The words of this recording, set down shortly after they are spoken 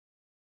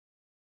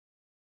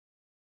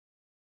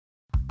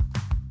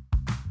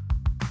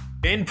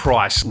Ben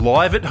Price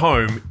Live at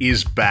Home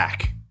is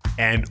back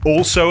and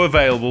also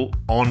available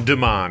on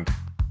demand.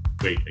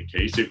 Wait, a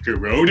case of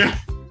Corona?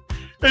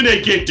 And I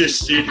get to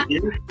sit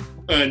here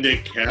on the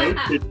couch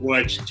and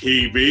watch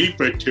TV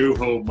for 2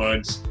 whole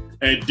months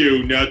and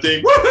do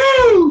nothing?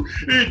 Woohoo!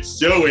 It's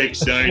so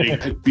exciting.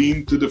 I've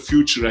been to the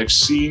future. I've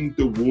seen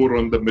the war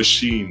on the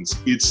machines.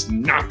 It's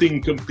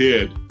nothing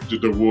compared to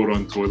the war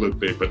on toilet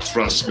paper,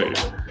 trust me.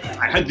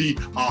 I had the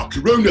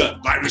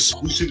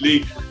coronavirus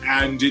recently,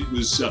 and it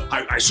was,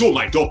 I saw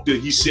my doctor.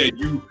 He said,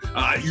 you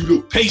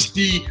look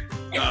pasty,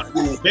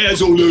 your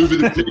hair's all over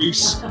the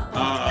place,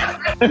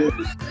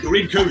 you're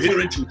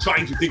incoherent, you're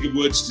trying to think of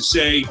words to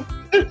say.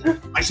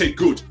 I said,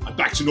 good, I'm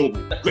back to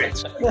normal.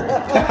 Great.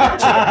 I'm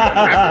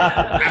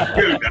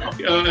good now.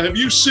 Have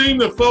you seen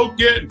the folk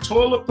getting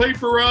toilet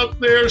paper out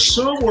there?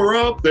 Somewhere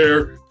out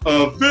there,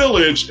 a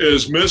village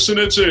is missing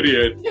its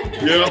idiot.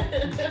 Yeah.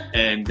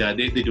 And they're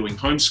doing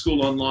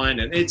homeschool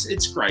online, and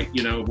it's great.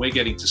 You know, we're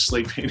getting to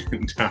sleep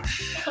in,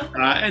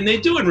 and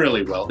they're doing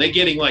really well. They're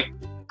getting like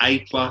A+,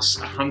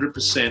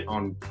 100%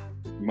 on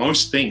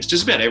most things,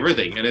 just about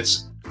everything. And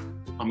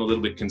I'm a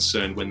little bit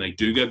concerned when they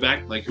do go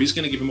back. Like, who's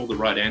going to give them all the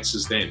right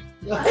answers then?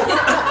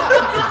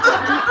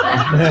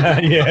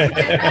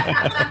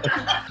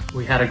 Yeah.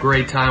 We had a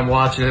great time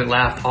watching it,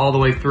 laughed all the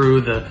way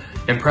through. The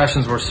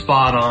impressions were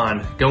spot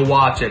on. Go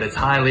watch it. It's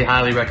highly,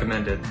 highly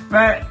recommended.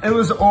 Man, it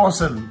was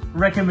awesome.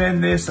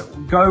 Recommend this.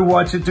 Go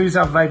watch it. Do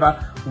yourself a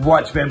favor.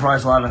 Watch Ben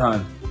Price Live at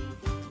Home.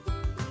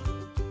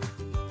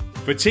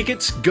 For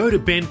tickets, go to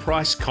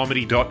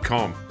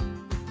benpricecomedy.com.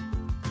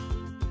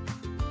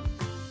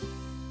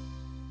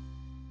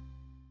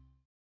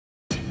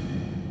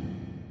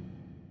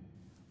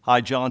 Hi,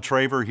 John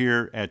Traver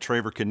here at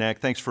Traver Connect.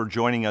 Thanks for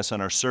joining us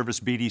on our Service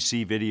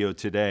BDC video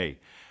today.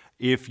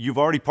 If you've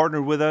already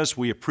partnered with us,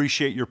 we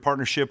appreciate your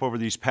partnership over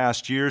these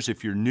past years.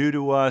 If you're new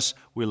to us,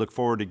 we look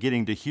forward to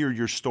getting to hear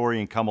your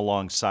story and come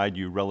alongside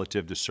you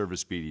relative to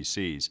Service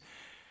BDCs.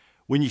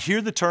 When you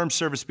hear the term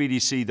Service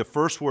BDC, the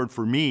first word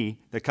for me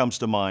that comes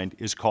to mind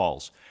is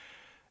calls.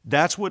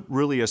 That's what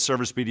really a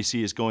Service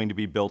BDC is going to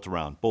be built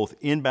around, both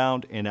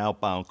inbound and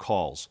outbound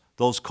calls.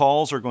 Those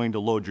calls are going to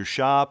load your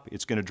shop,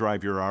 it's going to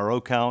drive your RO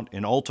count,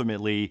 and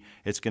ultimately,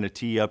 it's going to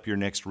tee up your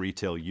next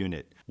retail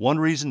unit. One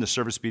reason the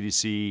Service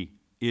BDC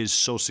is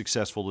so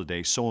successful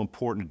today, so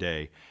important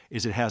today,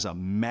 is it has a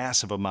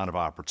massive amount of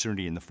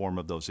opportunity in the form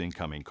of those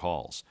incoming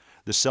calls.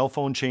 The cell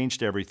phone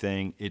changed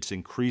everything. It's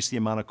increased the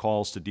amount of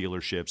calls to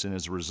dealerships, and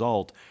as a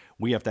result,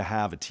 we have to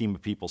have a team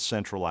of people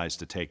centralized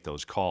to take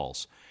those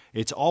calls.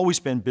 It's always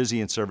been busy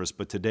in service,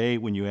 but today,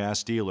 when you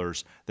ask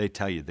dealers, they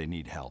tell you they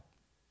need help.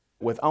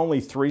 With only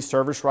 3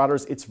 service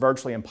writers, it's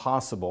virtually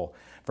impossible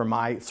for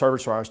my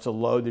service writers to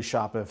load the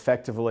shop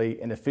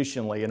effectively and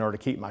efficiently in order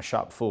to keep my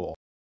shop full.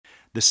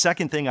 The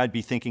second thing I'd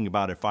be thinking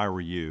about if I were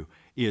you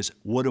is,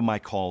 what do my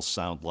calls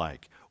sound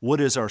like? What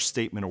is our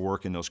statement of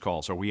work in those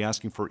calls? Are we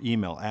asking for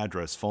email,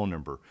 address, phone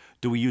number?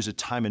 Do we use a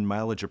time and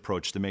mileage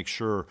approach to make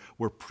sure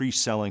we're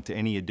pre-selling to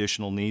any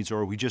additional needs, or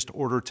are we just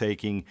order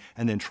taking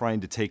and then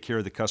trying to take care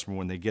of the customer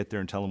when they get there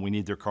and tell them we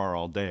need their car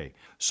all day?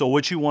 So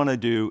what you want to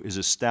do is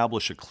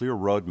establish a clear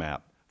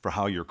roadmap for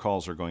how your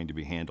calls are going to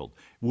be handled.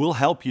 We'll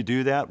help you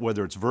do that,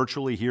 whether it's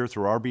virtually here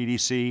through our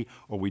BDC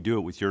or we do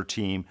it with your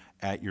team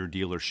at your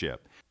dealership.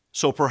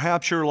 So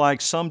perhaps you're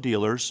like some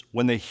dealers,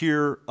 when they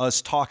hear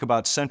us talk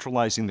about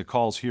centralizing the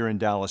calls here in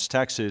Dallas,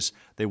 Texas,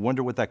 they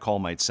wonder what that call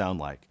might sound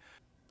like.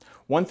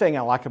 One thing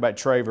I like about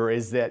Traver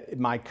is that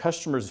my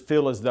customers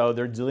feel as though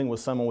they're dealing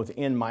with someone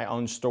within my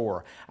own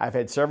store. I've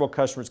had several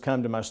customers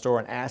come to my store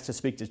and ask to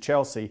speak to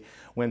Chelsea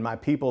when my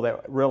people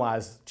that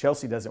realize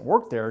Chelsea doesn't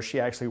work there, she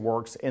actually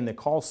works in the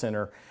call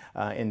center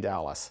in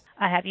Dallas.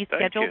 I have you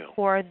scheduled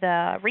for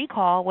the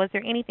recall. Was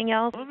there anything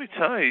else? Let me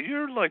tell you,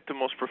 you're like the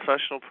most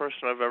professional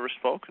person I've ever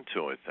spoken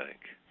to, I think.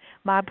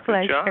 My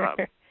pleasure. Good job.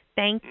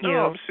 Thank you.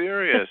 No, I'm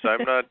serious.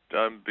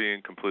 I'm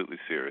being completely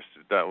serious.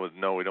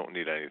 No, we don't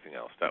need anything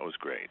else. That was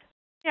great.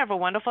 You have a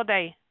wonderful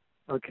day.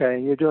 Okay,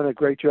 you're doing a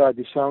great job.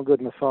 You sound good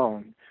on the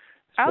phone.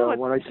 So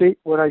when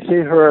I see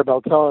Herb,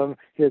 I'll tell him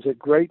he's a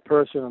great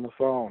person on the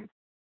phone.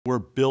 We're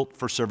built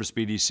for service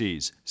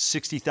BDCs,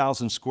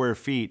 60,000 square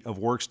feet of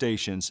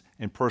workstations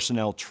and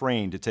personnel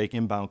trained to take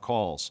inbound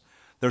calls.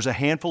 There's a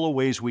handful of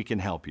ways we can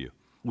help you.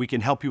 We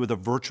can help you with a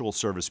virtual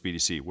service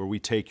BDC where we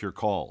take your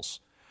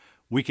calls.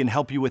 We can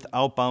help you with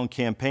outbound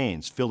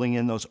campaigns, filling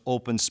in those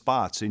open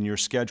spots in your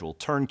schedule,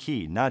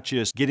 turnkey, not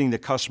just getting the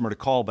customer to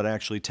call, but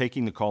actually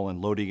taking the call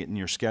and loading it in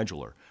your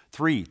scheduler.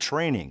 3,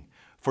 training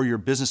for your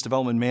business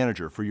development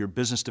manager, for your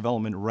business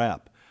development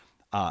rep.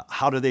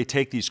 How do they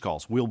take these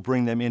calls? We'll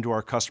bring them into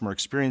our customer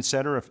experience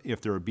center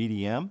if they're a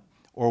BDM,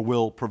 or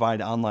we'll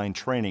provide online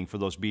training for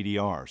those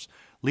BDRs.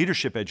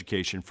 Leadership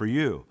education for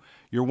you.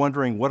 You're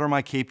wondering, what are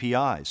my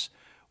KPIs?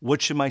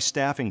 What should my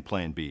staffing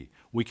plan be?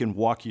 We can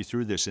walk you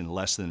through this in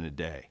less than a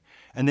day.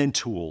 And then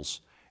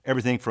tools,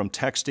 everything from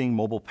texting,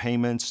 mobile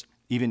payments,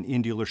 even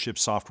in-dealership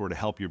software to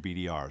help your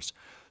BDRs.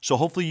 So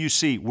hopefully you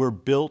see we're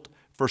built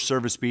for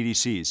service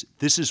BDCs.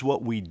 This is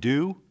what we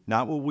do,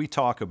 not what we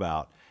talk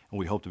about, and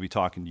we hope to be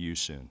talking to you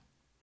soon.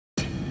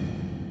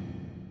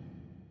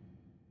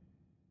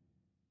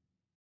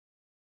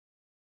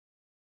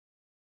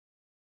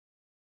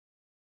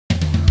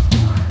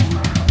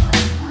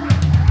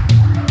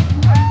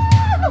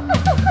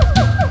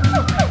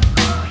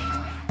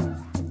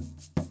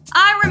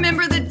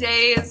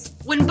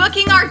 when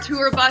booking our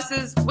tour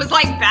buses was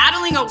like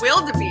battling a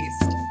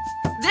wildebeest.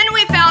 Then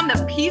we found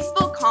the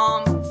peaceful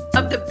calm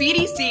of the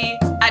BDC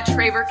at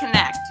TRAVER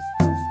Connect.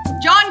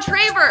 John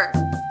Traver,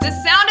 the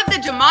sound of the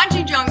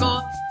Jumanji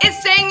jungle,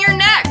 is saying you're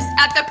next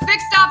at the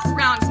Fixed Ops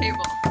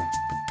Roundtable.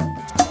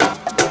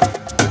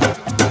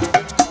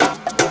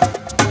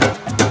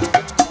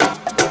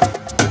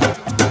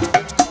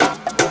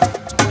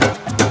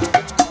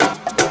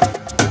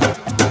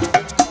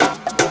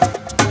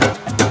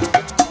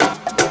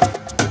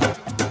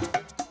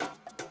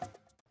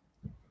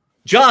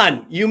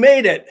 John, you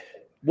made it.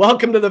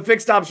 Welcome to the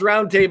Fixed Ops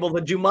Roundtable,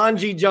 the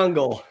Jumanji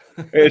jungle.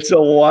 It's a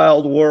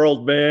wild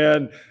world,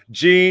 man.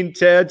 Gene,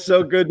 Ted,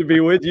 so good to be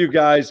with you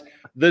guys.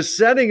 The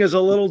setting is a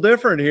little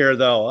different here,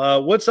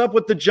 though. What's up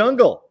with the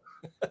jungle?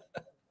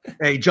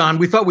 Hey, John,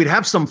 we thought we'd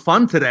have some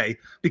fun today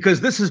because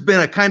this has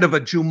been a kind of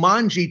a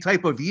Jumanji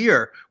type of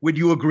year. Would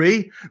you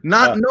agree?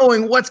 Not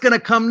knowing what's going to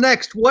come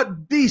next,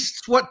 what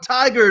beasts, what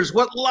tigers,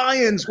 what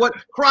lions, what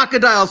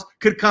crocodiles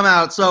could come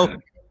out. So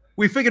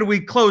we figured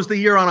we'd close the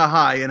year on a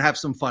high and have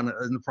some fun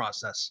in the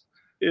process.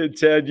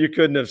 Ted, you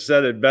couldn't have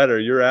said it better.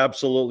 You're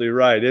absolutely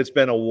right. It's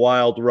been a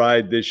wild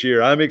ride this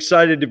year. I'm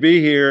excited to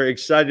be here,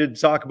 excited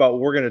to talk about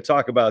what we're going to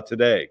talk about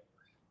today.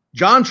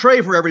 John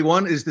Traver,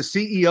 everyone, is the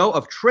CEO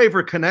of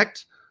TRAVER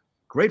Connect,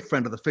 great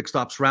friend of the Fixed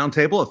Ops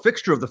Roundtable, a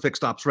fixture of the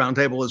Fixed Ops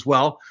Roundtable as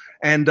well.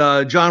 And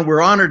John,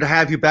 we're honored to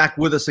have you back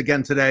with us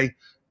again today.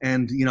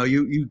 And you know,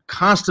 you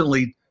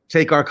constantly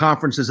take our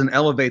conferences and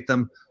elevate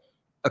them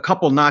a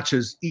couple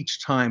notches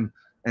each time,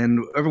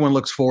 and everyone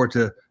looks forward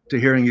to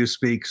hearing you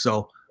speak.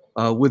 So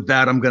with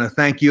that, I'm going to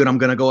thank you, and I'm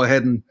going to go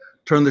ahead and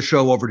turn the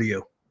show over to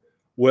you.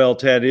 Well,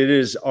 Ted, it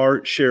is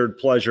our shared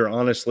pleasure,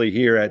 honestly,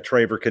 here at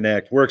TRAVER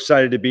Connect. We're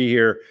excited to be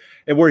here,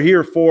 and we're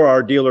here for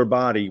our dealer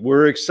body.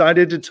 We're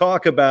excited to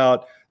talk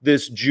about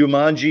this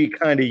Jumanji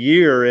kind of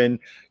year. And,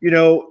 you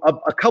know,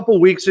 a couple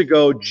weeks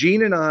ago,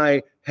 Gene and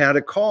I had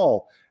a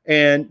call,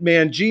 and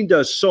man, Gene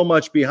does so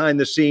much behind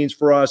the scenes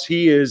for us.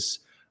 He is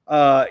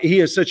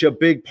such a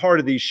big part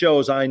of these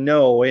shows, I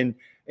know. And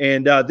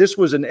this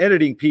was an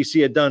editing piece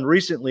he had done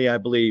recently, I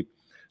believe.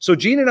 So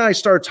Gene and I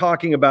start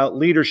talking about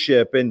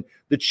leadership and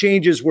the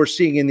changes we're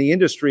seeing in the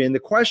industry. And the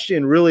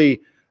question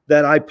really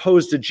that I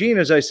posed to Gene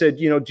is, I said,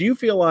 you know, do you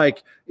feel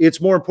like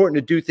it's more important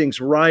to do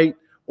things right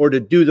or to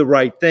do the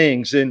right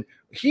things? And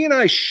he and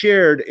I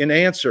shared an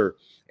answer.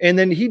 And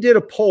then he did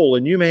a poll,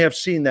 and you may have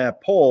seen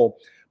that poll,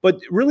 but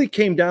it really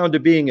came down to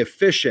being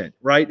efficient,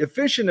 right?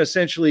 Efficient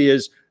essentially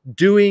is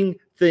doing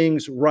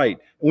things right.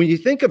 When you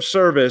think of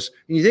service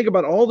and you think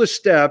about all the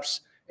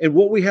steps and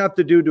what we have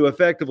to do to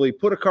effectively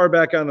put a car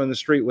back out on the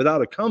street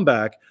without a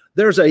comeback,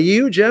 there's a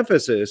huge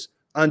emphasis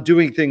on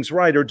doing things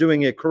right or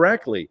doing it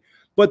correctly.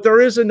 But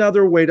there is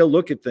another way to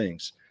look at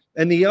things.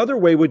 And the other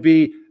way would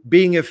be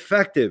being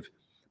effective.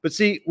 But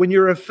see, when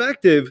you're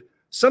effective,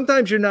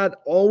 sometimes you're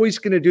not always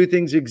going to do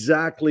things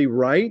exactly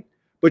right,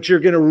 but you're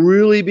going to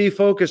really be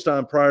focused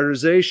on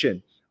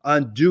prioritization,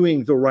 on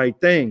doing the right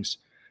things.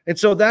 And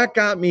so that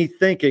got me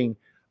thinking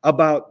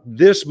about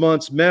this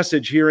month's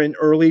message here in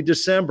early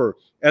December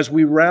as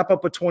we wrap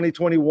up a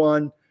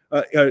 2020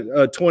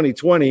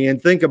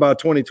 and think about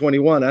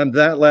 2021. I'm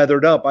that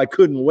lathered up. I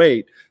couldn't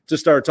wait to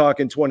start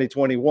talking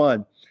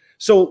 2021.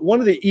 So one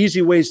of the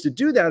easy ways to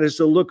do that is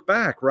to look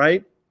back,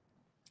 right?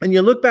 And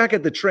you look back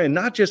at the trend,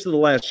 not just of the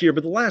last year,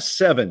 but the last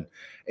 7.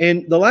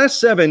 And the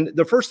last 7,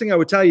 the first thing I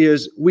would tell you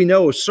is we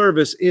know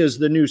service is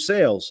the new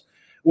sales.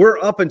 We're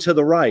up and to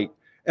the right.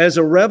 As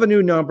a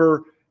revenue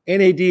number,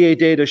 NADA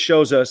data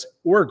shows us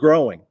we're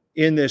growing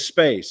in this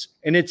space,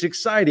 and it's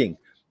exciting.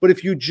 But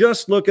if you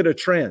just look at a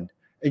trend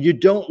and you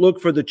don't look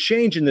for the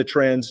change in the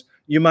trends,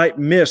 you might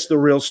miss the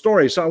real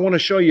story. So I want to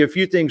show you a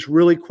few things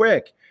really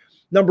quick.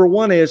 Number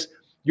one is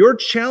your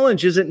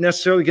challenge isn't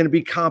necessarily going to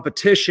be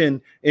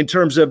competition in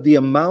terms of the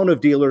amount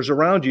of dealers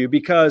around you,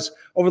 because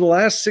over the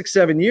last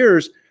 6-7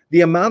 years,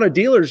 the amount of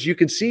dealers you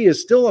can see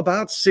is still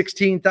about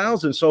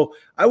 16,000. So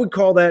I would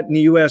call that in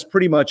the US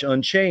pretty much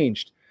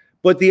unchanged.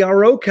 But the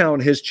RO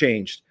count has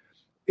changed.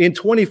 In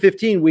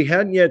 2015, we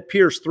hadn't yet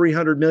pierced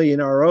 300 million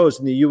ROs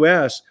in the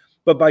US,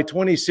 but by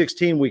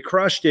 2016, we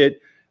crushed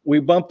it. We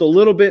bumped a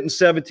little bit in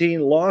 17,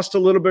 lost a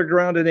little bit of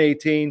ground in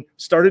 18,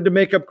 started to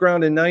make up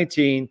ground in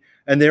 19,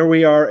 and there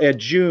we are at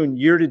June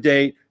year to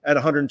date at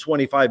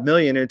 125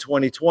 million in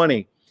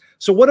 2020.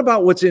 So what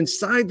about what's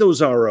inside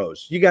those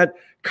ROs? You got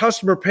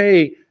customer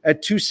pay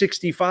at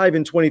 265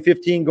 in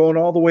 2015 going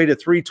all the way to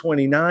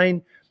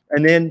 329,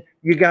 and then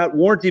you got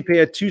warranty pay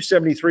at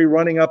 273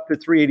 running up to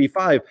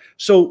 385.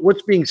 So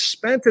what's being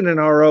spent in an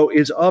RO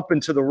is up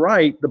and to the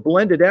right. The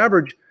blended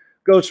average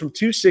goes from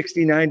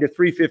 269 to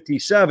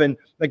 357.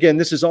 Again,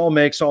 this is all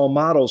makes, all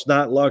models,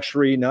 not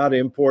luxury, not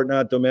import,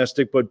 not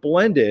domestic, but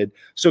blended.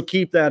 So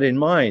keep that in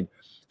mind.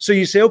 So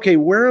you say, okay,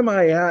 where am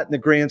I at in the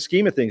grand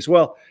scheme of things?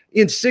 Well,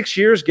 in 6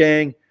 years,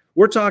 gang,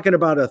 we're talking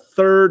about a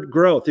third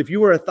growth. If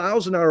you were a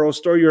 1,000 RO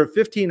store, you're a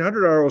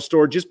 1,500 RO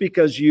store just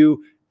because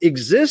you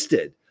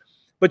existed.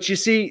 But you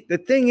see, the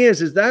thing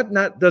is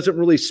that doesn't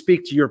really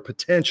speak to your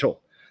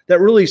potential. that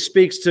really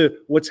speaks to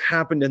what's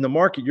happened in the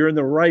market. You're in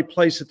the right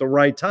place at the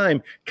right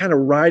time, kind of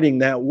riding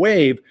that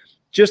wave.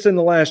 Just in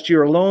the last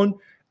year alone,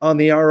 on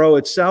the RO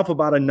itself,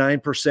 about a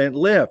 9%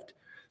 lift.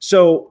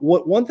 So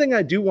one thing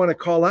I do want to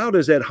call out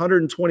is that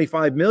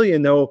 125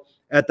 million, though,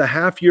 at the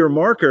half-year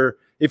marker,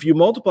 if you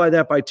multiply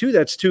that by 2,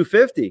 that's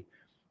 250.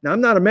 Now,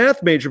 I'm not a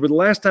math major, but the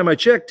last time I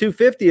checked,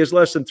 250 is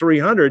less than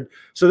 300.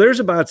 So there's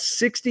about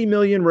 60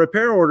 million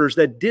repair orders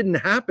that didn't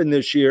happen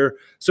this year.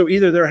 So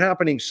either they're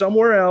happening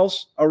somewhere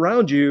else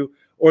around you,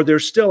 or they're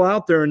still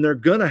out there and they're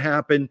going to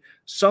happen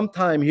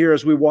sometime here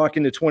as we walk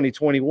into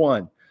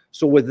 2021.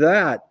 So with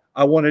that,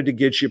 I wanted to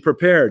get you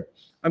prepared.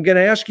 I'm going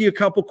to ask you a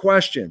couple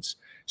questions.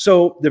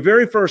 So the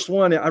very first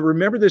one, I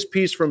remember this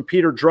piece from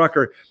Peter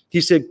Drucker.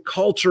 He said,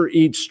 culture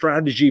eats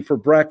strategy for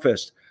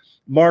breakfast.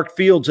 Mark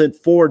Fields at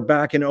Ford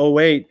back in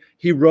 08,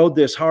 he rode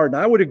this hard.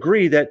 And I would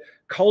agree that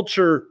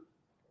culture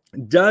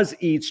does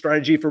eat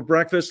strategy for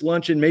breakfast,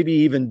 lunch, and maybe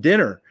even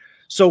dinner.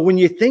 So when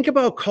you think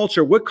about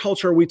culture, what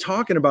culture are we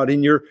talking about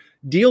in your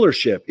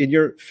dealership, in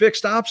your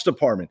fixed ops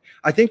department?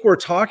 I think we're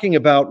talking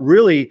about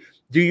really,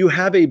 do you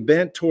have a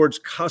bent towards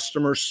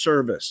customer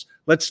service?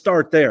 Let's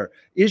start there.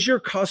 Is your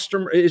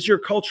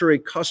culture a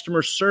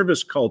customer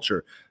service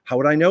culture? How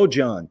would I know,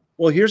 John?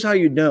 Well, here's how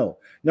you know.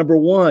 Number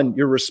one,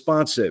 you're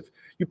responsive.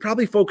 You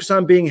probably focus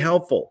on being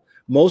helpful.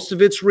 Most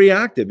of it's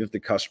reactive. If the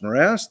customer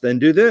asks, then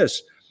do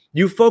this.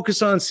 You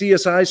focus on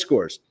CSI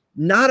scores.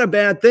 Not a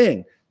bad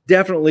thing.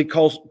 Definitely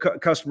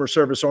customer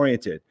service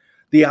oriented.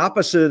 The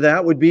opposite of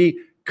that would be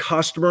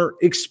customer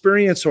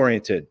experience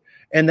oriented.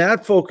 And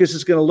that focus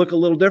is going to look a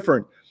little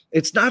different.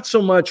 It's not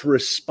so much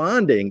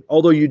responding,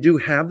 although you do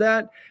have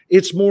that.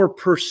 It's more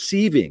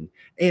perceiving,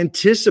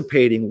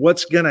 anticipating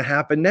what's going to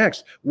happen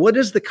next. What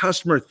is the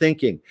customer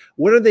thinking?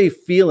 What are they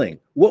feeling?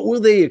 What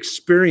will they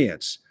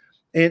experience?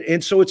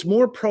 And so it's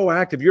more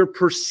proactive. You're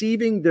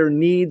perceiving their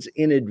needs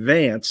in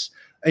advance,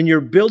 and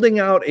you're building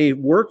out a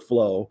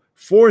workflow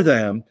for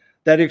them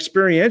that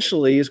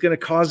experientially is going to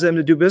cause them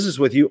to do business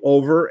with you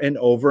over and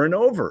over and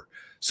over.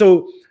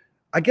 So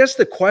I guess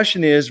the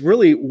question is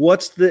really,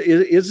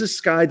 is the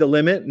sky the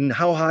limit, and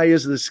how high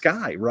is the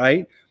sky,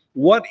 right?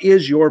 What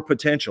is your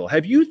potential?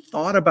 Have you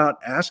thought about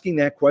asking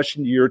that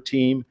question to your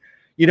team?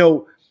 You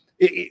know,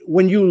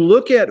 when you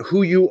look at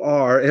who you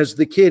are as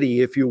the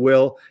kitty, if you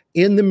will,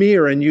 in the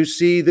mirror, and you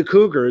see the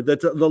cougar,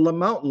 the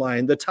mountain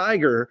lion, the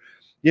tiger,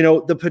 you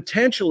know, the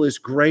potential is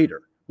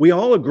greater. We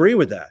all agree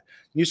with that.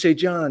 You say,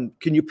 John,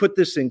 can you put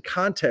this in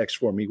context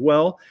for me?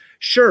 Well,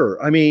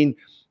 sure. I mean,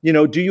 you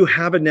know, do you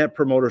have a net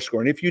promoter score?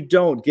 And if you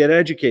don't, get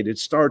educated,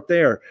 start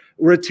there.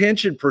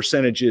 Retention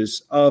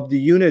percentages of the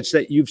units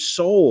that you've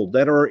sold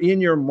that are in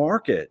your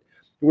market.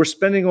 We're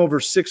spending over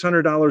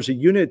 $600 a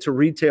unit to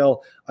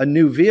retail a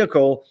new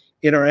vehicle.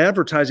 In our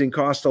advertising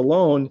cost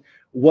alone,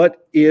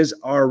 what is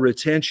our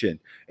retention?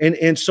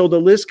 And so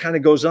the list kind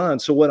of goes on.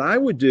 So what I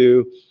would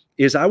do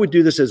is I would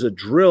do this as a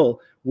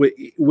drill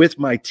with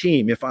my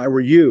team if I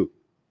were you.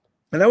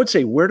 And I would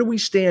say, where do we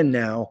stand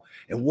now?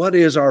 And what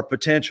is our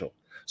potential?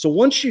 So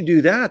once you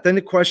do that, then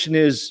the question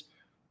is,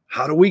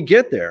 how do we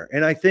get there?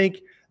 And I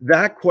think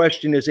that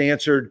question is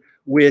answered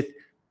with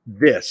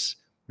this.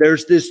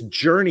 There's this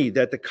journey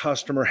that the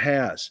customer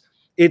has.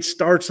 It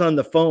starts on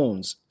the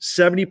phones.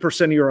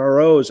 70% of your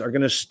ROs are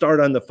going to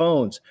start on the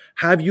phones.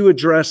 Have you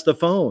addressed the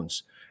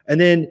phones? And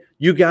then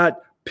you got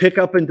pick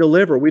up and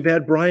deliver. We've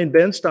had Brian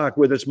Benstock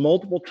with us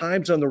multiple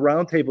times on the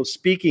roundtable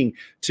speaking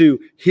to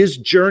his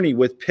journey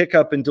with pick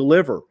up and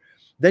deliver.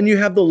 Then you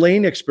have the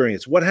lane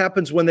experience. What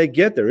happens when they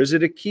get there? Is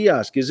it a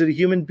kiosk? Is it a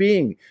human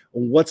being?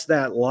 What's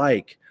that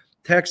like?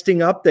 Texting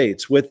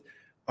updates with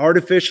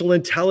artificial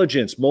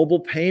intelligence, mobile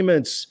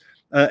payments,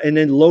 and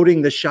then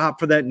loading the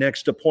shop for that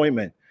next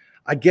appointment.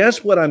 I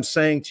guess what I'm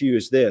saying to you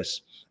is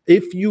this.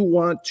 If you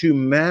want to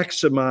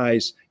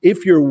maximize,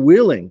 if you're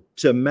willing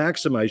to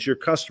maximize your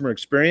customer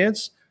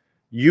experience,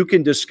 you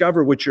can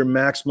discover what your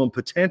maximum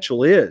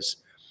potential is.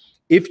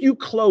 If you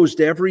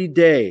closed every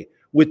day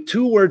with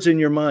 2 words in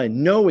your mind,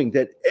 knowing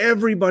that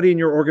everybody in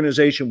your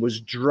organization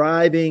was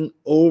driving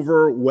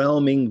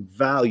overwhelming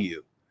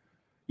value,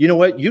 you know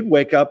what? You'd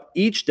wake up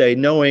each day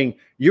knowing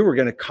you were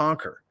going to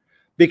conquer,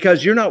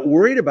 because you're not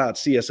worried about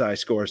CSI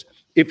scores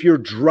if you're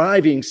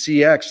driving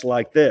CX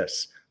like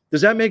this.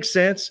 Does that make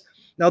sense?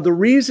 Now, the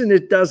reason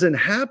it doesn't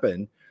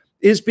happen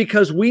is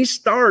because we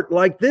start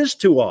like this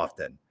too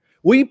often.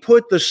 We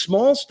put the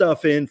small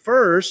stuff in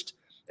first,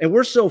 and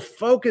we're so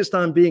focused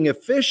on being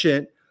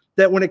efficient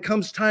that when it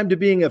comes time to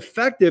being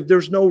effective,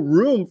 there's no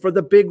room for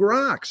the big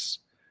rocks.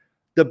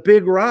 The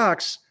big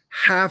rocks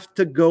have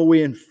to go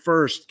in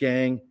first,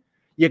 gang.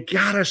 You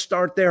got to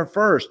start there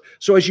first.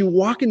 So as you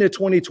walk into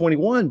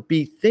 2021,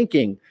 be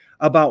thinking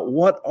about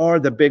what are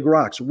the big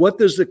rocks? What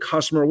does the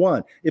customer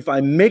want? If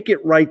I make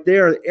it right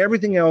there,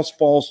 everything else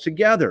falls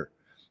together.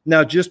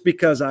 Now, just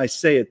because I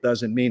say it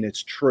doesn't mean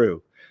it's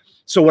true.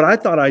 So what I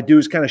thought I'd do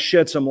is kind of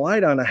shed some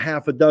light on a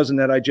half a dozen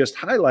that I just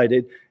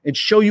highlighted and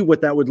show you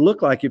what that would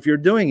look like if you're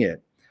doing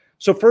it.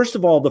 So first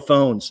of all, the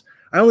phones.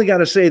 I only got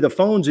to say the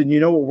phones and you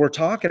know what we're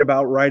talking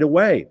about right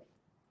away.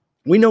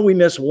 We know we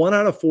miss 1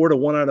 out of 4 to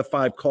 1 out of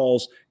 5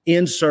 calls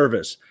in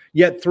service,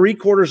 yet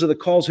 3/4 of the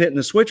calls hitting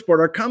the switchboard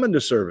are coming to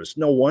service.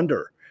 No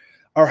wonder.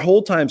 Our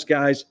hold times,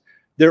 guys,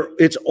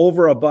 it's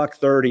over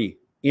 $1.30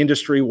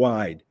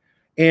 industry-wide.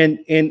 And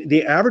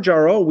the average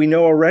RO we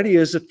know already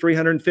is a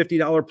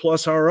 $350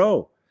 plus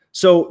RO.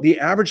 So the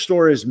average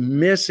store is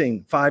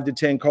missing 5 to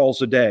 10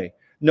 calls a day.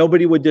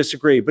 Nobody would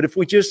disagree. But if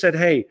we just said,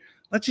 hey,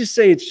 let's just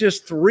say it's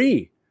just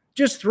 3,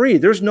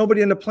 there's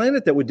nobody on the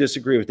planet that would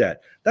disagree with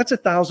that. That's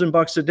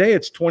 $1,000 a day.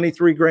 It's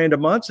 23 grand a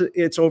month.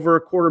 It's over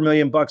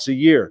 $250,000 a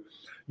year.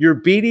 Your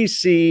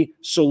BDC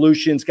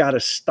solution's got to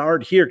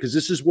start here because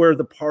this is where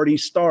the party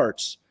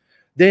starts.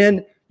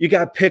 Then you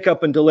got pick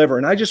up and deliver.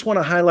 And I just want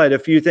to highlight a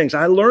few things.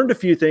 I learned a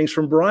few things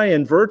from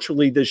Brian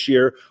virtually this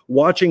year,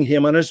 watching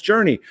him on his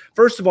journey.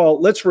 First of all,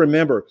 let's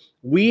remember,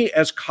 we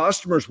as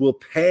customers will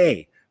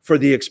pay for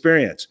the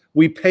experience.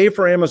 We pay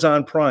for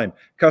Amazon Prime.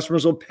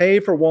 Customers will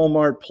pay for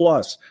Walmart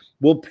Plus.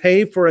 We'll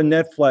pay for a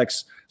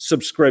Netflix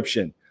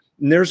subscription.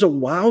 And there's a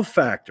wow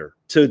factor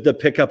to the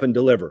pick up and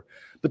deliver.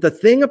 But the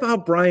thing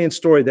about Brian's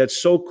story that's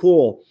so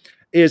cool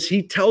is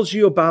he tells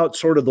you about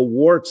sort of the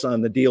warts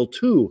on the deal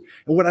too.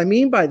 And what I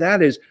mean by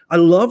that is I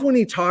love when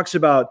he talks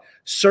about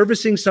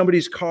servicing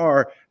somebody's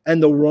car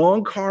and the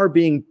wrong car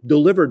being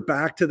delivered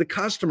back to the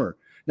customer.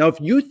 Now, if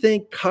you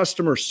think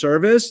customer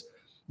service,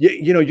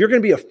 you know, you're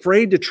going to be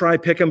afraid to try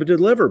pick up and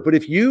deliver. But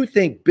if you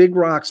think big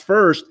rocks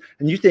first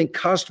and you think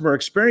customer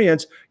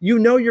experience, you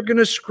know you're going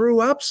to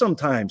screw up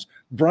sometimes.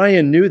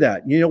 Brian knew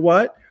that. You know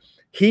what?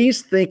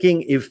 He's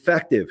thinking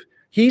effective.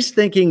 He's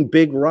thinking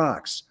big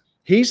rocks.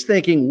 He's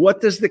thinking, what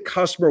does the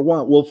customer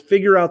want? We'll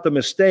figure out the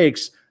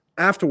mistakes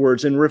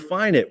afterwards and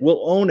refine it.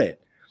 We'll own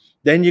it.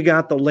 Then you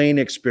got the lane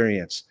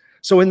experience.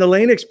 So in the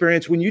lane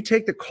experience, when you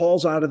take the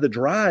calls out of the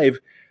drive,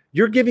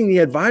 you're giving the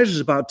advisors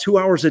about 2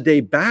 hours a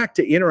day back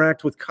to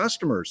interact with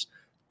customers.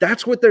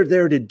 That's what they're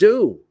there to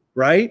do,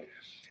 right?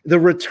 The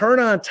return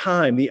on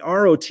time, the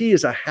ROT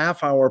is a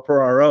half hour per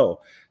RO.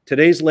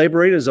 Today's labor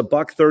rate is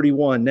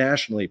 $1.31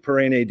 nationally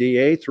per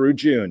NADA through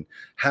June.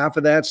 Half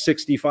of that's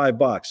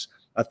 $65.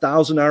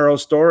 1,000 RO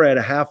store at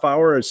a half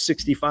hour is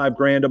 65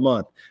 grand a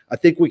month. I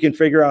think we can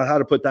figure out how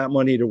to put that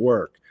money to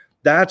work.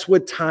 That's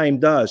what time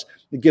does.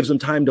 It gives them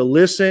time to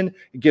listen.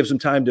 It gives them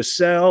time to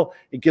sell.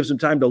 It gives them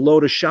time to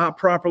load a shop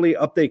properly,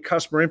 update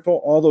customer info,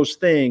 all those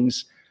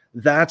things.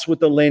 That's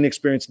what the lane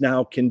experience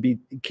now can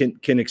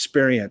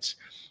experience.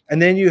 And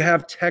then you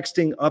have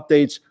texting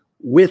updates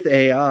with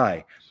AI.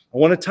 I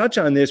want to touch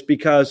on this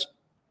because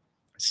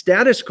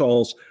status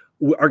calls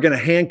are going to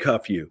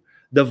handcuff you.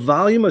 The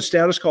volume of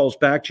status calls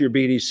back to your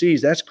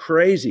BDCs, that's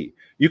crazy.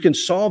 You can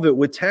solve it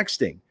with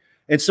texting.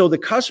 And so the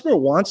customer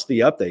wants the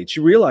updates.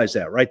 You realize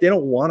that, right? They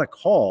don't want to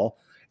call.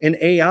 And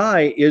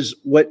AI is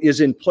what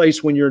is in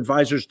place when your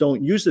advisors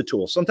don't use the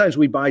tool. Sometimes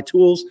we buy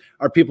tools,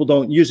 our people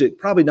don't use it.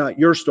 Probably not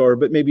your store,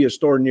 but maybe a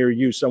store near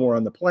you somewhere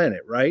on the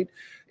planet, right?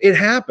 It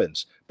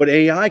happens. But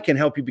AI can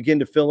help you begin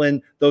to fill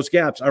in those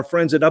gaps. Our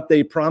friends at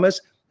Update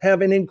Promise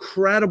have an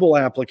incredible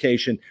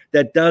application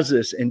that does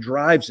this and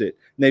drives it.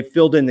 And they've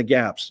filled in the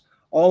gaps.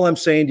 All I'm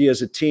saying to you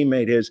as a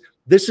teammate is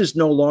this is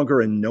no longer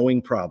a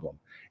knowing problem.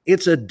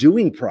 It's a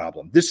doing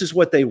problem. This is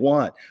what they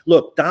want.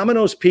 Look,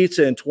 Domino's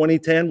Pizza in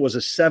 2010 was a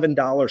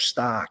 $7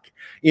 stock.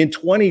 In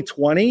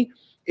 2020,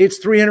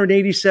 it's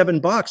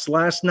 $387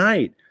 last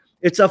night.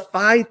 It's a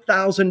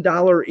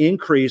 $5,000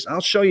 increase.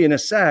 I'll show you in a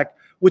sec.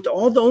 With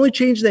all the only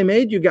change they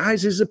made, you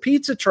guys, is a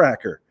pizza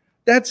tracker.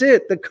 That's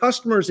it. The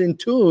customer's in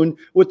tune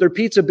with their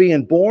pizza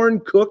being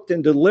born, cooked,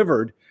 and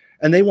delivered,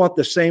 and they want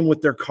the same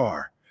with their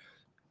car.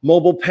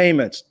 Mobile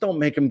payments, don't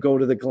make them go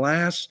to the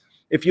glass.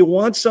 If you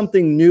want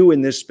something new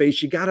in this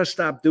space, you got to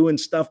stop doing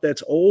stuff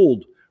that's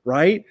old,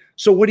 right?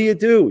 So what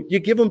do? You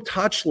give them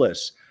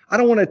touchless. I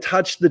don't want to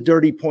touch the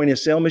dirty point of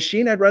sale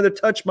machine. I'd rather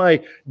touch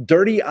my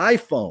dirty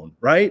iPhone,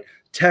 right?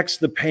 Text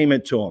the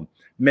payment to them.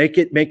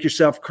 Make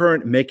yourself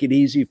current, make it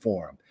easy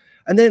for them.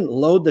 And then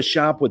load the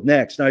shop with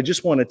Next. Now, I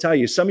just want to tell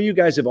you, some of you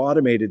guys have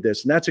automated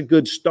this, and that's a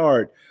good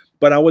start.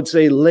 But I would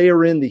say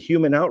layer in the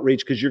human outreach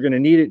because you're going to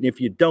need it. And if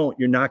you don't,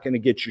 you're not going to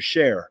get your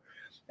share.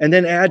 And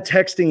then add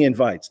texting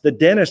invites. The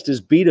dentist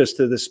has beat us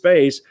to the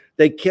space.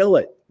 They kill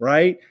it,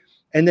 right?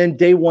 And then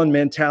day one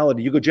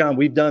mentality. You go, John,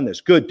 we've done this.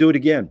 Good, do it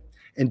again.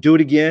 And do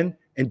it again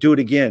and do it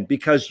again.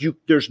 Because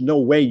there's no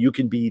way you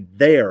can be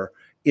there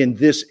in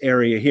this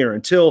area here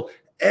until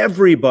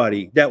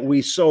everybody that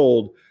we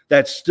sold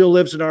that still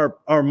lives in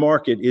our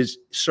market is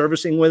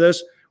servicing with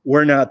us.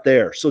 We're not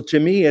there. So to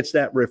me, it's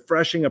that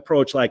refreshing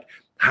approach like,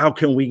 how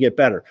can we get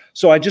better?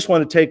 So I just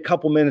want to take a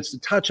couple minutes to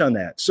touch on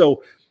that.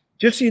 So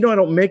just so you know, I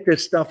don't make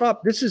this stuff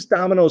up. This is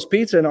Domino's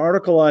Pizza, an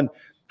article on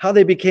how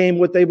they became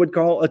what they would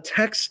call a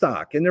tech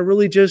stock. And they're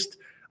really just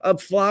a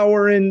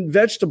flour and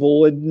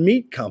vegetable and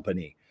meat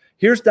company.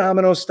 Here's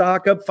Domino's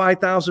stock up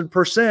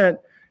 5,000%.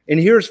 And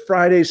here's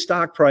Friday's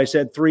stock price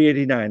at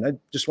 $3.89. I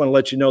just want to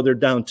let you know they're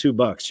down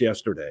 $2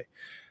 yesterday.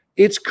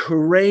 It's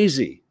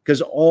crazy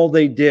because all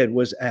they did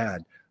was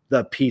add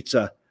the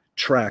pizza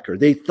tracker.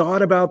 They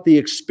thought about the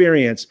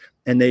experience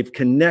and they've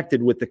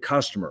connected with the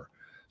customer.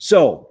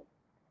 So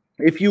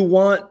if you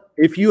want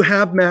if you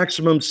have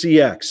maximum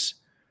CX,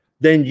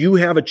 then you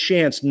have a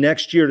chance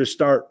next year to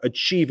start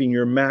achieving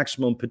your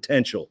maximum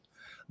potential.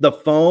 The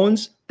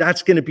phones,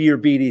 that's going to be your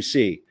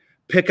BDC.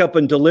 Pick up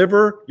and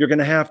deliver, you're going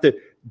to have to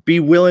be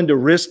willing to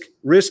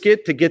risk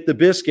it to get the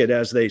biscuit,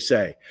 as they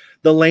say.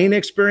 The lane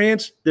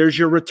experience, there's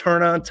your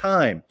return on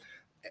time.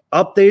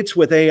 Updates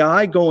with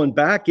AI, going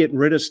back, getting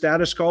rid of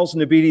status calls in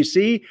the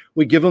BDC,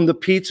 we give them the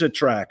pizza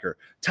tracker.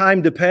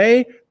 Time to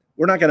pay,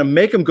 we're not going to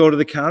make them go to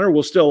the counter.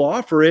 We'll still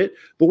offer it,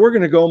 but we're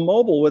going to go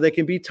mobile where they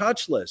can be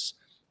touchless.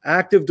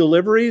 Active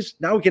deliveries,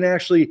 now we can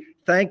actually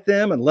thank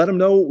them and let them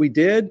know what we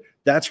did.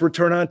 That's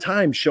return on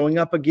time, showing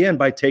up again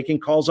by taking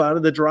calls out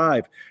of the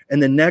drive.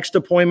 And the next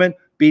appointment,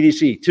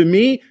 BDC. To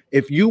me,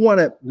 if you want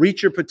to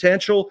reach your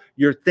potential,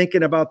 you're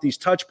thinking about these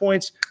touch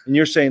points and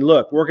you're saying,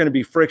 look, we're going to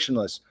be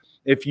frictionless.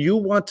 If you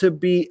want to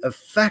be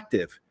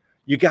effective,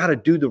 you got to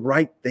do the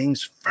right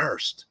things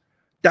first.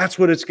 That's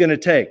what it's going to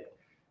take.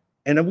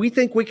 And we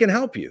think we can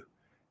help you,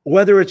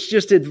 whether it's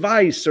just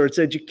advice or it's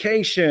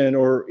education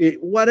or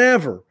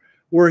whatever.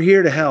 We're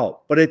here to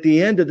help. But at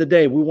the end of the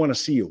day, we want to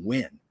see you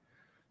win.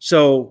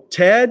 So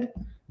Ted,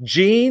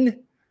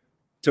 Gene,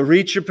 to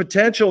reach your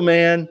potential,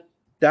 man,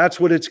 that's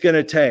what it's going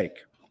to take.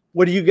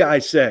 What do you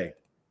guys say?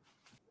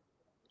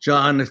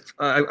 John, if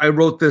I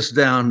wrote this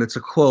down. It's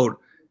a quote.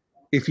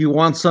 If you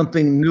want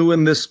something new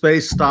in this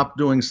space, stop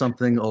doing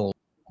something old.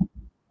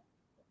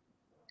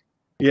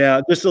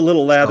 Yeah, just a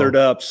little lathered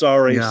up.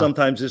 Sorry. Yeah.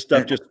 Sometimes this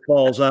stuff just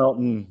falls out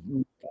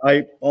and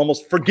I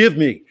almost forgive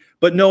me.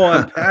 But no,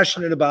 I'm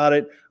passionate about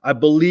it. I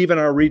believe in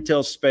our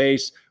retail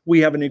space. We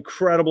have an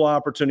incredible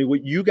opportunity.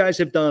 What you guys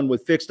have done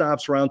with Fixed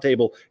Ops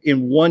Roundtable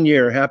in 1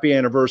 year, happy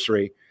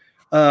anniversary,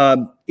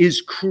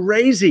 is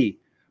crazy.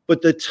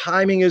 But the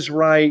timing is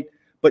right.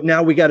 But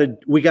now we got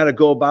to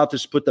go about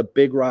this, put the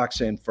big rocks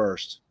in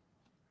first.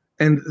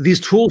 And these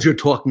tools you're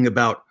talking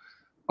about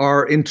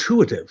are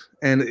intuitive.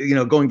 And,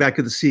 going back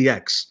to the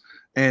CX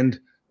and,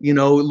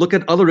 look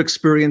at other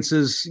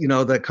experiences,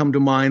 that come to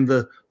mind,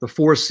 the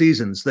Four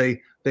Seasons.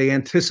 They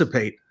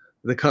anticipate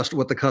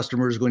what the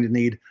customer is going to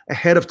need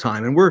ahead of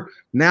time. And we're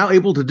now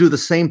able to do the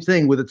same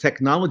thing with the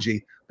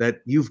technology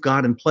that you've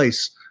got in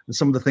place and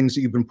some of the things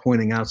that you've been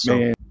pointing out. So,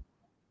 Man.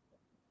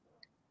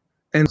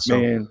 and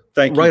so, Man,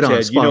 thank you, right Ted. on,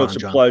 It's a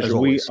John, pleasure. We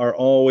always. are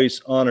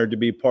always honored to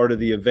be part of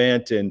the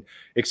event and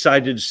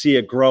excited to see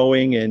it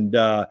growing. And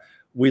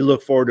we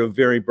look forward to a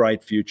very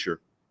bright future.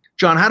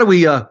 John, how do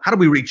we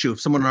reach you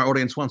if someone in our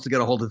audience wants to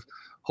get a hold of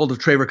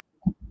TRAVER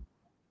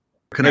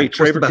Connect?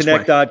 Hey,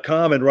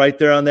 TRAVERconnect.com, and right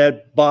there on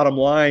that bottom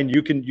line,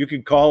 you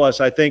can call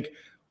us. I think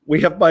we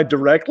have my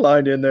direct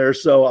line in there,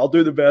 so I'll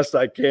do the best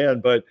I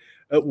can. But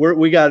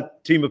we got a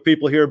team of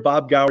people here,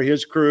 Bob Gower,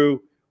 his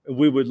crew. And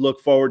we would look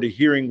forward to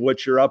hearing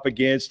what you're up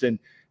against and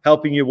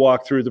helping you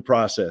walk through the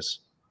process.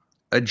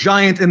 A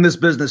giant in this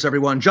business,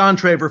 everyone. John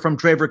TRAVER from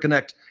TRAVER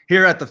Connect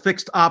here at the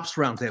Fixed Ops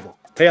Roundtable.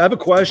 Hey, I have a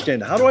question.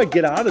 How do I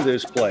get out of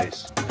this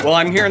place? Well,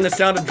 I'm hearing the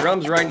sound of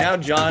drums right now,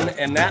 John,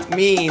 and that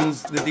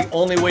means that the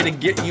only way to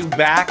get you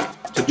back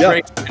to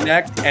TRAVER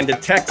Connect and to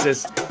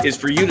Texas is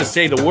for you to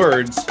say the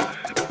words.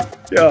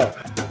 Yeah.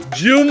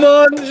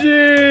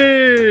 Jumanji!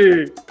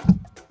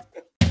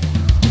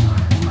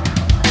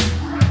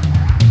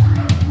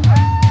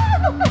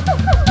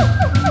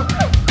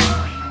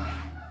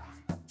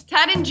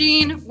 Ted and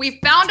Gene, we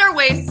found our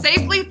way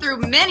safely through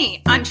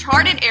many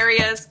uncharted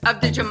areas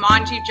of the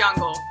Jumanji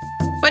jungle.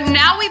 But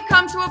now we've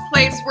come to a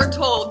place we're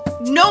told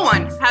no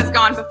one has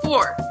gone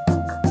before.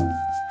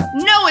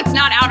 No, it's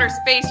not outer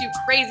space, you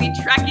crazy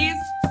Trekkies.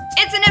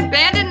 It's an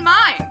abandoned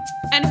mine.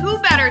 And who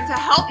better to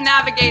help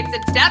navigate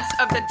the depths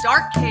of the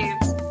dark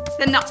caves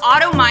than the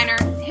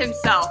AUTOMINER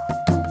himself?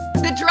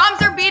 The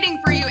drums are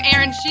beating for you,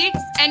 Aaron Sheeks,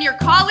 and your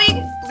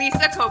colleague,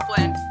 Lisa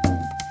Copeland.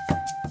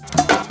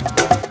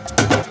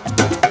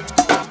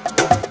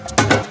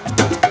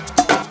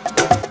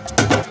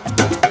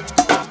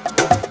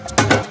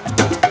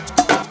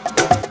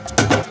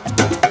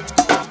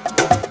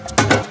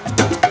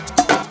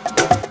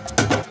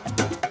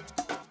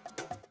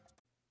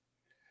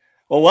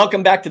 Well,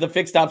 welcome back to the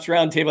Fixed Ops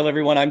Roundtable,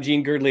 everyone. I'm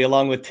Gene Girdley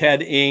along with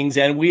Ted Ings,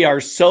 and we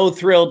are so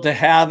thrilled to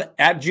have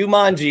at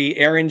Jumanji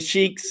Aaron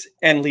Sheeks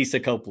and Lisa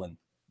Copeland.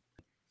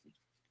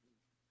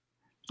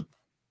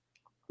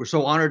 We're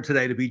so honored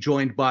today to be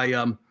joined by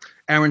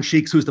Aaron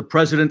Sheeks, who's the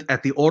president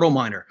at the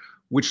AutoMiner,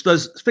 which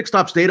does fixed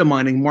ops data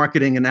mining,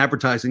 marketing, and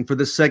advertising for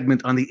this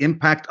segment on the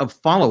impact of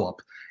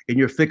follow-up in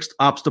your fixed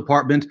ops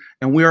department.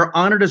 And we are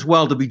honored as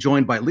well to be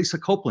joined by Lisa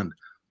Copeland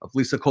of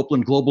Lisa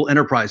Copeland Global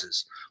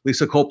Enterprises.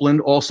 Lisa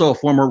Copeland, also a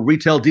former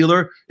retail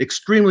dealer,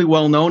 extremely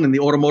well known in the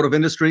automotive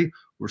industry,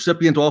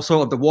 recipient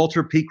also of the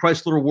Walter P.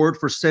 Chrysler Award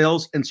for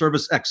Sales and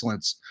Service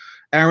Excellence.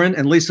 Aaron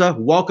and Lisa,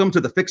 welcome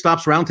to the Fixed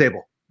Ops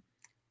Roundtable.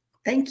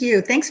 Thank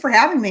you. Thanks for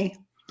having me.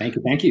 Thank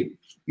you. Thank you.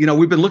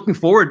 We've been looking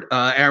forward,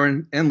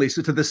 Aaron and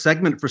Lisa, to this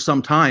segment for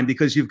some time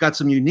because you've got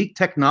some unique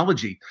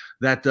technology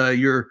that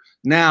you're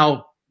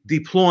now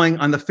deploying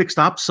on the fixed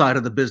ops side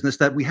of the business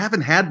that we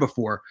haven't had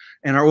before.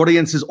 And our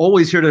audience is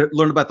always here to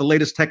learn about the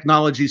latest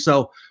technology.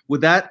 So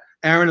with that,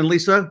 Aaron and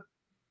Lisa,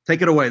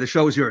 take it away. The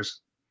show is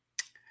yours.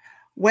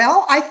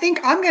 Well, I think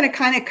I'm going to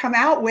kind of come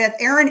out with,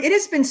 Aaron, it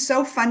has been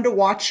so fun to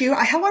watch you.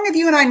 How long have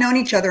you and I known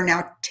each other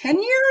now? 10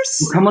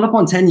 years? We're coming up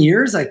on 10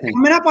 years, I think.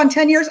 Coming up on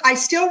 10 years. I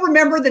still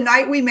remember the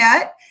night we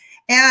met,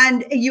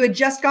 and you had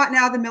just gotten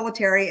out of the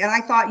military, and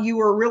I thought you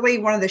were really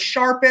one of the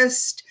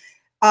sharpest,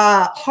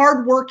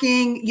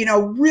 hardworking,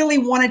 really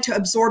wanted to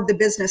absorb the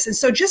business. And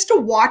so just to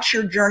watch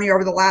your journey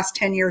over the last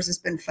 10 years has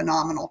been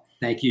phenomenal.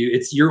 Thank you.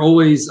 You're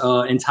always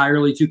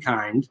entirely too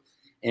kind.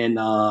 And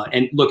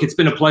look, it's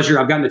been a pleasure.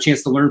 I've gotten a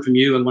chance to learn from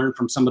you and learn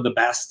from some of the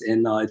best.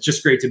 And it's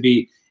just great to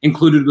be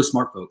included with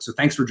smart folks. So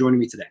thanks for joining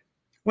me today.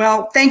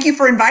 Well, thank you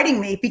for inviting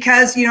me,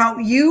 because,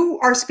 you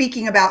are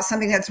speaking about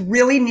something that's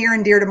really near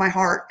and dear to my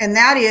heart. And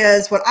that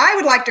is what I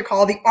would like to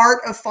call the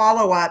art of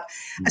follow-up,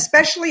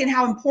 especially in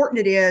how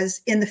important it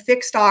is in the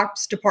fixed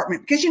ops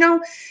department. Because,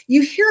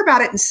 you hear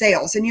about it in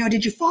sales and,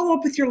 did you follow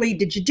up with your lead?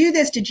 Did you do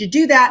this? Did you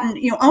do that?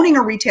 And, owning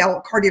a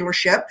retail car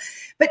dealership.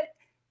 But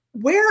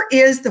where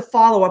is the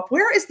follow-up?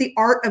 Where is the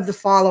art of the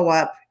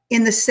follow-up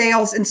in the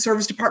sales and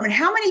service department?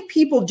 How many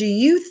people do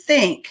you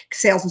think,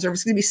 sales and service,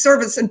 it's going to be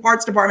service and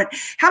parts department,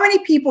 how many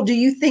people do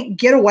you think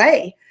get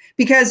away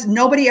because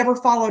nobody ever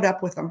followed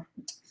up with them?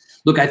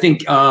 Look, I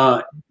think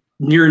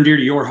near and dear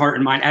to your heart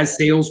and mine, as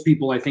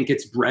salespeople, I think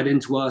it's bred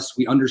into us.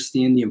 We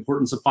understand the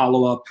importance of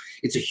follow-up.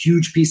 It's a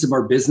huge piece of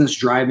our business,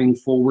 driving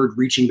forward,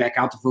 reaching back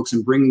out to folks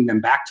and bringing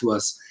them back to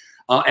us.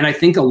 And I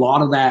think a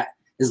lot of that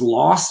is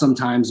lost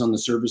sometimes on the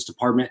service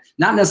department,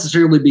 not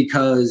necessarily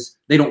because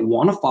they don't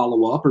want to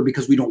follow up or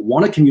because we don't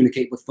want to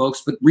communicate with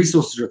folks, but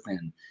resources are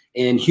thin.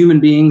 And human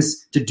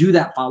beings, to do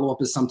that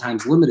follow-up is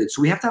sometimes limited.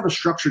 So we have to have a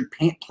structured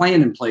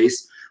plan in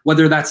place,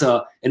 whether that's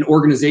an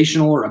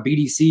organizational or a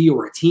BDC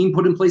or a team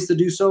put in place to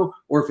do so,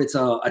 or if it's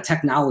a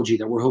technology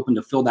that we're hoping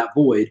to fill that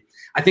void.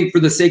 I think for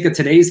the sake of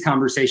today's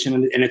conversation,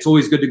 and it's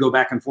always good to go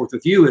back and forth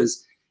with you,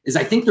 is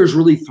I think there's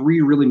really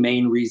three really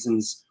main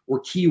reasons or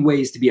key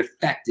ways to be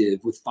effective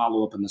with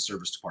follow-up in the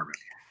service department.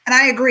 And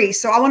I agree.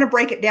 So I want to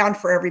break it down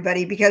for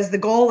everybody, because the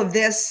goal of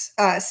this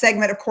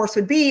segment, of course,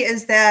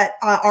 is that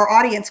our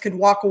audience could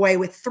walk away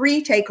with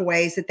 3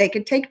 takeaways that they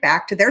could take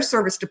back to their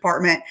service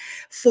department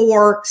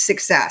for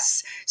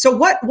success. So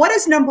what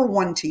is number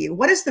 1 to you?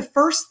 What is the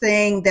first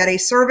thing that a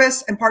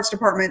service and parts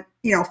department,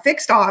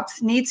 fixed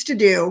ops, needs to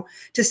do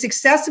to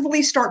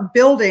successfully start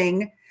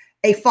building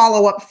a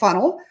follow-up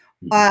funnel?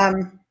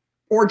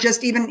 Or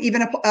just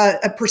even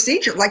a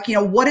procedure, like,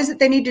 what is it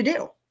they need to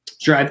do?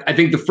 Sure. I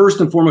think the first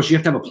and foremost, you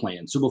have to have a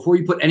plan. So before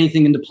you put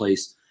anything into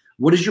place,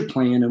 what is your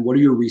plan and what are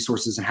your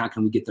resources and how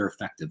can we get there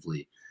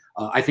effectively?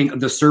 I think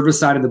the service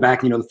side of the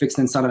back, the fixed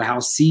end side of the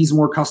house, sees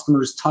more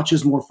customers,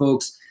 touches more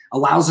folks,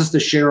 allows us to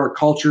share our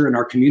culture and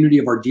our community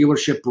of our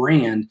dealership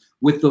brand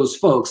with those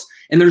folks.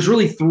 And there's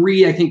really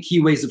 3, I think,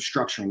 key ways of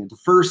structuring it. The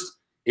first,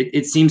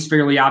 it seems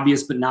fairly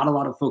obvious, but not a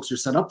lot of folks are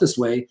set up this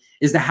way,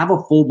 is to have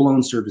a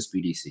full-blown service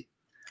BDC.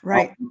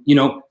 Right.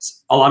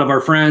 A lot of our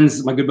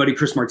friends, my good buddy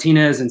Chris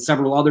Martinez and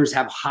several others,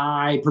 have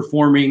high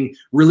performing,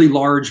 really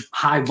large,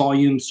 high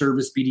volume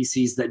service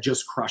BDCs that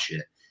just crush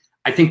it.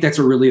 I think that's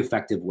a really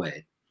effective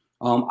way.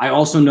 I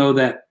also know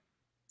that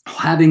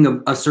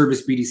having a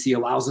service BDC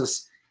allows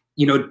us,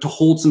 to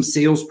hold some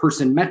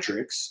salesperson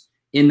metrics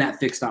in that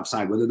fixed op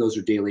side, whether those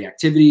are daily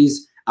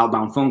activities,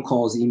 outbound phone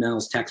calls,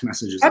 emails, text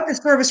messages. Up the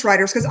service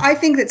writers, because I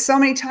think that so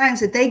many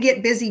times that they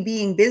get busy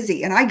being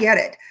busy, and I get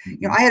it.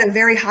 I had a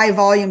very high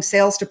volume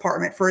sales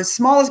department. For as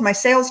small as my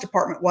sales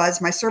department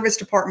was, my service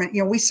department,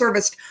 we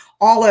serviced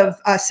all of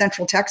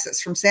Central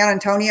Texas, from San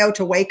Antonio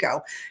to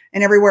Waco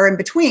and everywhere in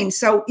between.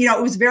 So,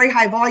 it was very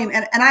high volume.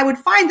 And I would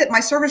find that my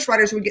service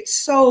writers would get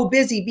so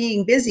busy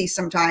being busy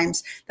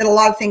sometimes that a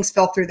lot of things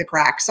fell through the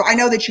cracks. So I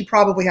know that you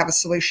probably have a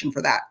solution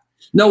for that.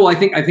 No, well, I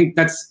think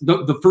that's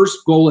the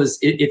first goal is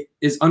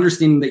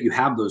understanding that you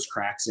have those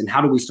cracks and how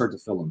do we start to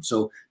fill them.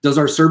 So does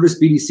our service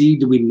BDC,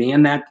 do we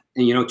man that,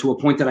 to a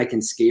point that I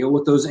can scale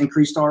with those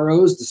increased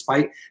ROs,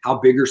 despite how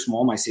big or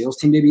small my sales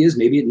team maybe is?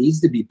 Maybe it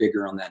needs to be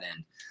bigger on that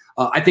end.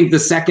 I think the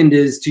second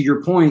is, to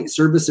your point,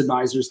 service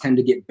advisors tend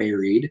to get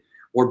buried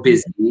or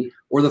busy,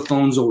 or the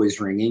phone's always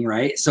ringing,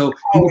 right? So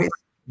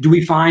do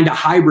we find a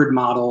hybrid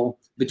model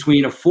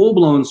between a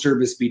full-blown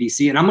service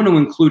BDC, and I'm going to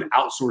include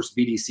outsourced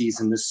BDCs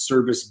in this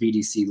service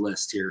BDC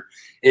list here,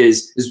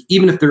 is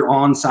even if they're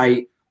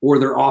on-site or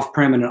they're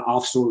off-prem and an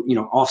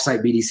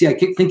off-site BDC, I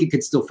think it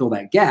could still fill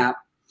that gap.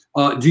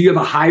 Do you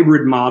have a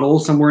hybrid model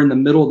somewhere in the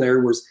middle there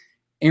where,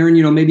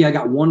 Aaron, maybe I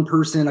got one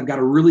person, I've got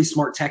a really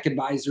smart tech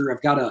advisor,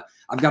 I've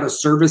got a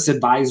service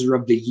advisor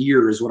of the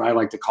year is what I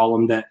like to call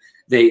them, that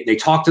they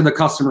talk to the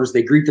customers,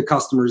 they greet the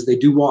customers, they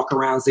do walk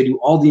arounds, they do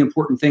all the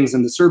important things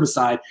on the service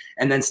side,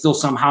 and then still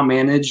somehow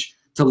manage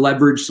to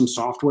leverage some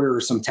software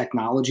or some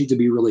technology to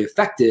be really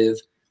effective.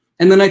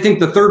 And then I think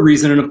the third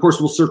reason, and of course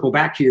we'll circle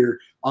back here,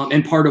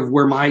 and part of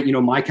where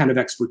my kind of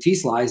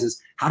expertise lies,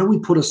 is how do we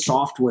put a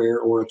software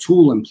or a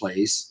tool in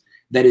place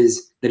that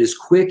is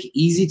quick,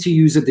 easy to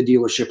use at the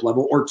dealership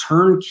level, or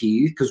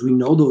turnkey, because we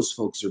know those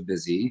folks are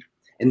busy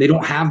and they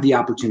don't have the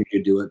opportunity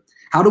to do it.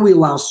 How do we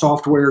allow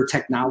software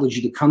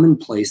technology to come in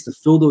place to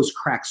fill those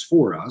cracks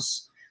for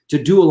us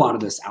to do a lot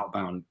of this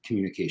outbound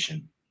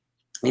communication?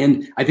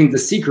 And I think the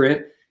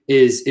secret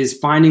is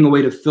finding a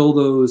way to fill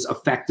those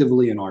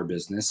effectively in our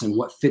business and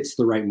what fits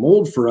the right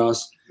mold for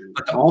us,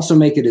 but to also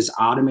make it as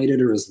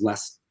automated or as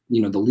less, the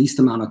least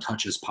amount of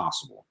touch as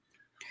possible.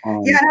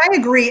 Yeah, and I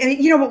agree.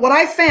 And but what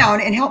I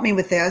found and helped me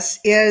with this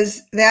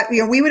is that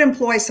we would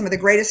employ some of the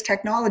greatest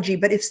technology,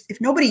 but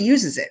if nobody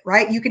uses it,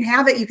 right? You can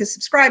have it, you can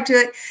subscribe to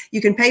it, you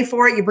can pay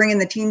for it, you bring in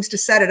the teams to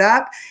set it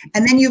up,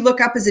 and then you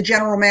look up as a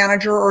general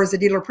manager or as a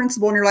dealer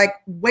principal, and you're like,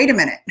 wait a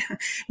minute,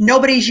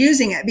 nobody's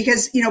using it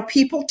because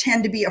people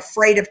tend to be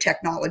afraid of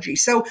technology.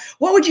 So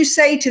what would you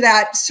say to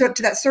that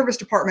service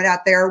department out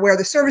there where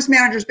the service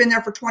manager's been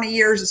there for 20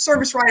 years, the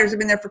service writers have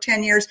been there for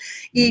 10 years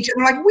each, and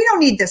they're like, we don't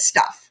need this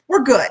stuff,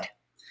 we're good.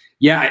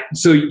 Yeah.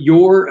 So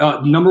your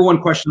number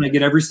one question I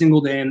get every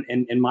single day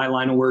in my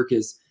line of work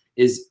is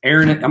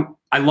Aaron,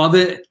 I love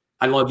it.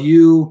 I love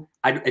you.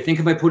 I think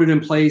if I put it in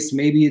place,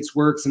 maybe it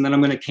works, and then I'm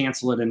going to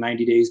cancel it in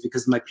 90 days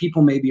because my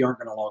people maybe aren't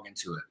going to log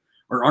into it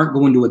or aren't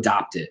going to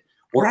adopt it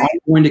or aren't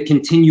going to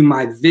continue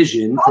my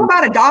vision. It's all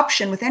about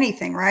adoption with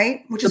anything,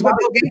 right? Which is what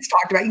Bill Gates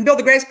talked about. You can build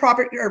the greatest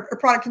product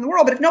in the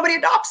world, but if nobody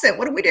adopts it,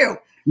 what do we do?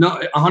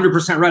 No,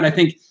 100% right. I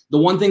think the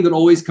one thing that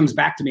always comes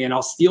back to me, and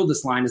I'll steal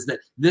this line, is that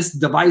this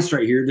device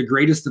right here, the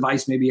greatest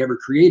device maybe ever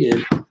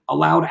created,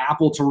 allowed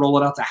Apple to roll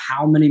it out to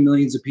how many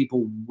millions of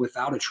people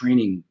without a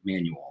training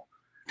manual,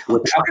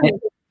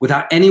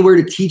 without anywhere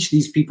to teach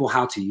these people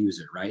how to use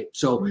it, right?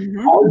 So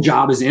our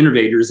job as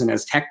innovators and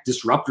as tech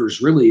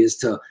disruptors really is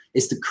to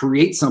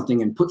create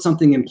something and put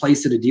something in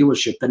place at a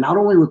dealership that not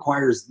only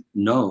requires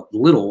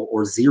little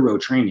or zero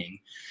training,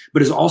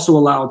 but is also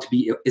allowed to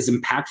be as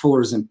impactful or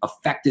as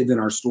effective in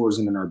our stores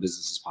and in our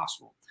business as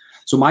possible.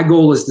 So my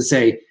goal is to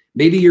say,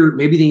 maybe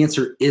the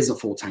answer is a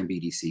full-time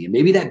BDC, and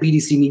maybe that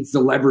BDC needs to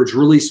leverage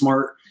really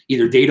smart,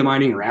 either data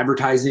mining or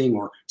advertising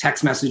or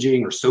text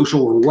messaging or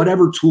social or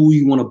whatever tool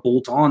you want to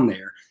bolt on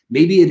there.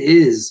 Maybe it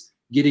is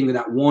getting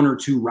that one or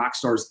two rock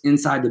stars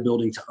inside the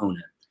building to own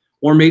it.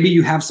 Or maybe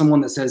you have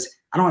someone that says,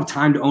 I don't have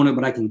time to own it,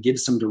 but I can give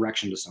some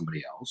direction to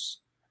somebody else.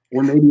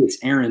 Or maybe it's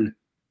Aaron,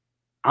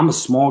 I'm a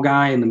small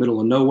guy in the middle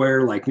of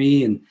nowhere like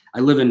me, and I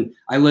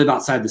live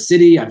outside the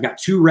city. I've got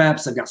 2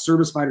 reps. I've got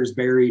service fighters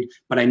buried,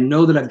 but I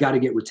know that I've got to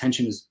get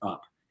retention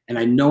up, and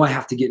I know I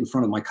have to get in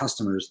front of my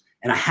customers,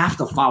 and I have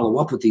to follow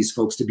up with these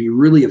folks to be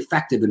really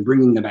effective in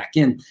bringing them back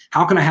in.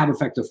 How can I have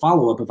effective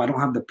follow-up if I don't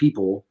have the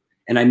people,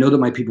 and I know that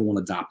my people won't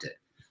adopt it?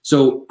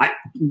 So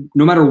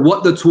no matter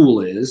what the tool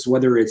is,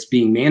 whether it's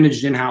being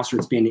managed in-house or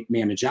it's being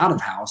managed out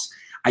of house,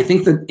 I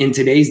think that in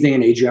today's day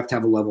and age, you have to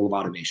have a level of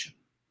automation.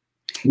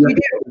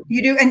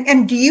 You do.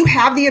 And do you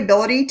have the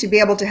ability to be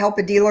able to help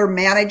a dealer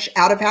manage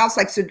out of house?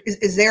 Like, so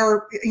is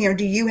there,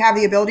 do you have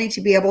the ability to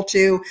be able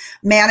to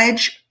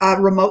manage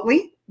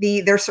remotely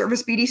their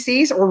service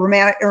BDCs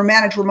or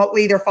manage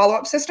remotely their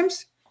follow-up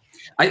systems?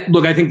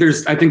 I think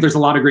there's a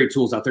lot of great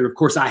tools out there. Of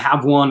course, I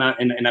have one,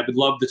 and I would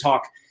love to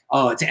talk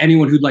to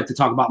anyone who'd like to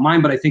talk about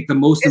mine. But I think the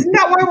most isn't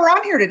that why we're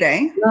on here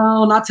today?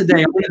 No, not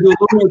today. I'm going to do a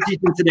little more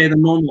teaching today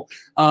than normal.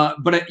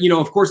 But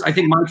of course, I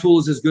think my tool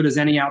is as good as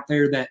any out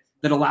there that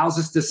allows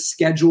us to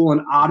schedule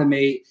and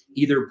automate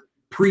either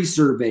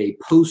pre-survey,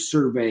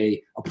 post-survey,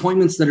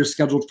 appointments that are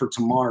scheduled for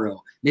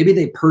tomorrow. Maybe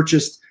they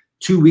purchased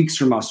 2 weeks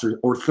from us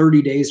or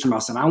 30 days from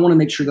us, and I want to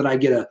make sure that I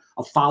get a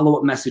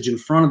follow-up message in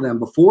front of them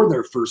before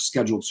their first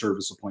scheduled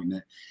service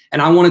appointment.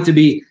 And I want it to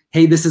be,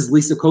 hey, this is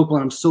Lisa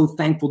Copeland. I'm so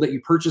thankful that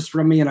you purchased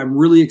from me, and I'm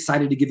really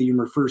excited to give you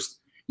your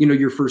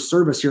first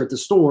service here at the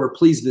store.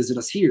 Please visit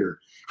us here.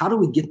 How do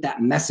we get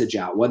that message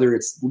out, whether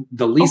it's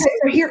the least?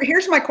 Okay, so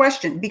here's my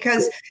question,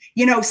 because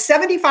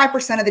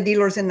 75% of the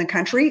dealers in the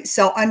country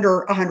sell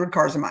under 100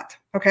 cars a month.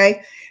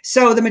 Okay,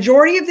 so the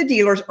majority of the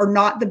dealers are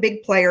not the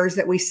big players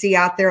that we see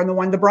out there,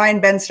 and the Brian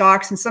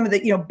Benstocks and some of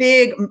the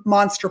big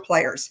monster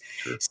players.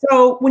 Sure.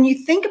 So when you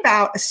think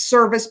about a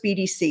service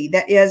BDC,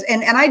 that is,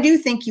 and I do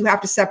think you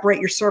have to separate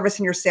your service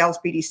and your sales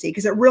BDC,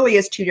 because it really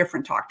is 2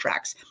 different talk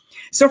tracks.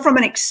 So from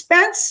an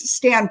expense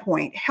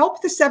standpoint,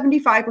 help the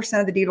 75%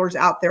 of the dealers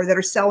out there that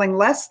are selling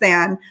less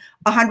than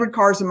 100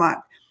 cars a month.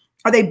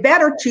 Are they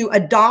better to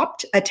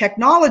adopt a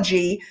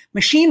technology,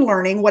 machine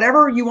learning,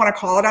 whatever you want to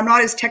call it? I'm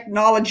not as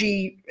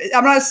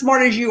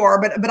smart as you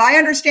are, but I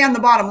understand the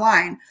bottom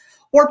line.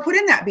 Or put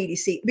in that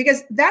BDC,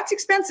 because that's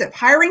expensive.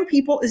 Hiring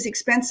people is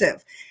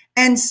expensive.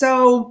 And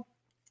so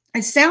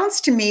it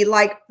sounds to me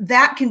like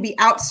that can be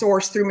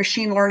outsourced through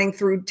machine learning,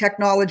 through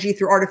technology,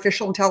 through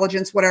artificial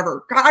intelligence,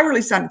 whatever. God, I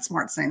really sounded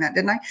smart saying that,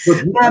 didn't I?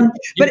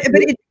 But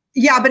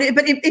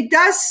it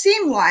does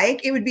seem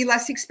like it would be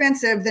less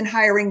expensive than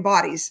hiring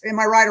bodies. Am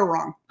I right or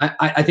wrong?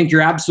 I think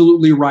you're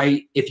absolutely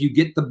right. If you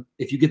get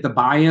the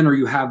buy-in, or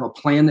you have a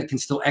plan that can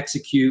still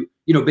execute,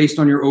 based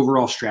on your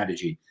overall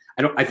strategy.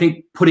 I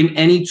think putting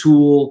any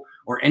tool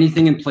or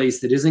anything in place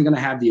that isn't going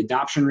to have the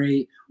adoption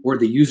rate or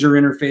the user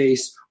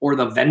interface or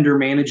the vendor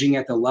managing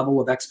at the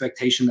level of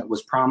expectation that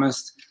was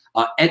promised,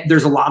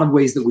 there's a lot of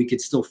ways that we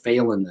could still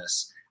fail in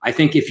this. I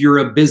think if you're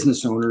a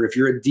business owner, if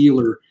you're a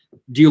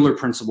dealer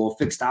principal,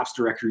 fixed ops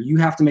director, you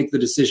have to make the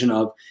decision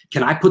of,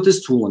 can I put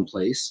this tool in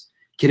place?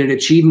 Can it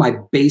achieve my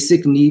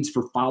basic needs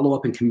for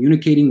follow-up and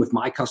communicating with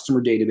my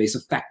customer database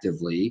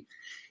effectively?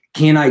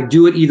 Can I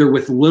do it either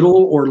with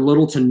little or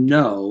little to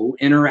no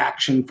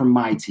interaction from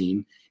my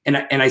team? And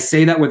I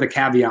say that with a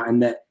caveat in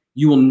that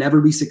you will never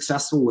be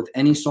successful with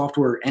any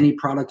software, or any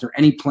product, or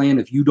any plan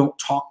if you don't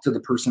talk to the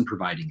person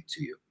providing it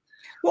to you.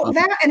 Well,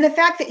 that and the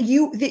fact that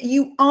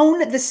you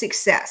own the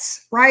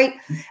success, right?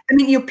 I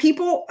mean,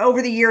 people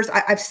over the years,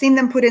 I've seen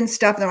them put in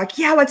stuff and they're like,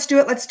 yeah, let's do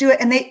it.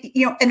 And they,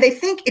 and they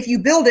think if you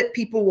build it,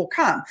 people will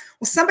come.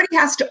 Well, somebody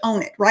has to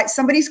own it, right?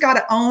 Somebody's got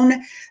to own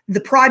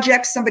the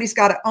project. Somebody's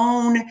got to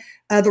own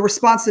the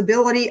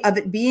responsibility of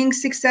it being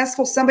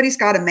successful. Somebody's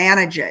got to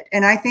manage it.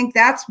 And I think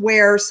that's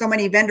where so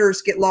many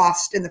vendors get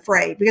lost in the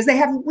fray, because they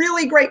have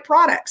really great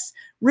products,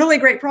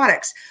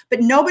 but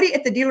nobody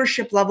at the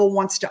dealership level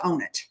wants to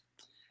own it.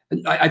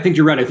 I think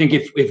you're right. I think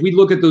if we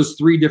look at those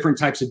three different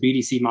types of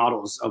BDC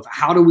models of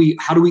how do we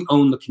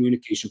own the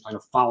communication plan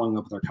of following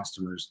up with our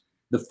customers,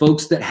 the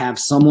folks that have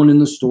someone in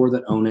the store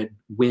that own it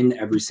win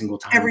every single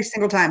time. Every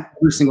single time.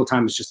 Every single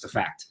time is just a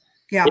fact.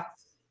 Yeah.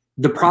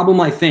 The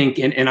problem, I think,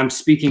 and I'm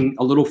speaking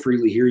a little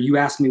freely here, you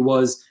asked me,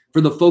 was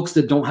for the folks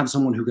that don't have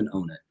someone who can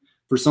own it.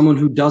 For someone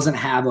who doesn't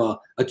have a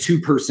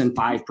 2-person,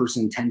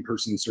 5-person,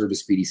 10-person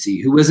service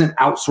BDC, who isn't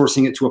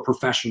outsourcing it to a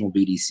professional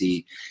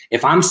BDC.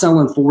 If I'm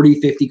selling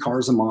 40, 50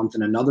 cars a month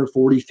and another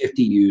 40,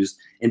 50 used,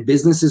 and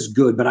business is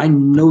good, but I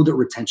know that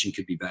retention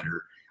could be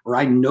better, or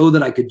I know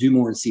that I could do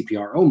more in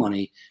CPRO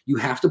money, you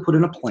have to put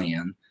in a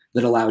plan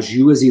that allows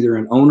you as either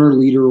an owner,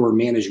 leader, or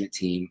management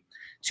team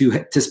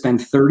to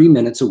spend 30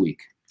 minutes a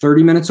week.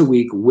 30 minutes a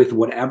week with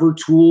whatever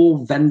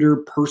tool, vendor,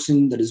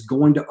 person that is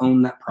going to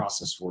own that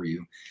process for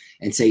you,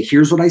 and say,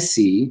 here's what I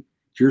see,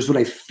 here's what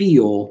I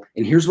feel,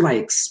 and here's what I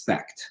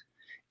expect.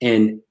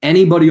 And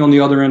anybody on the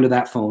other end of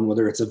that phone,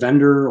 whether it's a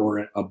vendor or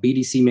a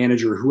BDC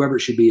manager or whoever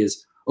it should be,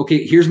 is,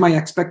 okay, here's my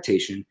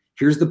expectation.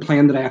 Here's the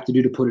plan that I have to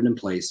do to put it in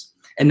place.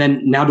 And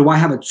then now, do I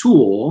have a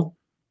tool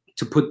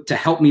to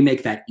help me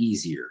make that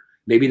easier?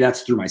 Maybe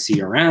that's through my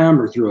CRM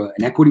or through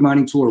an equity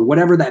mining tool or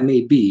whatever that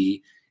may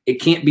be. It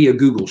can't be a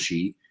Google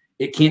sheet.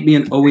 It can't be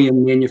an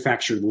OEM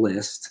manufactured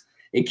list.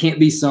 It can't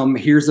be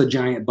here's a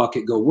giant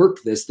bucket, go work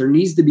this. There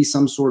needs to be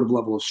some sort of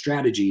level of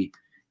strategy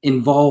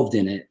involved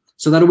in it,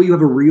 so that way you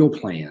have a real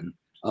plan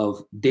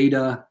of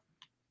data,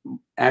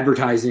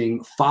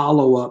 advertising,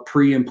 follow-up,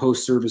 pre- and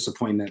post-service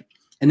appointment,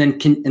 and then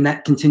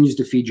that continues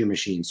to feed your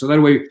machine. So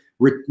that way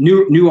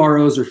new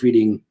ROs are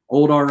feeding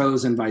old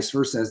ROs and vice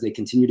versa as they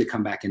continue to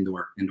come back into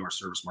our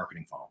service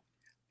marketing funnel.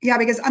 Yeah,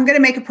 because I'm going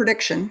to make a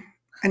prediction,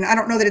 and I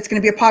don't know that it's going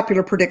to be a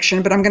popular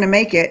prediction, but I'm going to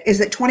make it, is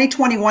that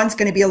 2021 is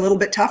going to be a little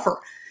bit tougher.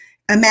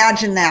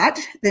 Imagine that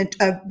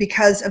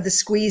because of the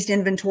squeezed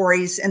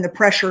inventories and the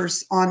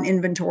pressures on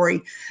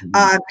inventory,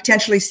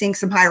 potentially seeing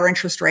some higher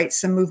interest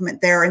rates, some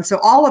movement there. And so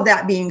all of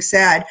that being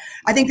said,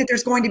 I think that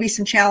there's going to be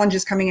some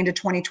challenges coming into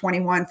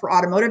 2021 for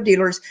automotive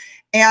dealers.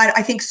 And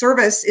I think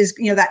service is,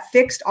 that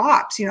fixed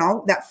ops,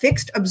 that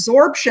fixed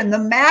absorption, the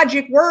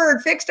magic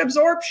word, fixed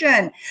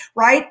absorption,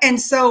 right?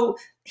 And so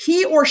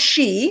he or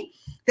she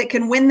that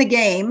can win the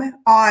game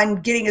on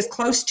getting as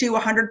close to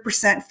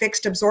 100%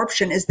 fixed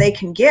absorption as they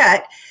can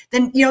get,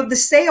 then, the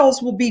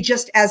sales will be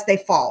just as they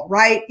fall,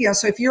 right?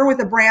 So if you're with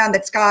a brand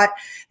that's got,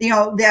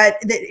 that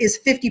is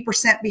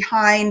 50%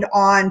 behind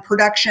on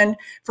production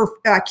for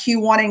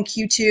Q1 and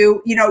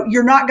Q2,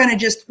 you're not going to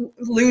just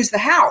lose the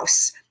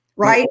house,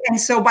 right? And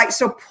so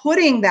so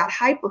putting that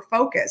hyper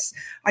focus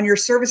on your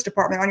service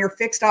department, on your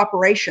fixed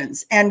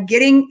operations, and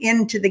getting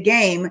into the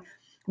game,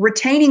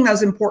 retaining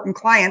those important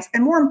clients,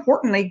 and more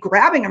importantly,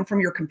 grabbing them from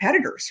your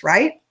competitors,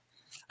 right?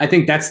 I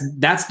think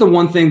that's the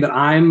one thing that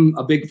I'm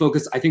a big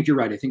focus. I think you're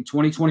right. I think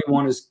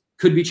 2021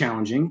 could be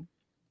challenging.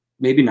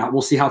 Maybe not.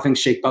 We'll see how things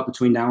shape up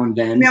between now and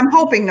then. I mean, I'm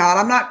hoping not.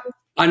 I'm not.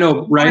 I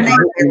know, right?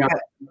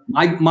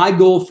 My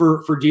goal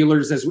for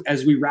dealers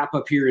as we wrap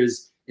up here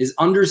is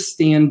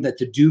understand that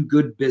to do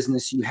good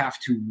business, you have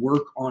to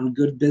work on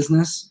good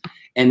business.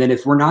 And then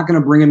if we're not going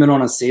to bring them in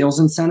on a sales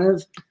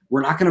incentive,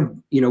 we're not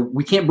going to,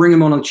 we can't bring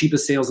them on a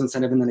cheapest sales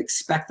incentive and then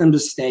expect them to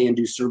stay and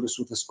do service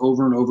with us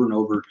over and over and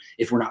over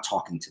if we're not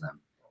talking to them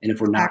and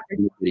if we're not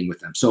communicating with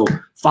them. So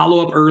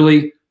follow up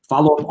early,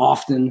 follow up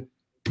often,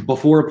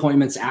 before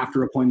appointments,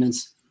 after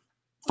appointments.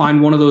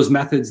 Find one of those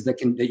methods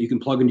that you can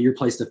plug into your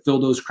place to fill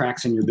those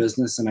cracks in your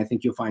business. And I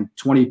think you'll find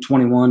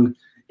 2021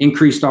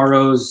 increased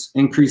ROs,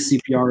 increased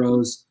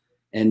CPROs,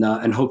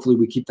 and hopefully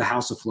we keep the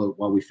house afloat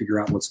while we figure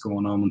out what's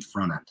going on with the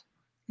front end.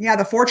 Yeah,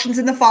 the fortune's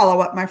in the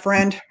follow-up, my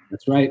friend.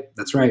 That's right.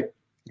 That's right.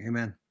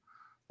 Amen.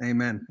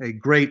 Amen. Hey,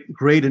 great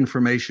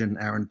information,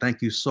 Aaron.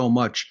 Thank you so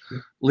much.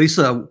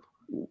 Lisa,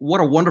 what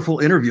a wonderful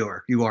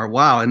interviewer you are.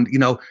 Wow. And,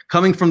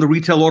 coming from the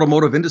retail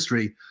automotive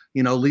industry,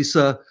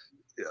 Lisa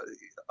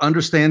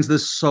understands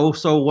this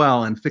so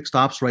well, and fixed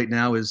ops right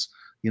now is,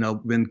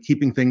 been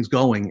keeping things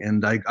going.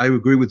 And I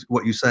agree with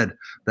what you said,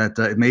 that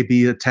it may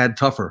be a tad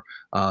tougher,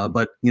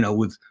 but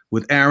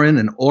with Aaron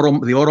and the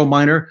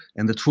AutoMiner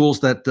and the tools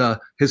that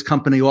his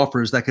company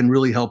offers, that can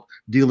really help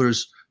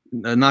dealers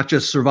not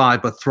just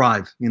survive but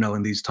thrive,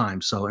 in these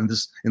times. So in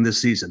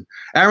this season,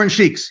 Aaron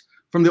SHEEKS,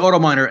 from the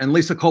AutoMiner and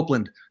Lisa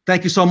Copeland.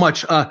 Thank you so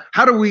much.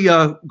 How do we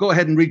go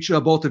ahead and reach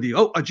both of you?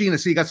 Oh, Gina,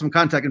 see you got some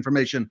contact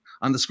information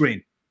on the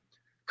screen.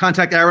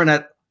 Contact Aaron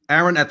at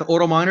the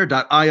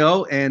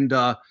autominer.io and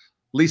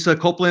Lisa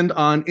Copeland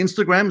on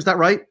Instagram. Is that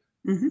right?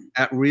 Mm-hmm.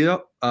 At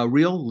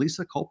real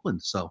Lisa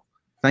Copeland. So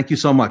thank you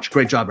so much.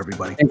 Great job,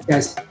 everybody. Thanks,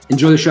 guys.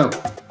 Enjoy the show.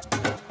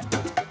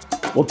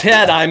 Well,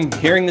 Ted, I'm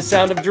hearing the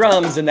sound of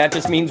drums, and that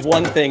just means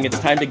one thing. It's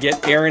time to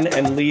get Aaron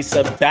and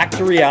Lisa back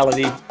to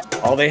reality.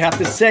 All they have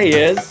to say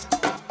is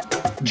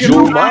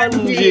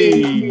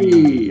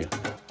JUMANJI.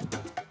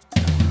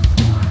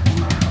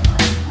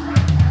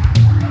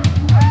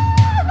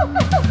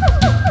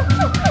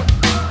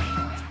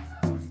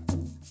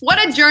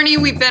 What a journey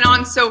we've been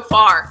on so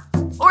far.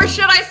 Or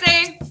should I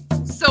say,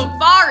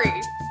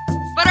 so-fari.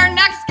 But our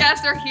next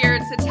guests are here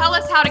to tell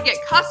us how to get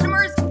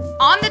customers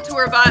on the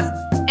tour bus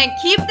and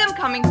keep them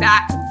coming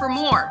back for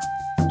more.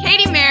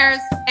 Katie Mayers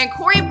and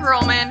Corey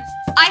Perlman,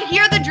 I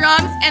hear the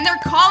drums and they're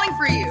calling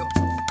for you.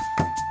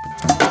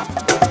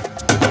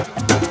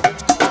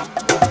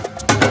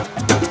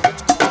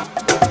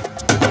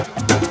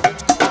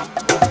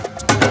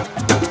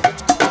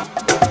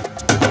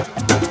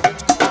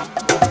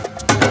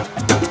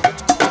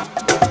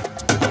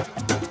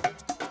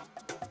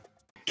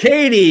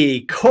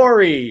 Katie,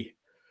 Corey,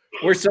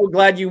 we're so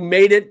glad you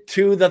made it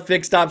to the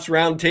Fixed Ops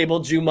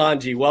Roundtable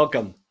JUMANJI.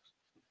 Welcome.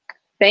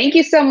 Thank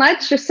you so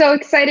much. We're so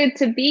excited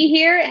to be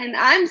here, and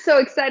I'm so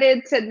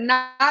excited to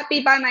not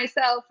be by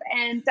myself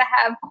and to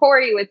have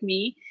Corey with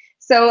me.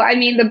 So, I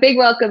mean, the big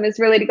welcome is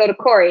really to go to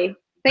Corey.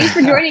 Thanks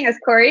for joining us,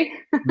 Corey.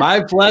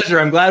 My pleasure.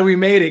 I'm glad we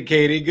made it,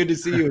 Katie. Good to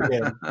see you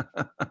again.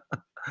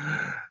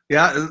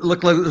 Yeah, it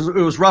looked like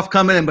it was rough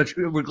coming in, but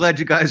we're glad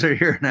you guys are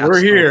here now.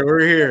 We're here. We're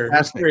here.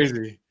 That's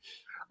crazy.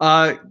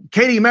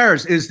 Katie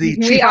Mayers is the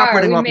Chief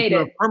Operating Officer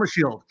of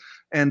PermaShield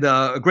and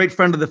a great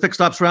friend of the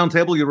Fixed Ops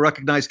Roundtable. You'll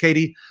recognize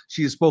Katie.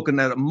 She has spoken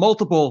at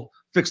multiple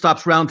Fixed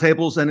Ops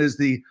Roundtables and is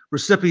the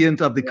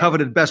recipient of the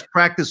coveted Best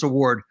Practice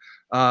Award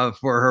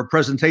for her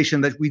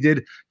presentation that we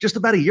did just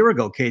about a year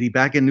ago, Katie,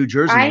 back in New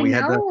Jersey when we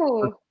had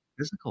the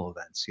physical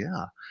events.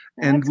 Yeah.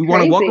 And we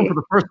want to welcome for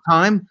the first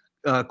time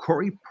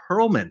Corey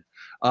Perlman.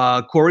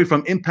 Corey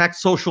from Impact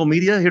Social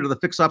Media here to the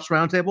Fixed Ops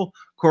Roundtable.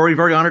 Corey,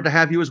 very honored to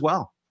have you as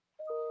well.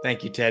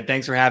 Thank you, Ted.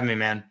 Thanks for having me,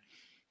 man.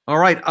 All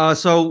right.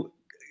 So,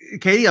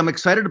 Katie, I'm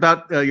excited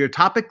about your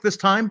topic this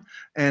time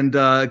and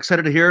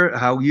excited to hear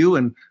how you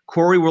and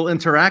Corey will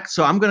interact.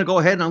 So I'm going to go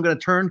ahead and I'm going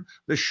to turn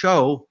the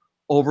show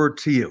over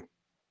to you.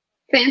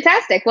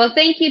 Fantastic. Well,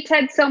 thank you,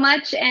 Ted, so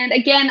much. And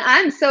again,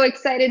 I'm so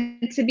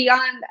excited to be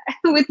on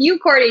with you,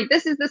 Corey.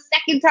 This is the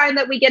second time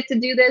that we get to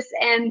do this.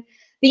 And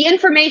the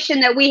information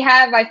that we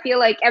have, I feel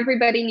like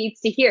everybody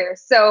needs to hear.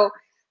 So,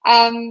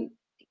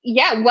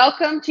 yeah,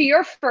 welcome to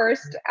your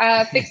first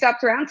Fixed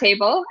Ops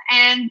Roundtable.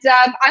 And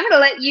I'm going to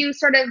let you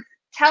sort of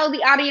tell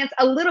the audience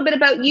a little bit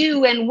about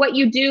you and what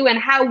you do and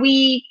how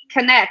we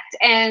connect,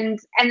 and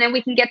then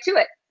we can get to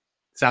it.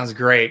 Sounds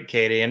great,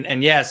 Katie.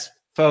 And yes,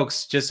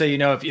 folks, just so you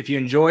know, if you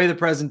enjoy the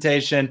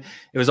presentation,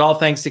 it was all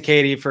thanks to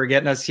Katie for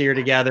getting us here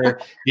together.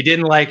 If you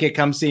didn't like it,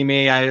 come see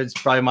me. It's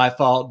probably my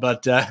fault,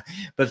 but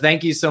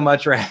thank you so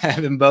much for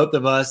having both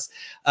of us.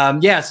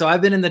 Yeah, so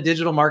I've been in the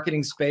digital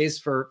marketing space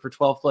for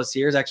 12 plus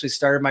years. Actually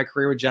started my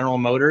career with General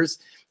Motors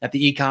at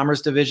the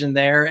e-commerce division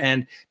there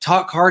and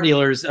taught car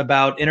dealers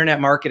about internet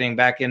marketing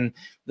back in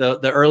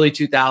the early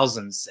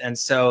 2000s. And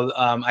so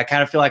I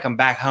kind of feel like I'm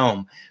back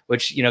home,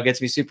 which, you know,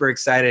 gets me super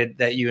excited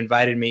that you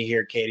invited me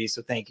here, Katie.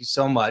 So thank you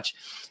so much.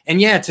 And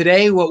yeah,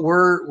 today what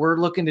we're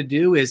looking to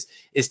do is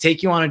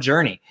take you on a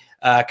journey.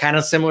 Kind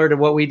of similar to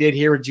what we did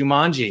here with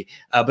JUMANJI,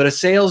 but a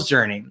sales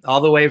journey all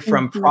the way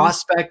from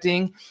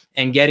prospecting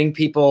and getting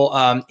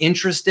people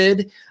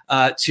interested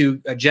to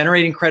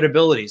generating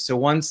credibility. So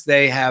once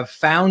they have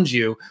found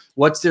you,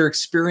 what's their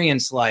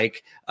experience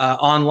like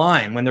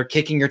online when they're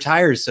kicking your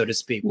tires, so to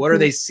speak? What are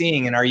they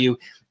seeing? And are you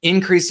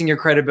increasing your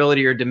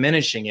credibility or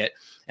diminishing it?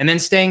 And then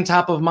staying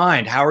top of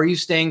mind. How are you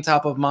staying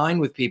top of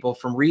mind with people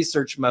from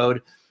research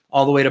mode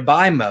all the way to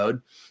buy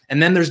mode?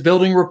 And then there's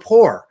building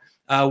rapport.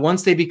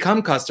 Once they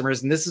become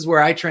customers, and this is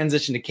where I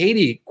transition to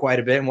Katie quite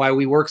a bit and why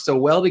we work so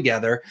well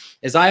together,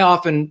 is I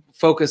often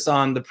focus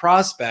on the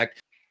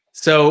prospect.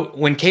 So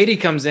when Katie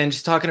comes in,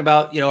 she's talking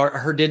about, you know,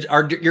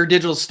 your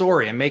digital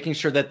story and making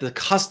sure that the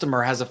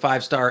customer has a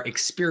 5-star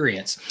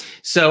experience.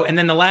 So, and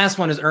then the last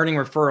one is earning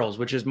referrals,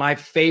 which is my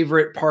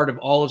favorite part of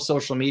all of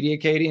social media,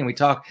 Katie. And we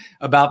talk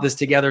about this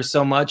together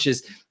so much,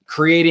 is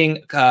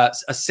creating a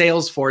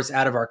sales force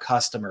out of our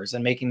customers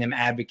and making them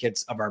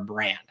advocates of our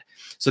brand.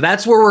 So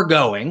that's where we're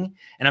going.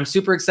 And I'm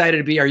super excited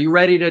to be. Are you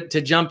ready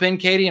to jump in,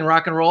 Katie, and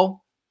rock and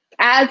roll?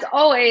 As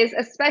always,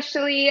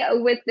 especially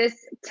with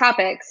this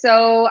topic.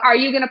 So are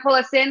you going to pull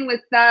us in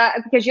with,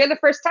 because you're the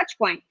first touch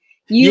point.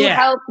 You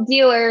help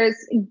dealers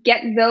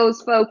get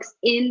those folks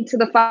into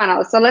the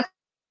funnel. So let's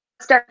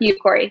start with you,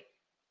 Corey.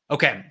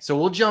 Okay, so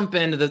we'll jump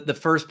into the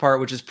first part,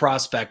 which is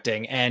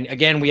prospecting. And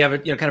again, we have a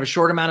kind of a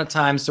short amount of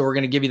time, so we're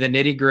going to give you the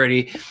nitty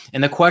gritty.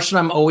 And the question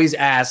I'm always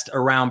asked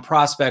around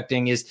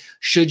prospecting is,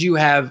 should you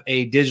have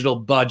a digital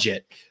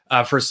budget?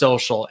 for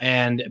social?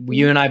 And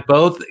you and I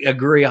both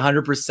agree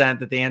 100%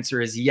 that the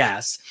answer is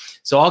yes.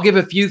 So I'll give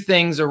a few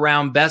things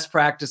around best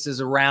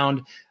practices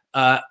around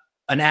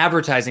an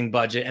advertising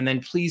budget, and then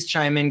please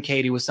chime in,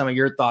 Katie, with some of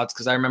your thoughts,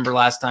 because I remember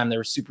last time they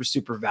were super,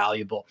 super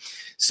valuable.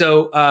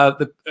 So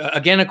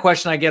again, a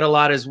question I get a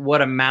lot is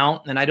what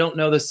amount? And I don't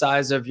know the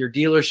size of your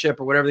dealership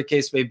or whatever the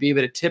case may be,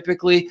 but it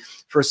typically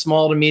for a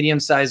small to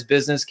medium-sized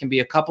business can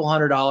be a couple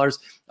 $100s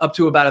up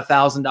to about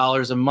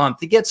 $1,000 a month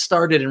to get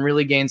started and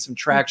really gain some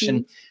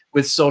traction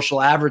with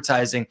social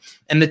advertising.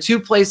 And the two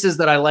places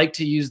that I like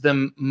to use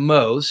them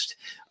most,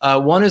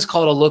 one is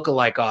called a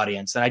lookalike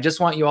audience. And I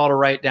just want you all to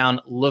write down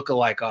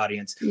lookalike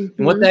audience. And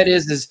what that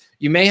is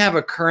you may have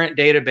a current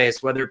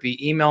database, whether it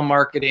be email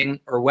marketing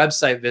or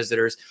website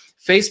visitors.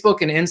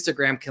 Facebook and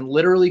Instagram can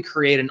literally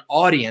create an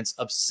audience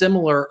of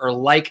similar or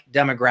like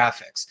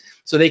demographics.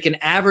 So they can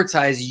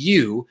advertise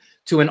you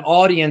to an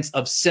audience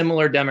of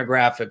similar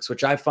demographics,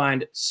 which I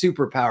find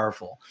super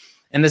powerful.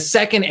 And the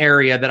second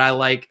area that I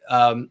like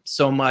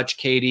so much,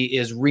 Katie,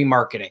 is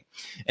remarketing.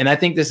 And I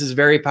think this is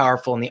very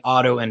powerful in the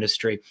auto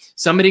industry.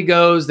 Somebody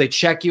goes, they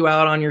check you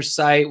out on your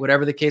site,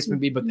 whatever the case may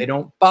be, but they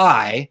don't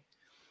buy.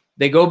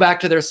 They go back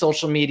to their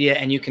social media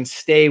and you can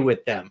stay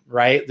with them,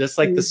 right? Just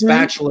like the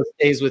spatula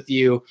stays with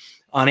you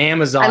on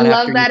Amazon. I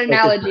love that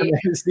analogy.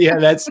 Yeah,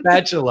 that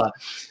spatula.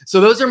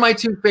 So those are my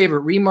two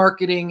favorite,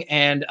 remarketing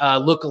and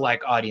lookalike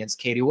audience.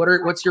 Katie,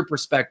 what's your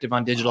perspective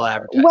on digital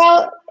advertising?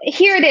 Well,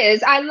 here it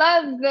is. I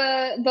love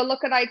the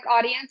lookalike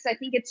audience. I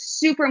think it's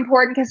super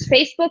important because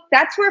Facebook,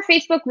 that's where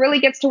Facebook really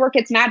gets to work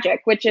its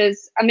magic, which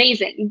is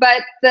amazing.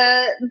 But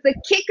the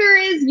kicker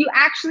is you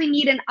actually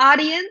need an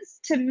audience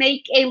to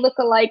make a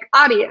lookalike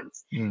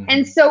audience.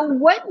 And so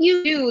what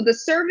you do, the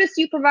service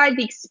you provide,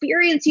 the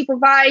experience you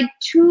provide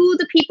to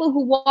the people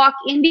who walk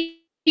into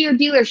your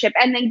dealership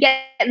and then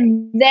get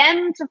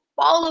them to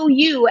follow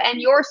you and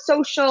your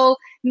social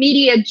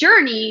media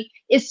journey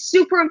is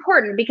super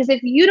important, because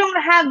if you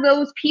don't have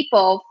those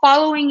people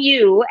following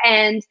you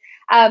and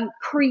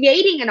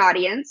creating an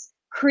audience,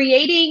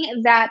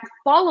 creating that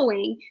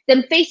following,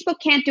 then Facebook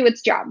can't do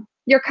its job.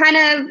 You're kind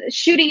of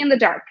shooting in the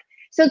dark.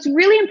 So it's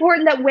really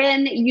important that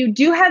when you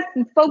do have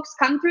folks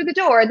come through the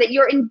door, that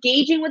you're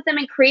engaging with them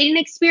and creating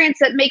an experience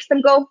that makes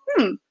them go,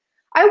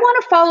 I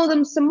want to follow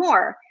them some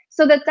more.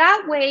 So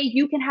that way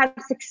you can have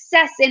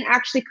success in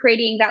actually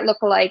creating that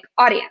lookalike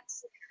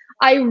audience.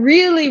 I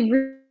really,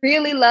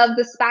 really love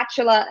the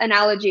spatula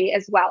analogy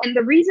as well. And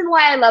the reason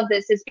why I love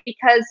this is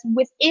because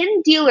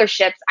within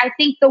dealerships, I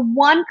think the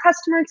one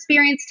customer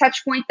experience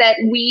touch point that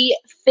we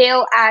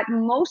fail at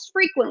most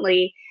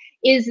frequently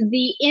is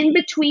the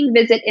in-between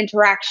visit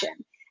interaction.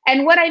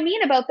 And what I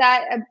mean about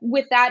that,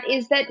 with that,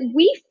 is that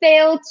we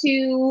fail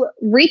to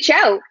reach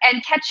out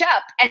and catch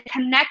up and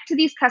connect to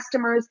these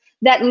customers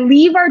that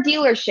leave our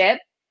dealership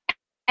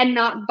and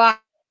not buy.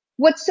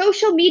 What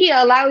social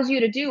media allows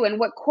you to do, and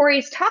what Corey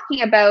is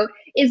talking about,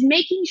 is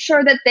making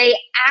sure that they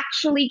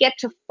actually get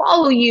to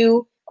follow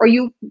you, or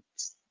you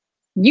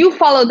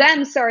follow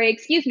them,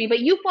 but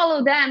you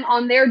follow them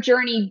on their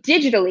journey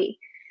digitally.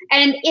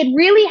 And it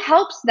really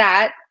helps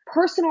that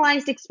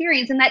personalized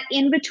experience and that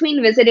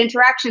in-between visit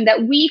interaction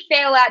that we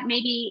fail at.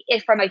 Maybe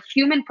if from a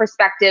human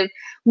perspective,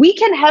 we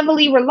can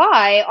heavily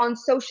rely on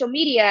social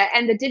media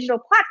and the digital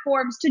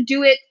platforms to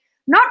do it,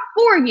 not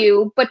for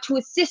you, but to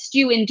assist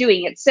you in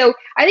doing it. So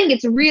I think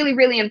it's really,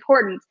 really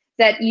important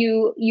that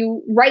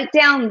you write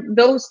down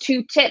those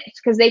two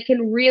tips, because they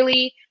can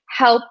really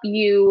help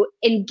you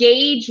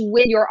engage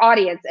with your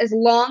audience, as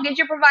long as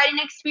you're providing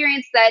an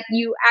experience that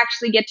you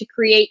actually get to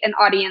create an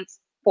audience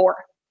for.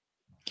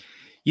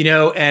 You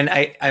know, and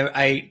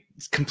I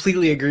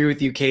completely agree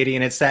with you, Katie.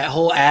 And it's that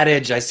whole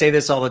adage, I say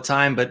this all the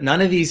time, but none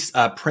of these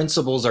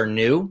principles are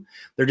new.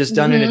 They're just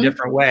done in a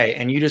different way.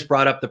 And you just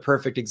brought up the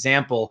perfect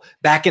example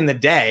back in the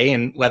day,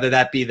 and whether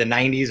that be the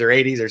 90s or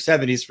 80s or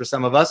 70s for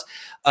some of us,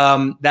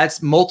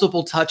 that's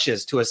multiple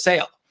touches to a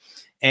sale.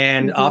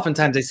 And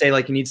oftentimes they say,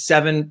 like, you need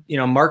 7,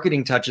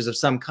 marketing touches of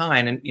some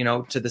kind,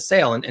 and, to the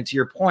sale. And to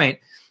your point,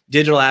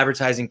 digital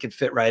advertising can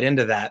fit right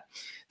into that.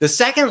 The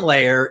second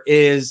layer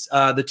is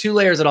the two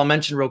layers that I'll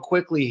mention real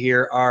quickly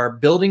here are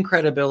building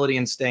credibility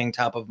and staying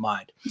top of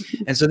mind.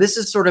 And so this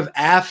is sort of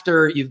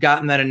after you've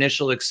gotten that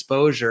initial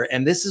exposure.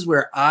 And this is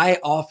where I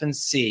often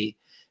see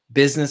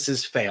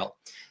businesses fail,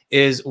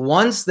 is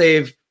once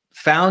they've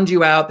found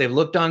you out, they've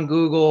looked on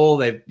Google,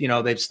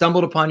 they've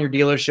stumbled upon your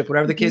dealership,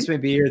 whatever the case may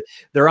be,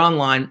 they're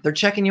online, they're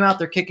checking you out,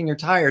 they're kicking your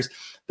tires,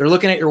 they're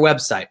looking at your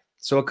website.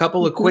 So a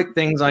couple of quick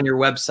things on your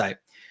website.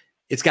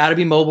 It's got to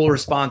be mobile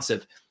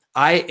responsive.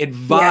 I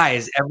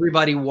advise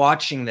everybody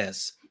watching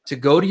this to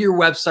go to your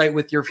website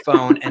with your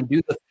phone and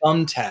do the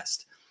thumb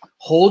test.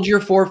 Hold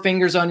your 4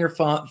 fingers on your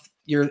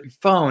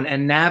phone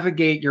and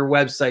navigate your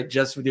website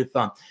just with your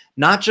thumb.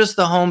 Not just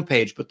the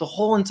homepage, but the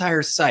whole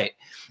entire site.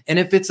 And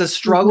if it's a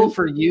struggle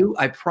for you,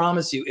 I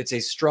promise you it's a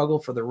struggle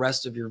for the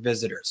rest of your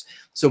visitors.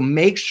 So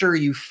make sure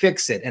you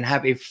fix it and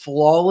have a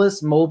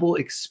flawless mobile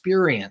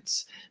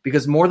experience,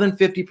 because more than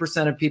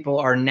 50% of people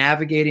are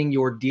navigating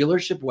your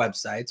dealership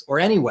websites or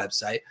any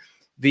website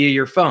via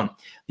your phone.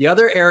 The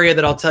other area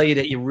that I'll tell you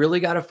that you really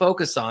got to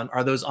focus on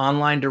are those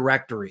online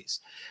directories.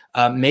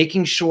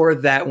 Making sure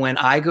that when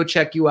I go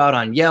check you out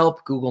on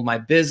Yelp, Google My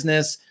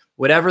Business,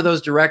 whatever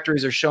those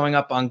directories are showing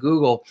up on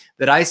Google,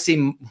 that I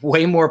see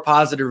way more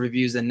positive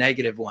reviews than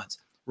negative ones.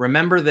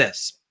 Remember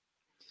this,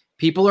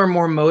 people are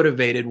more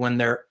motivated when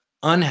they're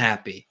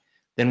unhappy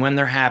than when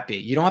they're happy.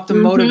 You don't have to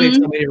motivate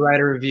somebody to write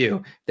a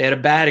review. They had a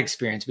bad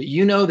experience, but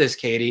you know this,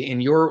 Katie,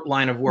 in your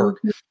line of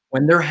work,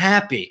 when they're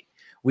happy,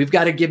 we've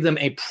got to give them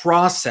a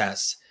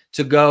process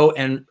to go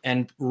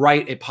and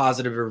write a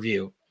positive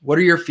review. What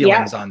are your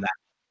feelings on that?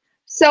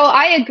 So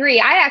I agree.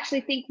 I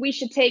actually think we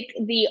should take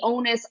the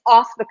onus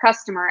off the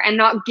customer and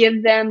not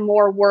give them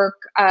more work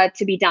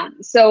to be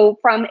done. So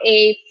from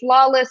a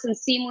flawless and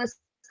seamless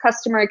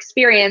customer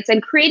experience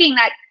and creating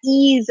that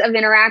ease of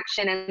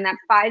interaction and that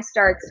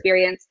 5-star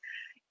experience,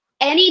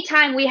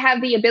 anytime we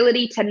have the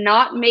ability to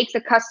not make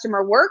the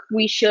customer work,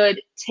 we should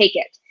take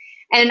it.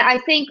 And I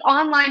think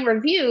online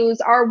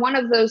reviews are one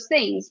of those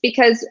things,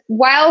 because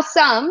while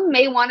some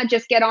may want to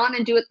just get on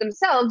and do it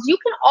themselves, you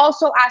can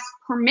also ask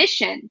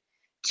permission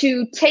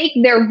to take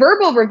their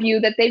verbal review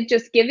that they've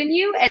just given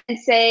you and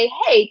say,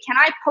 hey, can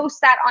I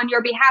post that on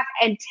your behalf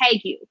and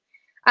tag you?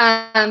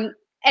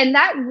 And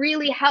that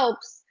really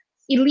helps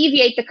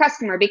alleviate the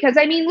customer, because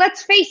I mean,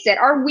 let's face it,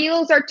 our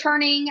wheels are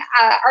turning,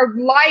 our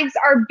lives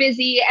are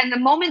busy, and the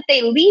moment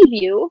they leave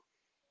you,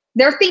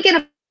 they're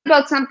thinking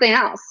about something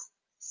else.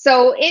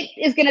 So it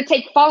is going to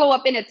take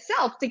follow-up in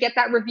itself to get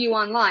that review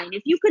online.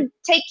 If you could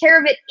take care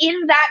of it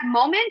in that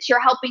moment,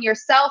 you're helping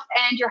yourself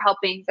and you're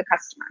helping the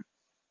customer.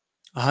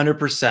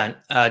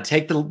 100%.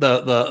 Take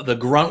the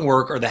grunt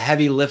work or the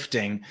heavy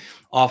lifting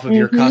off of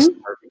your customer.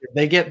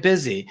 They get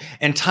busy,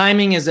 and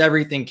timing is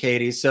everything,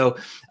 Katie. So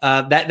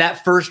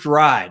that first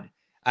ride,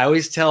 I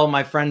always tell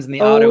my friends in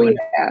the auto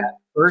industry,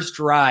 first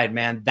ride,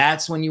 man,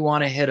 that's when you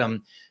want to hit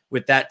them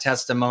with that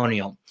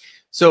testimonial.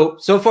 So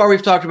far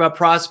we've talked about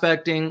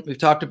prospecting. We've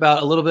talked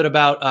about a little bit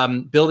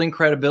about building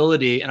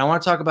credibility, and I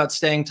want to talk about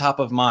staying top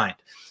of mind.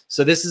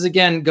 So this is,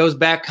 again, goes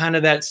back kind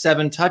of that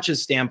 7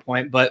 touches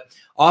standpoint, but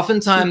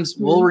oftentimes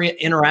we'll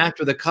interact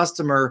with a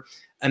customer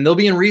and they'll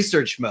be in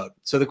research mode.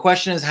 So the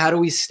question is, how do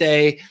we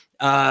stay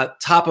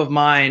top of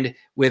mind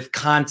with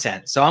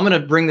content? So I'm going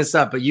to bring this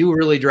up, but you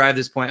really drive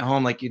this point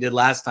home like you did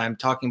last time,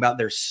 talking about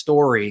their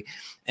story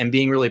and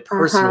being really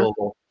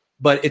personable.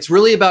 But it's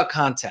really about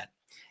content.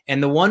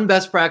 And the one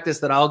best practice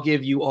that I'll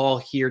give you all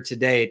here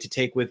today to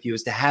take with you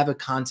is to have a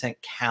content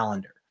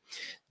calendar.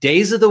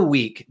 Days of the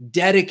week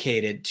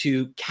dedicated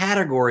to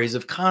categories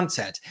of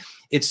content.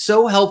 It's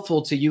so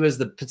helpful to you as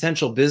the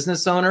potential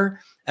business owner,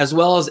 as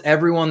well as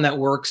everyone that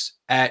works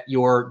at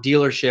your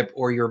dealership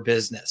or your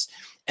business.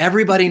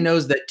 Everybody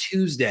knows that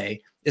Tuesday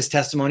is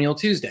Testimonial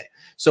Tuesday.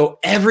 So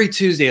every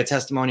Tuesday a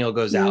testimonial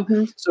goes out.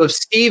 So if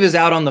Steve is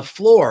out on the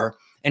floor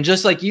and,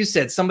 just like you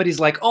said, somebody's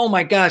like, oh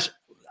my gosh,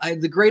 I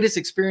had the greatest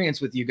experience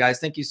with you guys.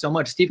 Thank you so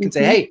much. Steve can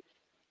say, hey,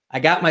 I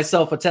got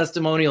myself a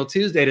Testimonial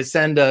Tuesday to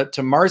send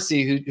to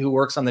Marcy, who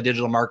works on the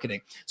digital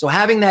marketing. So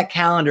having that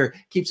calendar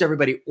keeps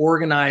everybody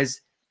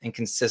organized and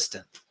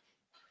consistent.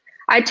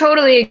 I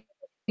totally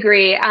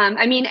agree.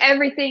 I mean,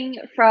 everything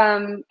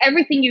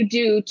you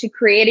do to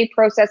create a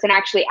process and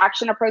actually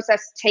action a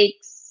process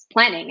takes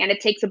planning, and it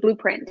takes a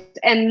blueprint.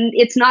 And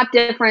it's not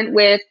different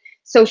with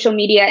social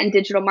media and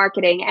digital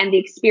marketing and the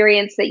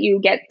experience that you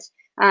get,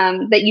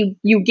 that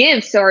you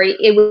give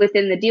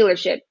within the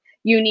dealership.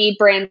 You need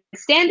brand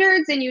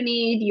standards, and you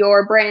need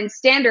your brand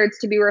standards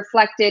to be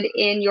reflected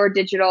in your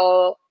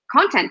digital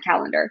content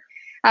calendar.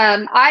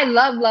 I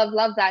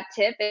love that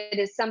tip. It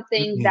is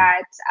something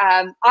that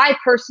I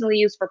personally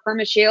use for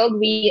PermaShield.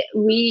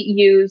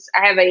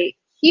 I have a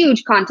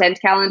huge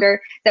content calendar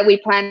that we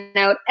plan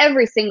out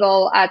every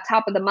single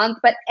top of the month,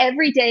 but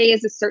every day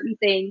is a certain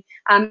thing.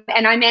 And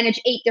I manage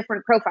 8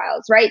 different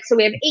profiles, right? So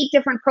we have 8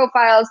 different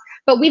profiles,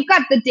 but we've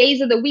got the days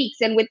of the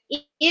weeks, and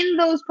within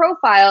those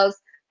profiles,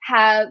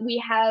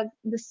 we have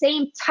the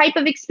same type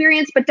of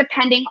experience, but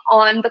depending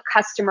on the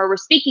customer we're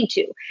speaking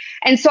to.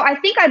 And so I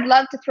think I'd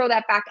love to throw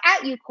that back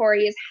at you,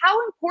 Corey, is how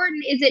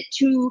important is it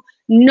to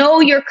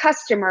know your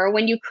customer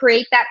when you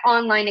create that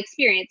online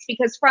experience?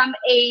 Because from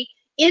a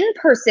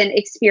in-person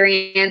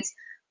experience,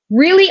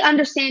 really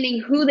understanding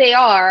who they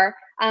are,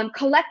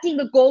 collecting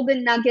the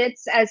golden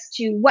nuggets as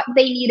to what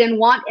they need and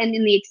want and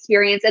in the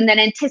experience, and then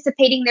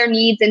anticipating their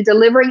needs and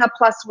delivering a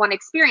 +1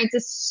 experience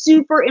is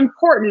super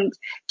important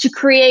to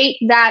create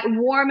that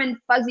warm and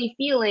fuzzy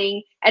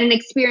feeling and an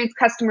experience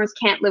customers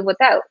can't live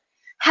without.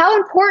 How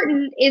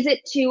important is it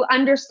to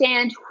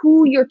understand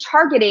who you're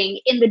targeting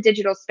in the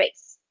digital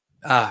space?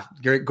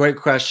 Great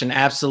question.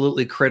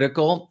 Absolutely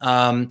critical.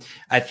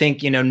 I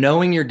think,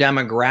 knowing your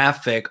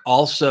demographic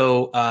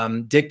also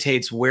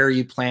dictates where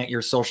you plant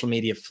your social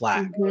media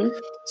flag.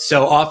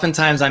 So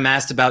oftentimes I'm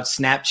asked about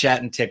Snapchat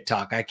and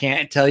TikTok. I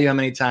can't tell you how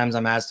many times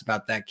I'm asked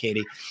about that,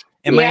 Katie.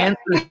 And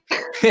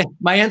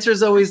my answer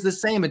is always the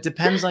same. It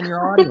depends on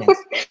your audience.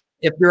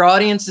 If your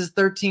audience is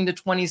 13 to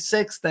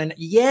 26, then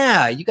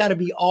yeah, you got to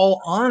be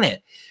all on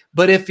it.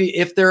 But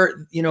if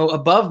they're, you know,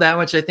 above that,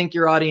 which I think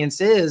your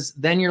audience is,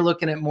 then you're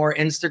looking at more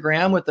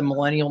Instagram with the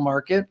millennial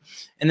market.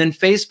 And then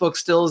Facebook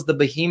still is the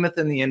behemoth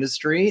in the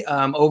industry,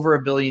 over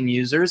 1 billion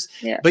users.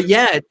 Yeah. But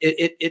yeah,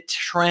 it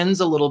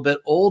trends a little bit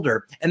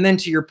older. And then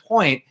to your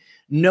point,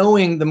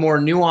 knowing the more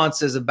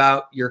nuances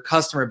about your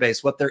customer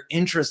base, what their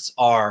interests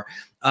are,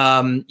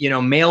 you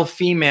know, male,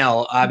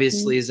 female,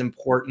 obviously is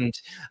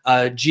important,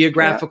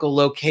 geographical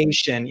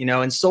location, you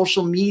know, and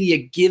social media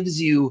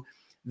gives you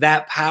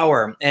that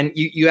power. And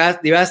you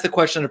asked the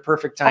question at a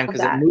perfect time,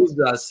 because it moves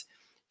us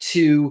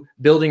to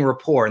building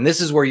rapport. And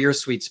this is where your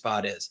sweet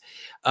spot is.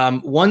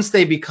 Once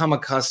they become a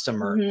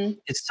customer,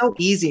 it's so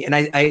easy. And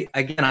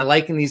I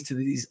liken these to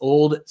these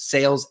old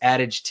sales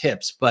adage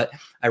tips, but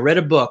I read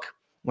a book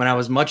when I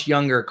was much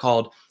younger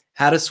called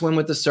How to Swim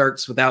with the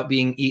Sharks Without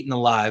Being Eaten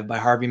Alive by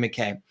Harvey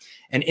Mackay.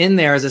 And in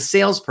there, as a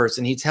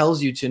salesperson, he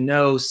tells you to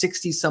know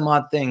 60 some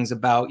odd things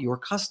about your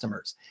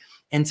customers.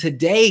 And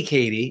today,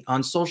 Katie,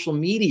 on social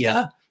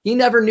media, he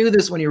never knew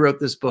this when he wrote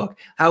this book,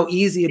 how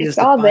easy it is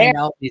to find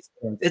out these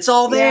things. It's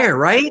all there,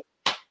 right?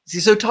 See,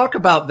 so talk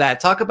about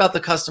that. Talk about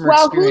the customer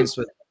experience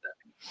with it.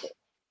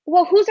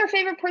 Well, who's our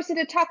favorite person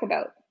to talk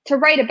about, to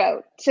write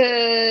about,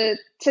 I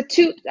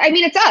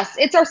mean, it's us,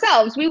 it's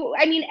ourselves.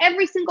 I mean,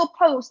 every single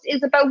post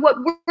is about what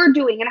we're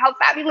doing and how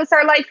fabulous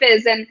our life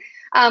is, and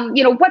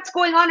you know, what's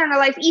going on in our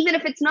life, even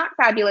if it's not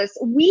fabulous.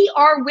 We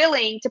are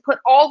willing to put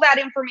all that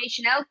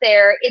information out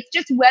there. It's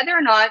just whether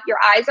or not your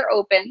eyes are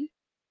open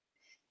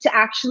to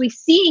actually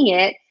seeing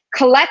it,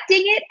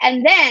 collecting it,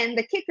 and then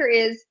the kicker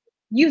is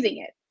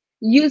using it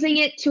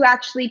to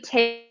actually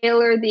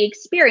tailor the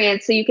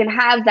experience, so you can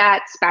have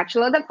that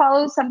spatula that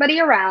follows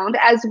somebody around,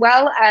 as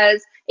well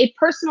as a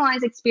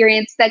personalized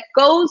experience that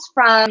goes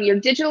from your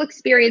digital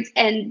experience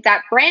and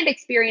that brand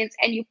experience,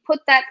 and you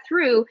put that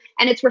through,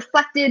 and it's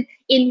reflected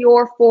in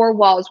your four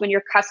walls when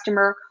your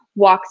customer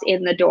walks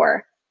in the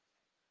door.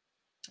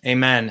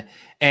 Amen.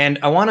 And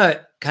I want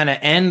to kind of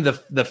end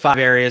the 5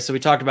 areas. So we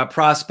talked about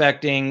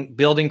prospecting,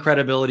 building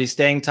credibility,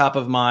 staying top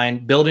of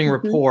mind, building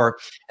rapport.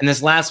 And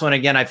this last one,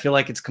 again, I feel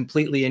like it's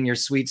completely in your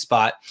sweet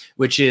spot,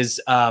 which is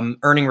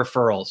earning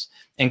referrals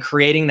and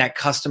creating that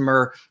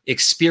customer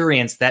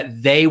experience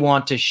that they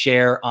want to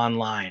share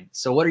online.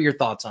 So what are your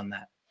thoughts on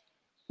that?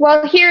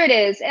 Well, here it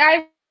is.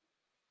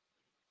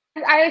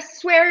 I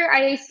swear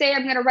I say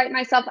I'm going to write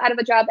myself out of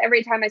a job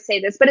every time I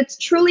say this, but it's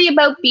truly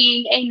about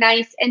being a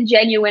nice and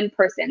genuine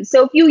person.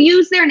 So if you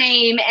use their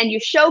name and you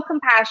show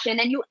compassion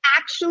and you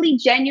actually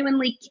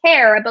genuinely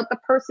care about the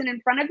person in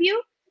front of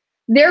you,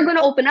 they're going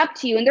to open up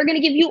to you, and they're going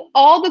to give you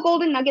all the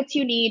golden nuggets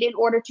you need in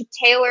order to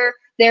tailor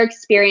their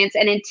experience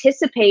and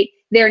anticipate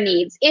their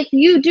needs. If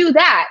you do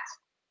that,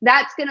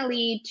 that's going to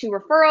lead to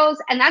referrals,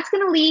 and that's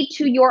going to lead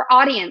to your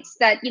audience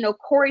that, you know,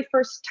 Corey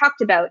first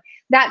talked about,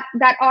 that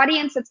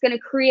audience that's going to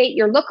create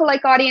your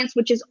lookalike audience,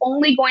 which is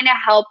only going to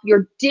help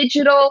your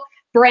digital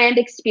brand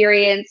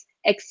experience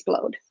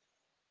explode.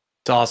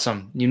 It's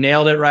awesome. You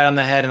nailed it right on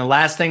the head. And the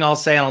last thing I'll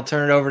say, and I'll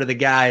turn it over to the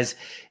guys,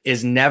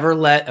 is never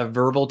let a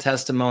verbal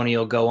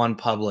testimonial go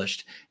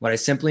unpublished. What I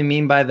simply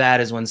mean by that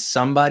is when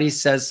somebody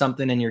says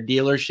something in your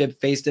dealership,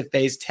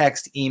 face-to-face,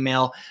 text,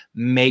 email,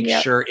 make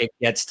sure it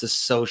gets to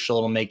social.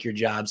 It'll make your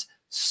jobs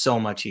so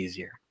much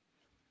easier.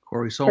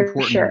 Corey, so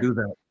important to do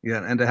that.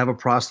 Yeah, and to have a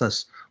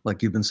process,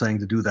 like you've been saying,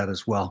 to do that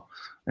as well,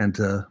 and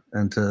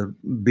to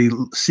be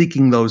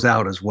seeking those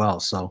out as well.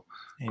 So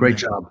great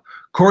job.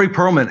 Corey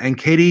Perlman and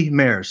Katie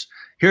Mayers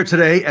here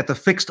today at the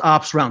Fixed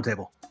Ops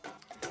Roundtable.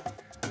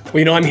 Well,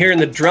 you know, I'm hearing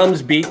the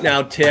drums beat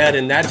now, Ted,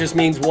 and that just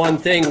means one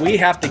thing. We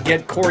have to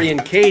get Corey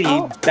and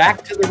Katie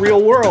back to the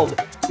real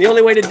world. The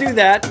only way to do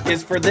that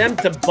is for them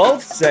to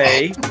both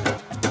say,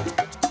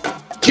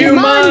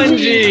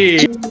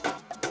 Jumanji!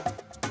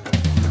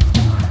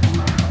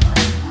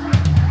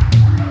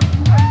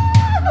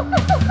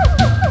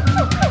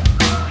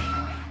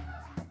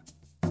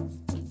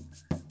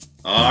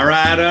 All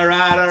right.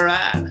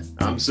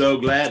 I'm so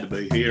glad to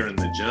be here in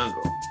the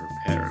jungle,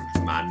 preparing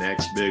for my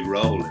next big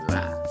role in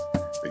life.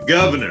 The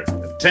governor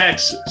of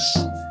Texas.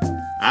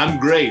 I'm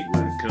great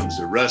when it comes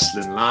to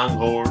rustling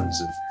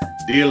longhorns and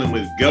dealing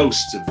with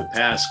ghosts of the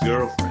past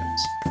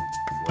girlfriends.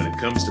 When it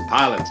comes to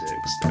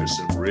politics, there's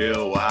some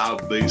real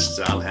wild beasts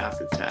I'll have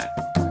to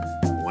tackle.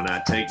 When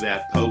I take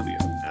that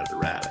podium at the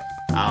rally,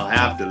 I'll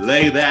have to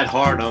lay that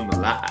heart on the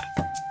line.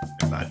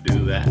 If I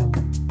do that,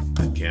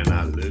 I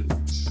cannot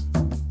lose.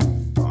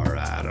 All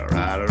right.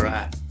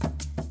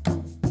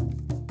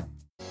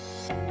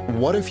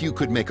 What if you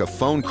could make a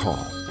phone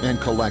call and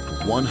collect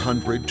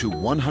 $100,000 to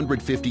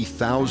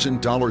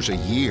 $150,000 a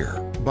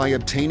year by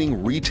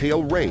obtaining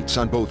retail rates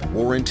on both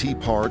warranty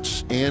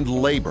parts and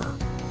labor?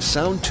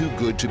 Sound too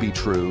good to be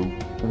true?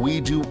 We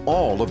do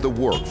all of the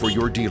work for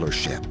your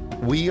dealership.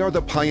 We are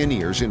the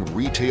pioneers in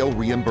retail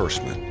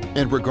reimbursement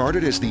and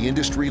regarded as the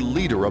industry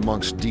leader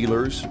amongst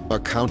dealers,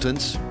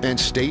 accountants, and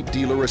state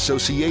dealer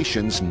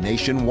associations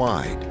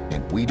nationwide.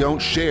 And we don't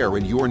share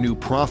in your new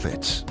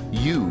profits.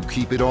 You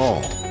keep it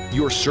all.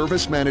 Your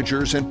service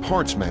managers and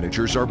parts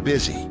managers are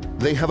busy.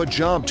 They have a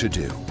job to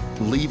do.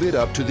 Leave it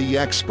up to the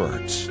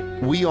experts.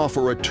 We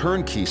offer a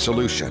turnkey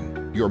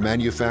solution. Your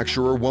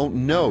manufacturer won't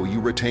know you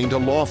retained a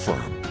law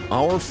firm.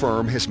 Our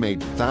firm has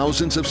made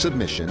thousands of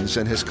submissions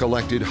and has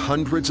collected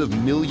hundreds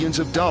of millions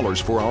of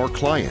dollars for our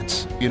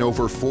clients in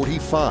over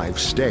 45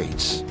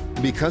 states.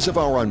 Because of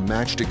our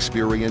unmatched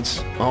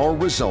experience, our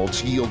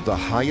results yield the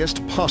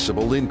highest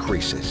possible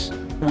increases.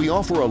 We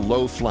offer a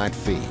low flat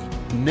fee,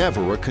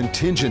 never a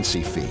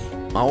contingency fee.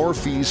 Our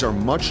fees are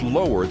much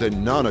lower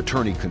than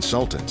non-attorney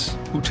consultants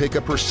who take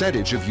a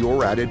percentage of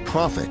your added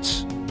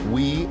profits.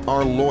 We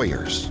are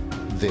lawyers.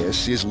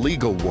 This is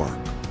legal work.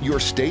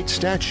 Your state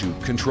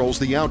statute controls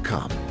the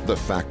outcome. The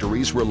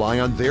factories rely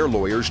on their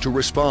lawyers to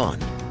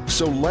respond.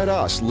 So let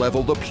us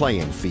level the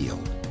playing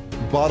field.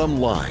 Bottom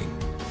line,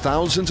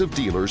 thousands of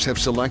dealers have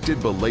selected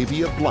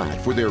Bellavia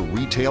Blatt for their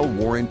retail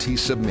warranty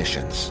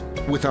submissions.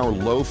 With our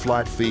low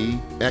flat fee,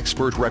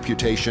 expert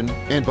reputation,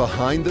 and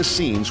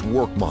behind-the-scenes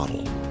work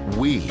model,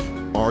 we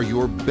are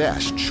your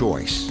best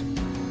choice.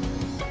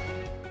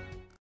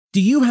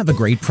 Do you have a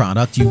great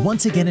product you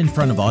want to get in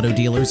front of auto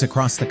dealers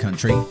across the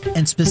country,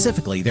 and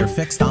specifically their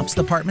fixed ops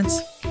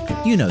departments?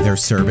 You know, their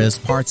service,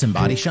 parts, and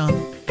body shop.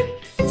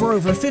 For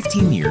over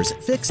 15 years,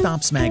 Fixed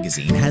Ops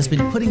Magazine has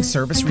been putting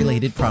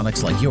service-related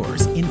products like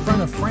yours in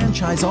front of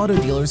franchise auto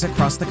dealers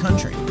across the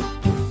country.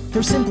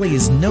 There simply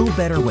is no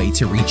better way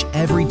to reach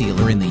every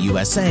dealer in the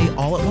USA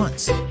all at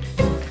once.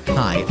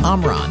 Hi,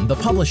 I'm Ron, the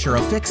publisher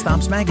of Fixed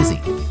Ops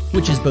Magazine,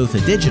 which is both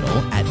a digital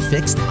at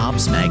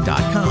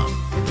fixedopsmag.com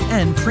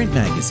and print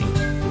magazine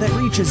that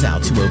reaches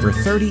out to over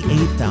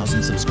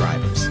 38,000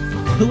 subscribers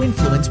who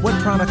influence what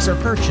products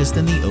are purchased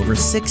in the over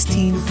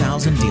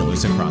 16,000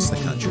 dealers across the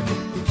country.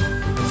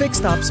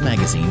 Fixed Ops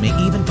Magazine may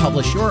even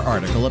publish your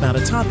article about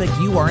a topic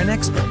you are an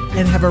expert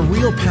and have a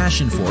real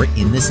passion for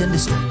in this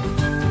industry.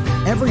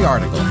 Every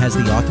article has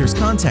the author's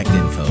contact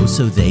info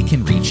so they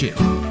can reach you.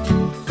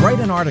 Write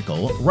an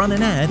article, run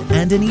an ad,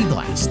 and an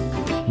e-blast.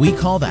 We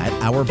call that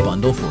our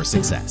bundle for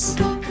success.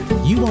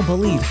 You won't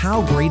believe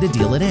how great a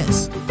deal it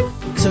is.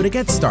 So to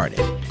get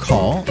started,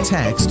 call,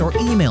 text, or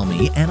email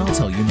me and I'll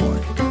tell you more.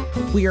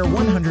 We are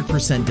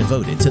 100%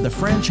 devoted to the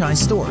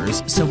franchise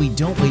stores so we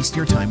don't waste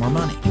your time or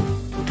money.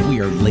 We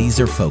are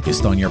laser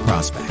focused on your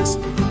prospects.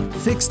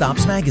 Fixed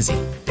Ops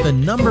Magazine, the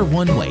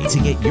 #1 way to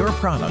get your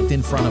product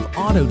in front of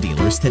auto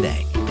dealers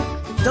today.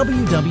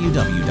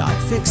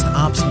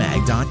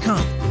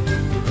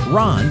 www.fixedopsmag.com.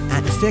 Ron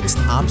at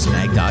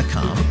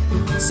fixedopsmag.com,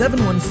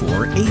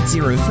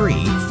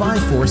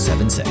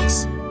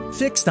 714-803-5476.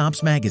 Fixed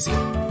Ops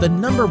Magazine, the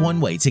 #1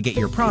 way to get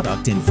your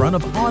product in front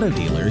of auto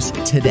dealers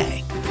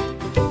today.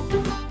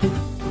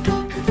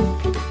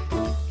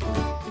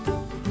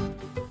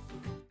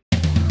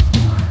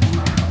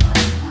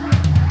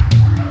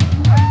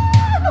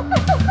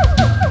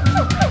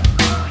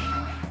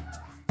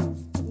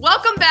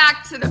 Welcome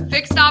back to the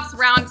Fixed Ops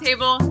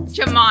Roundtable,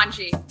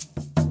 Jumanji.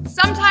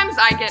 Sometimes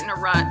I get in a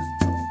rut.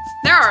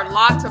 There are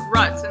lots of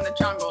ruts in the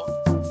jungle.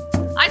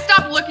 I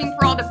stopped looking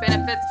for all the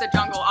benefits the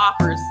jungle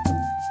offers.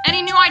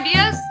 Any new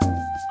ideas?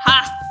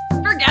 Ha!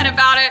 Forget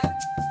about it.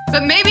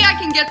 But maybe I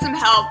can get some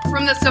help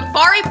from the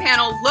Safari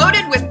panel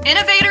loaded with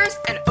innovators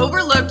and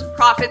overlooked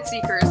profit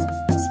seekers.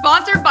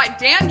 Sponsored by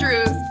Dan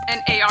Drews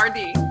and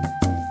ARD.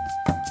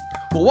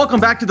 Well, welcome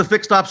back to the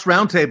Fixed Ops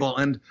Roundtable,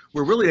 and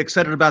we're really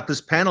excited about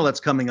this panel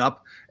that's coming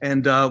up.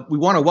 And we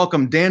want to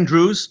welcome Dan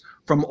Drews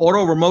from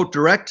Auto Remote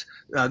Direct.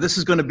 This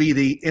is going to be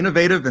the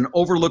Innovative and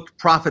Overlooked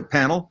Profit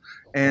panel.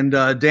 And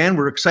Dan,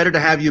 we're excited to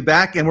have you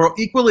back, and we're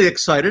equally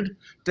excited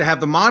to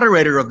have the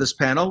moderator of this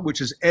panel, which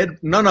is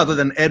none other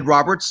than Ed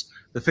Roberts,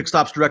 the Fixed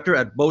Ops Director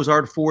at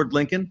BOZARD Ford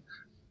Lincoln,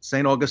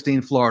 St.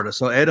 Augustine, Florida.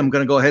 So Ed, I'm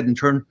going to go ahead and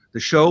turn the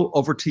show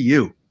over to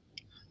you.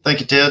 Thank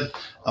you, Ted.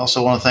 I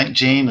also want to thank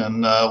Gene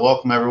and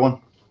welcome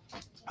everyone.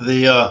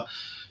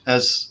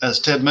 As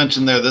Ted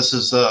mentioned there, this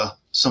is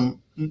some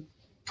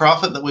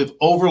profit that we've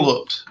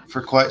overlooked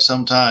for quite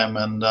some time.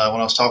 And when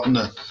I was talking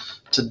to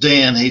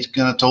Dan, he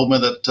kind of told me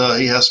that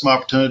he has some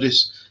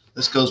opportunities.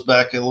 This goes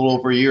back a little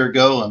over a year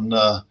ago, and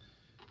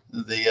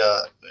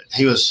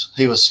he was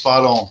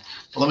spot on.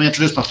 Well, let me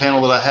introduce my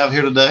panel that I have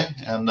here today,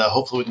 and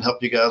hopefully we can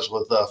help you guys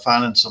with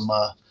finding some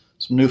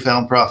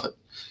newfound profit.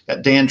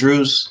 Got Dan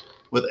Drews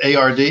with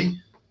ARD.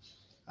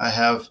 I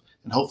have,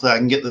 and hopefully I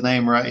can get the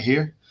name right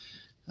here.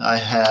 I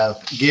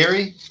have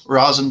Gary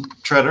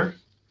Rosenetreter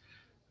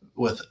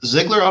with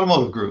Ziegler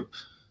Automotive Group.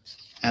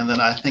 And then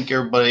I think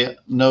everybody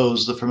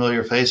knows the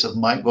familiar face of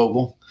Mike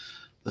Vogel,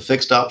 the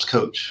Fixed Ops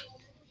Coach.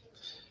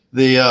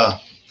 So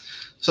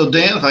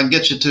Dan, if I can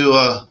get you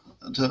to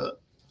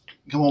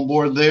come on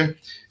board there.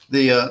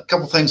 The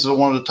couple things that I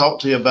wanted to talk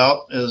to you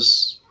about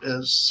is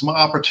some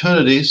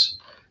opportunities.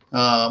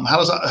 How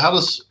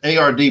does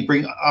ARD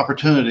bring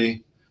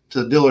opportunity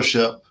to the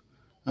dealership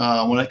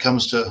when it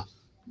comes to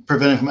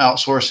preventing from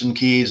outsourcing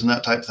keys and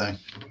that type of thing?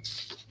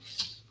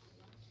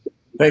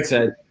 Thanks,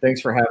 Ed.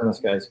 Thanks for having us,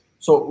 guys.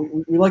 So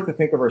we like to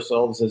think of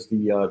ourselves as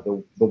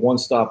the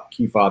one-stop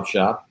key fob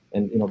shop,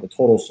 and the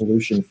total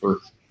solution for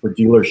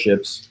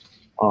dealerships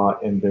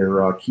and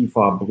their key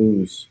fob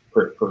blues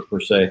per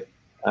se.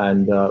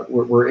 And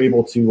we're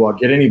able to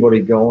get anybody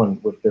going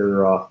with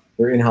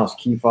their in-house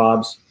key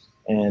fobs.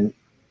 And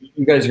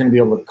you guys are going to be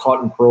able to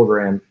cut and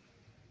program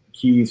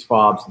keys,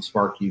 fobs, and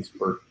smart keys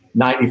for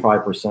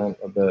 95%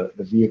 of the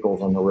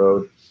vehicles on the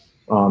road.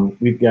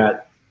 We've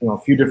got a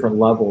few different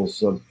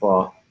levels of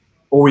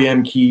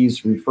OEM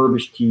keys,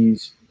 refurbished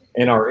keys,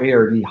 and our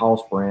ARD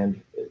house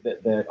brand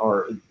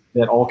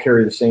that all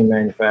carry the same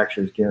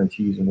manufacturer's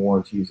guarantees and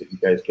warranties that you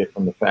guys get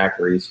from the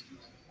factories,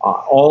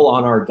 all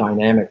on our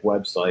dynamic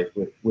website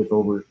with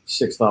over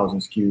 6,000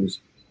 SKUs,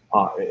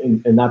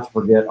 and not to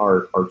forget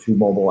our 2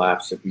 mobile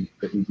apps that we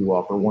do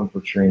offer, one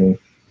for training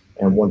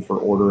and one for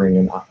ordering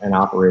and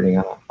operating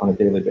on a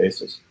daily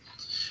basis.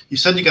 You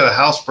said you got a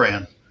house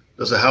brand.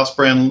 Does the house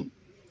brand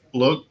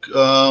look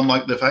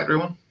like the factory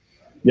one?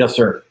 Yes,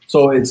 sir.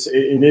 So it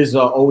is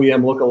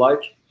OEM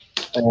look-alike,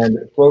 and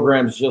it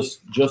programs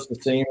just the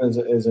same as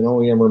an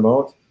OEM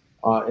remote.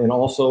 And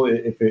also,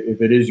 if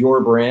it is your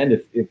brand,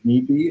 if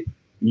need be,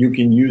 you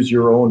can use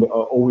your own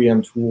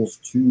OEM tools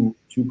to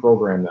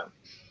program them.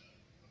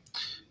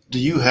 Do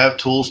you have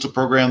tools to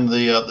program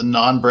the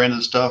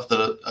non-branded stuff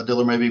that a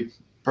dealer may be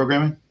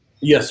programming?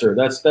 Yes, sir.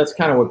 That's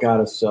kind of what got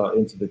us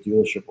into the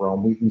dealership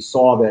realm. We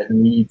saw that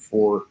need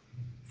for,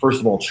 first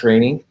of all,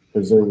 training,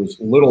 because there was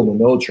little to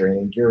no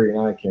training. Gary and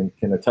I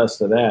can attest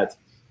to that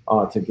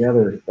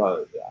together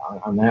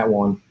on that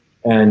one,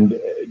 and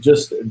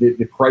just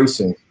the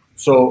pricing.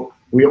 So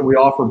we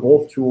offer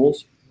both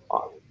tools: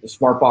 the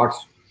SmartBox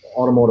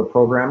Automotive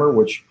Programmer,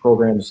 which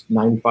programs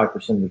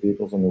 95% of the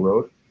vehicles on the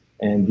road,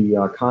 and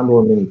the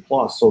Condor Mini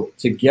Plus. So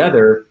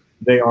together,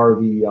 they're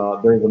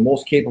the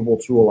most capable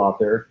tool out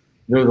there.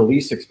 They're the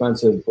least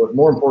expensive, but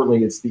more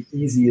importantly, it's the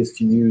easiest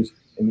to use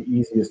and the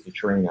easiest to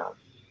train on.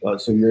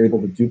 So you're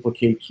able to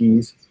duplicate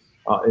keys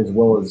as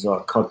well as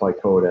cut by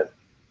code it.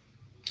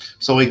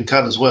 So we can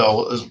cut as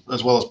well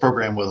as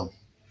program with them.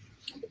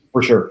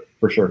 For sure.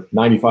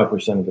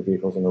 95% of the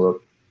vehicles on the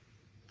road.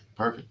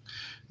 Perfect.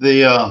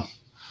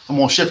 I'm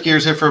going to shift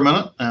gears here for a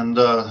minute and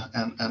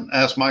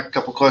ask Mike a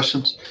couple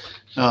questions.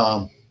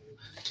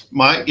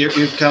 Mike,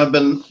 you've kind of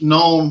been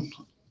known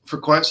for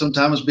quite some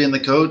time as being the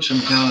coach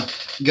and kind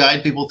of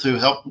guide people through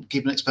help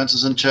keeping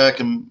expenses in check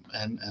and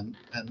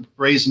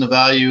raising the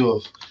value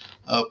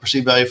of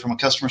perceived value from a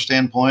customer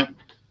standpoint.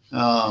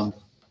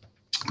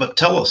 But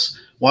tell us,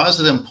 why is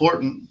it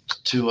important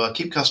to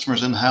keep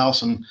customers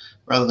in-house and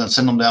rather than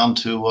send them down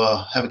to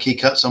have a key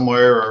cut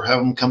somewhere or have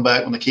them come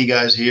back when the key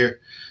guy's here?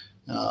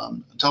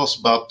 Tell us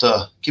about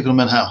keeping them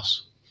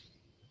in-house.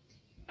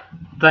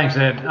 Thanks,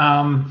 Ed.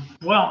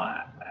 Well,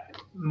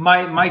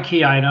 my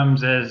key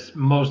items, as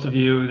most of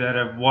you that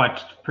have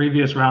watched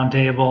previous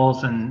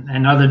roundtables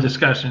and other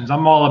discussions,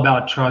 I'm all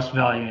about trust,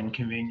 value, and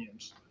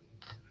convenience.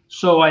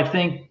 So I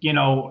think,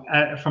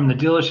 from the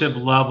dealership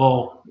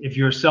level, if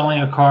you're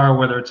selling a car,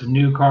 whether it's a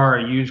new car or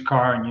a used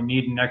car, and you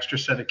need an extra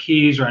set of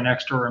keys or an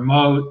extra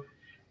remote,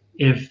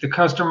 if the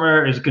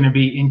customer is going to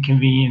be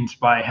inconvenienced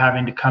by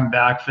having to come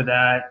back for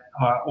that,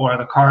 or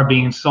the car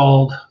being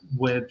sold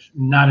with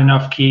not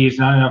enough keys,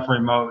 not enough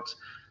remotes,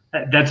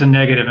 that's a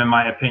negative in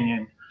my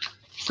opinion.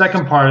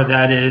 Second part of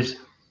that is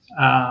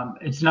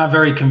it's not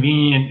very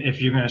convenient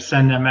if you're going to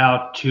send them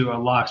out to a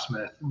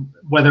locksmith,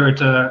 whether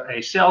it's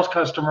a sales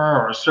customer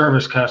or a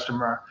service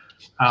customer.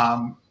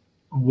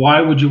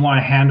 Why would you want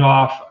to hand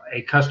off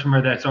a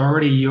customer that's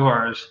already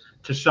yours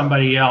to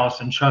somebody else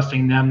and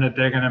trusting them that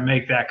they're going to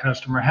make that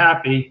customer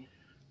happy?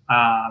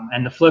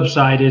 And the flip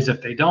side is,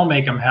 if they don't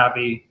make them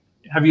happy,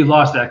 have you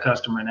lost that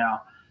customer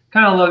now?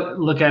 Kind of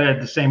look at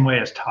it the same way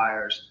as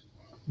tires.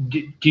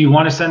 Do you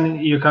want to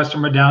send your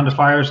customer down to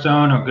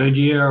Firestone or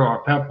Goodyear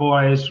or Pep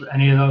Boys,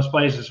 any of those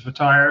places for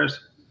tires?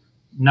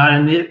 Not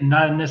in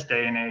this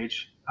day and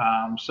age.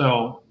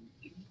 So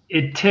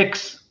it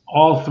ticks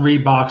all 3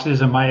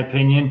 boxes in my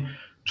opinion.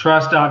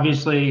 Trust,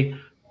 obviously,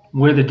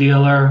 we're the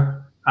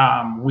dealer.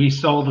 We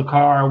sold the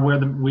car.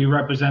 We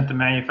represent the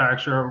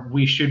manufacturer.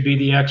 We should be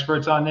the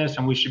experts on this,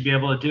 and we should be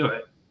able to do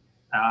it.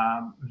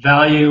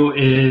 Value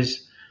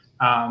is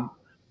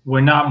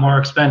we're not more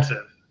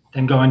expensive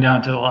than going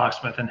down to the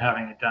locksmith and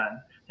having it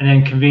done. And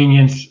then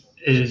convenience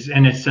is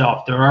in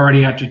itself. They're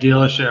already at your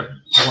dealership.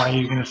 Why are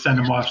you going to send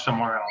them off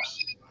somewhere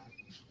else?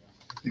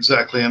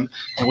 Exactly. And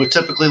we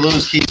typically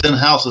lose keys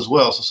in-house as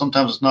well. So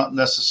sometimes it's not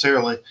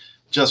necessarily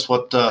just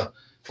what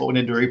we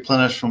need to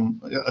replenish from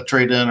a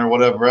trade-in or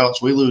whatever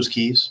else. We lose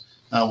keys,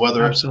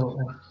 whether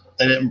Absolutely.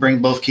 They didn't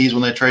bring both keys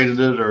when they traded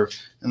it,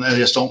 and they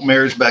just don't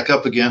marriage back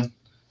up again.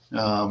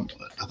 I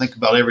think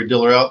about every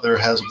dealer out there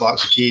has a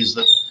box of keys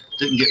that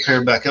didn't get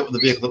paired back up with the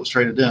vehicle that was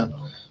traded in.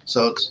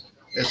 So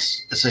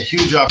it's a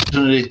huge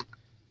opportunity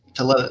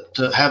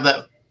to have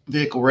that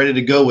vehicle ready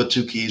to go with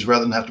 2 keys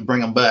rather than have to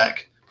bring them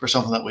back for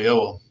something that we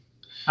owe them.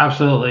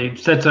 Absolutely. It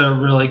sets a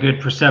really good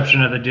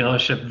perception of the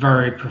dealership,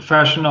 very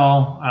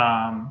professional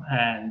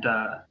and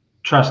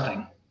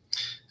trusting.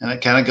 And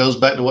it kind of goes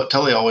back to what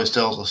Tully always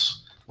tells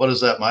us. What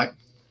is that, Mike?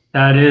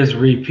 That is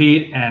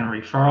repeat and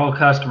referral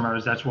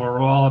customers. That's what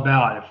we're all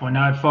about. If we're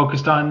not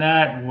focused on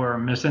that, we're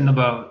missing the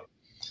boat.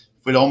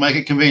 If we don't make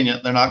it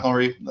convenient, they're not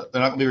going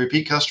to be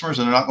repeat customers,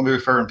 and they're not going to be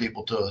referring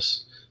people to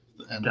us.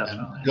 And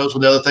it goes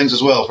with the other things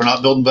as well. If we're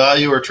not building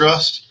value or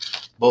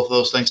trust, both of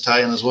those things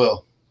tie in as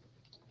well.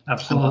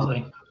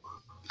 Absolutely.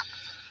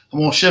 I'm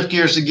going to shift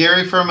gears to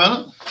Gary for a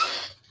minute.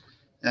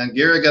 And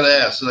Gary, I got to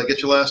ask, did I get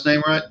your last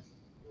name right?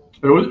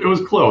 It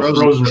was close.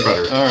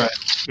 Rosenetreter. All right.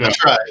 Yeah. I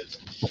tried.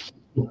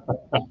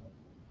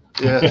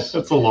 Yes.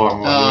 It's a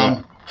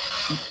long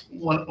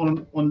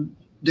one. When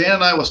Dan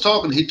and I was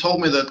talking, he told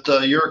me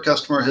that you're a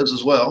customer of his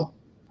as well.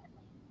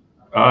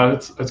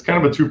 It's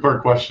kind of a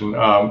two-part question.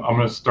 I'm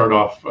going to start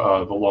off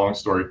the long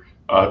story.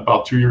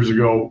 About 2 years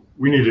ago,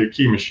 we needed a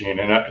key machine,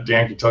 and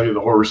Dan can tell you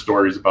the horror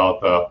stories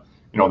about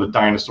the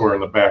dinosaur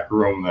in the back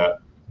room that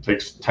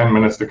takes 10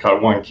 minutes to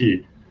cut one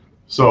key.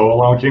 So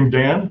along came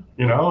Dan,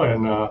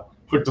 and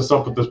hooked us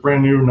up with this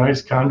brand new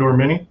nice Condor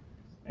Mini,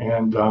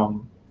 and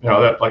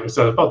that, like I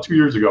said, about 2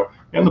 years ago,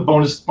 and the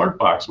bonus smart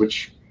box,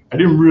 which I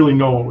didn't really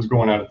know what was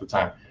going on at the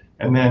time.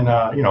 And then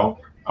I'm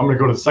going to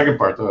go to the second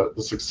part,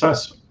 the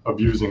success of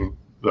using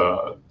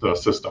the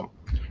system.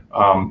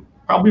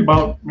 Probably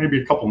about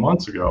maybe a couple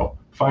months ago,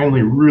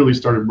 finally really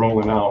started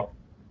rolling out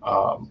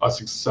a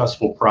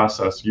successful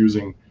process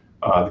using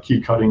the key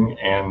cutting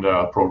and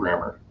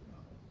programmer.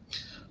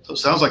 So it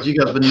sounds like you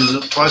guys have been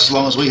using it twice as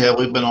long as we have.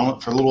 We've been on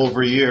it for a little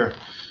over a year.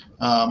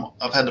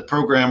 I've had the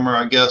programmer,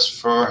 I guess,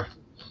 for,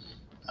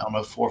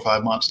 4 or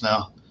 5 months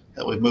now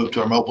that we've moved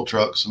to our mobile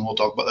trucks, and we'll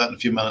talk about that in a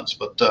few minutes.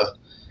 But the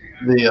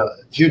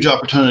huge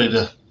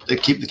opportunity to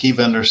keep the key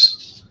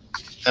vendors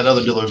at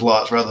other dealers'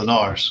 lots rather than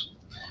ours.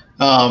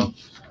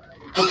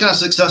 What kind of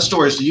success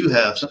stories do you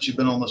have since you've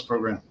been on this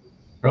program?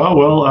 Oh,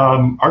 well,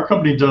 our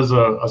company does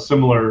a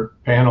similar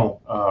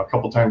panel a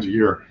couple times a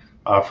year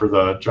for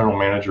the general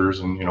managers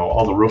and,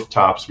 all the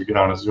rooftops. We get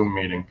on a Zoom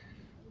meeting.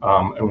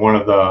 And one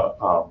of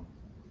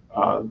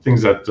the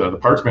things that the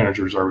parts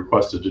managers are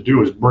requested to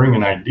do is bring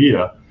an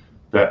idea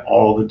that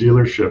all the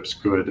dealerships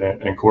could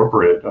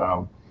incorporate,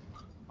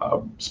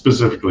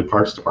 specifically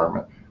parts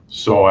department.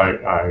 So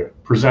I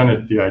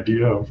presented the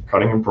idea of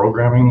cutting and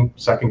programming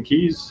second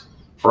keys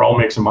for all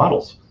makes and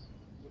models.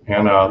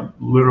 And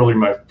literally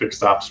my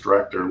fixed ops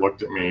director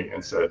looked at me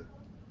and said,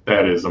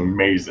 "That is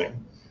amazing.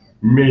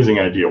 Amazing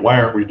idea.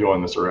 Why aren't we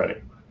doing this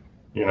already?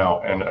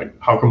 And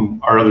how come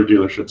our other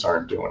dealerships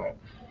aren't doing it?"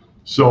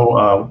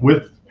 So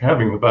with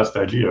having the best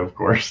idea, of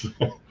course,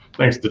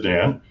 thanks to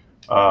Dan,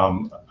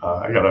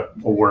 I got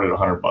awarded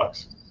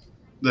 $100.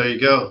 There you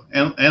go.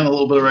 And a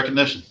little bit of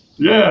recognition.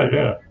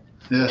 Yeah.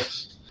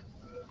 Yes.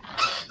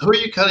 Who are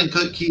you cutting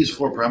keys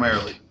for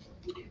primarily?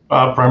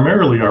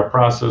 Primarily, our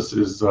process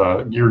is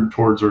geared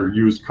towards our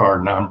used car,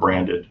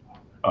 non-branded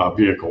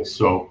vehicles.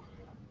 So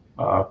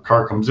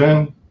car comes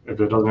in, if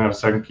it doesn't have a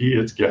second key,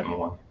 it's getting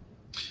one.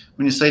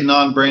 When you say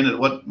non-branded,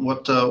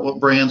 what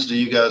brands do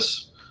you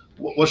guys,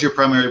 what's your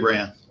primary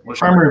brand?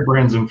 Primary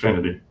brand's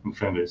Infinity.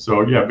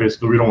 So yeah,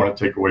 basically we don't want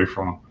to take away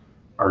from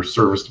our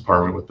service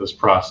department with this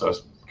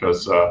process,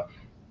 because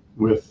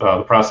with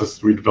the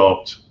process we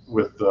developed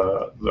with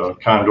the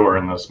Condor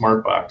and the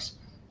Smart Box,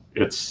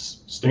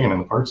 it's staying in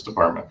the parts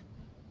department.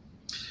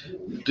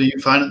 Do you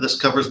find that this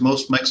covers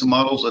most makes and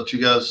models that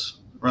you guys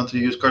run through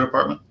the used car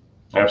department?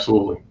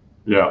 Absolutely.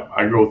 Yeah,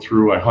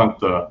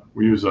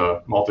 we use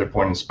a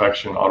multi-point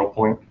inspection auto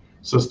point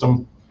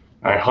system.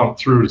 I hunt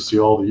through to see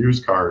all the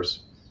used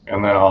cars,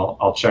 and then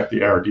I'll check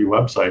the ARD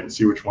website and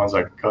see which ones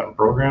I can cut and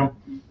program,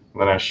 and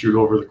then I shoot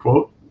over the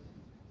quote.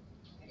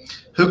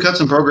 Who cuts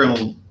and programs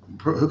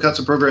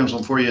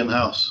them for you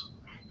in-house?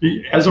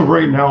 As of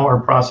right now, our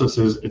process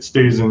is it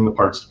stays in the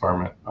parts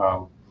department.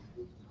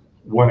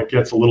 When it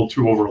gets a little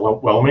too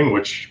overwhelming,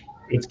 which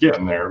it's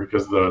getting there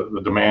because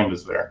the demand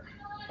is there,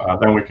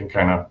 then we can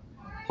kind of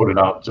put it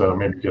out to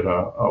maybe get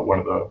one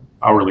of the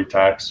hourly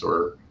techs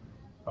or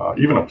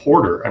even a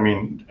porter. I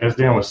mean, as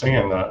Dan was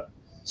saying,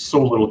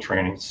 so little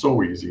training,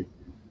 so easy.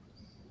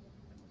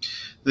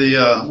 We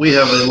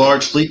have a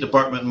large fleet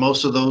department.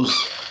 Most of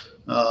those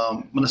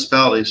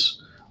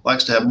municipalities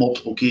likes to have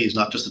multiple keys,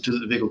 not just the two that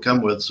the vehicle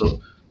come with. So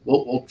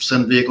we'll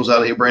send vehicles out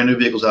of here, brand new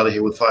vehicles out of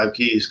here with 5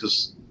 keys,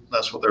 because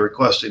that's what they're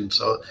requesting.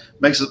 So it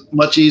makes it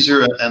much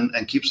easier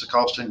and keeps the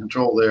cost in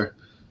control there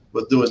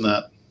with doing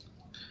that.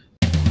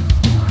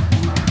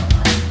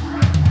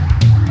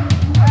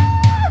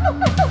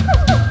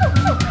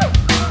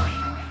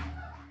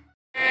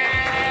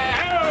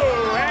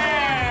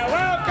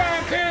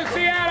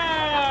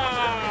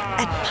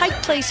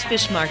 Pike Place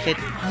Fish Market,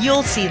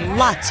 you'll see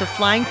lots of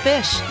flying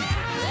fish.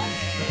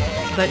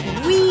 But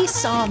we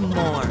saw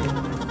more.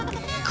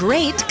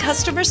 Great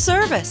customer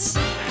service,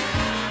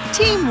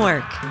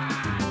 teamwork,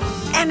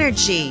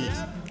 energy,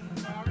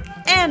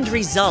 and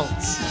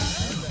results.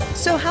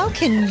 So how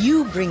can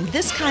you bring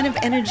this kind of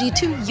energy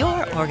to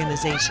your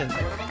organization?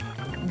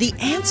 The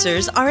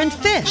answers are in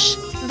FISH,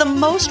 the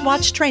most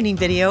watched training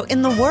video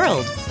in the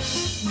world.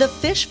 The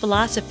FISH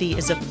philosophy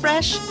is a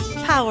fresh,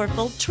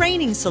 powerful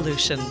training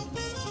solution.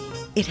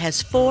 It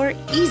has 4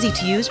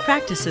 easy-to-use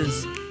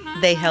practices.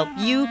 They help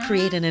you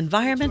create an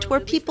environment where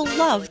people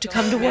love to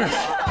come to work.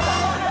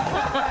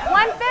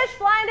 One fish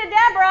flying to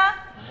Deborah.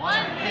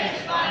 One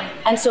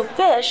And so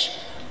fish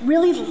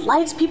really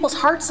lights people's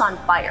hearts on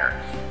fire.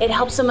 It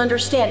helps them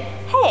understand,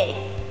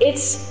 hey,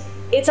 it's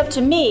up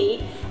to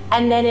me,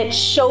 and then it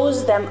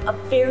shows them a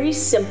very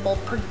simple,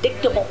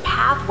 predictable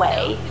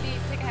pathway.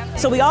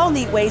 So we all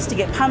need ways to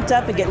get pumped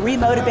up and get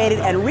remotivated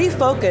and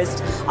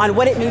refocused on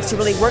what it means to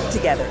really work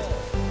together.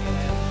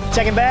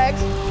 Checking bags?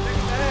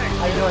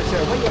 How you doing,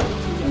 sir? What you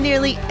doing?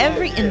 Nearly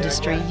every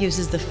industry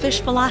uses the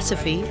fish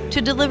philosophy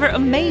to deliver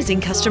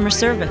amazing customer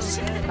service,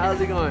 How's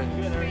it going?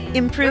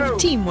 improve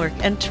teamwork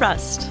and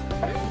trust.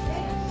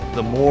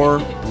 The more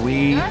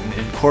we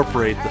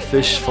incorporate the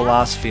fish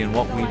philosophy in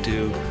what we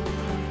do,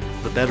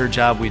 the better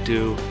job we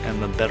do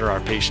and the better our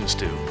patients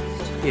do.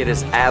 It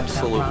has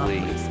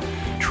absolutely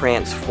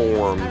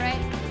transformed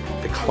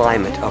the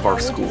climate of our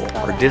school.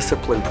 Our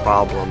discipline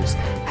problems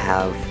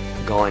have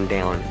gone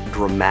down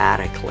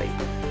dramatically.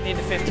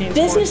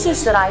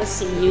 Businesses that I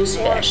see use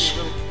fish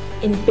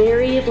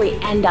invariably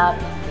end up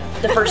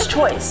the first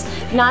choice,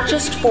 not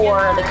just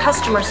for the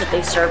customers that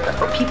they serve, but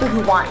for people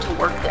who want to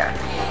work there.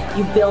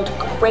 You build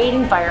great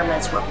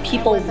environments where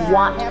people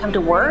want to come to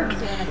work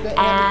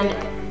and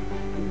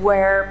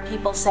where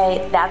people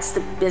say, that's the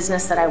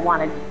business that I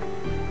want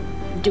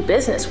to do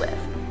business with.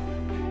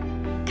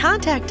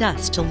 Contact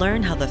us to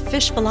learn how the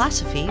fish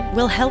philosophy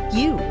will help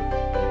you.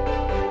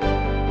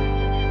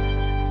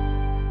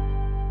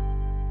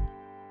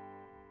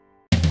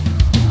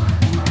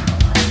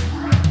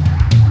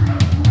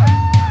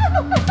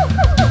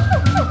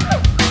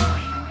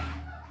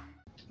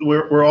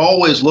 We're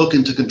always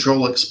looking to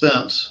control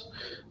expense,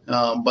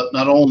 but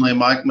not only,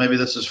 Mike, maybe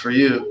this is for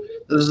you,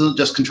 this isn't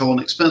just controlling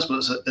expense,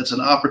 but it's an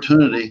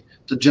opportunity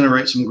to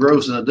generate some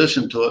growth in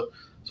addition to it.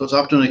 So it's an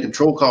opportunity to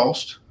control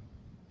cost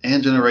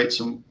and generate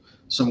some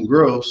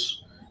growth.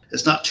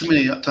 It's not too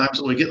many times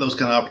that we get those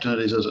kind of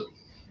opportunities, is it?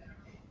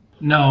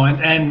 No,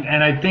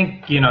 and I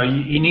think, you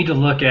need to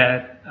look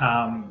at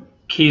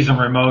keys and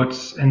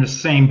remotes in the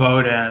same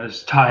boat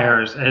as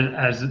tires,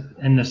 as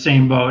in the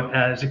same boat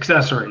as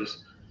accessories.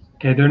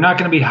 Okay, they're not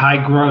going to be high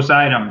gross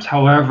items.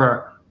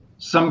 However,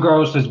 some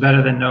gross is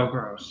better than no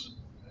gross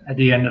at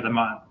the end of the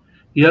month.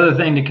 The other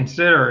thing to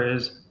consider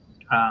is,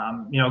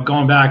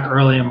 going back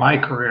early in my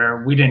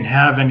career, we didn't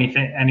have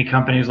any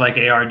companies like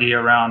ARD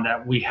around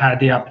that we had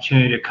the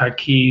opportunity to cut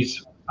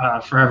keys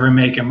for every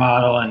make and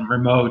model and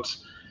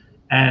remotes.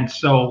 And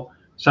so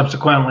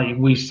subsequently,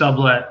 we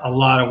sublet a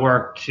lot of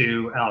work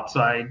to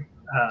outside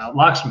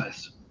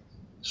locksmiths.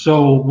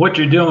 So what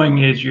you're doing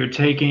is you're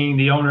taking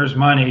the owner's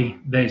money,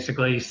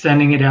 basically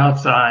sending it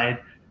outside,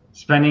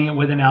 spending it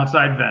with an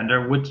outside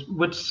vendor,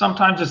 which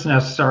sometimes is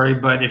necessary,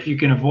 but if you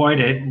can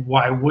avoid it,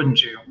 why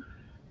wouldn't you?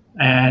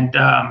 And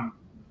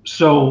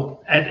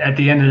so at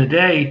the end of the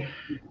day,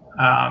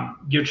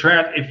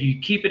 if you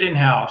keep it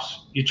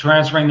in-house, you're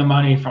transferring the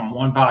money from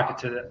one pocket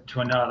to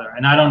another.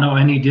 And I don't know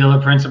any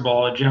dealer principal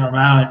or general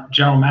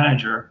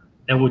manager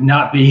that would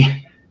not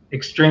be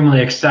extremely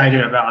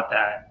excited about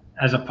that,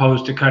 as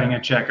opposed to cutting a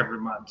check every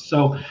month.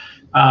 So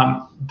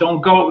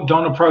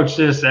don't approach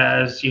this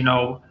as,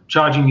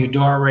 charging your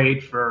door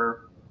rate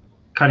for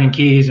cutting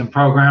keys and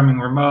programming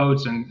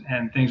remotes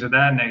and things of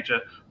that nature.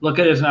 Look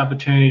at it as an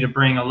opportunity to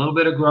bring a little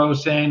bit of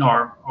gross in,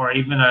 or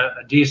even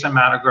a decent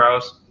amount of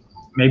gross.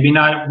 Maybe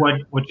not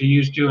what you're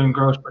used to in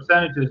gross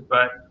percentages,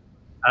 but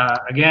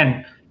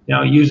again,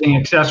 using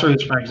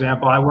accessories, for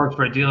example. I worked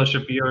for a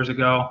dealership years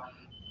ago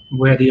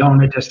where the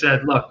owner just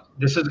said, look,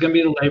 this is going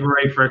to be the labor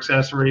rate for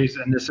accessories,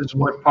 and this is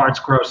what parts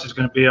gross is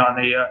going to be on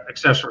the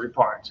accessory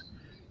parts.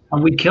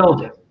 And we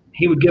killed it.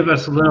 He would give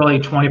us literally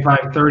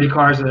 25, 30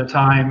 cars at a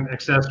time,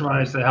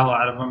 accessorize the hell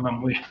out of them,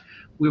 and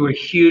we were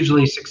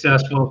hugely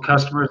successful.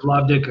 Customers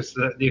loved it because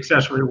the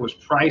accessory was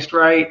priced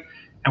right,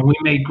 and we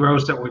made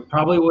gross that we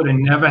probably would have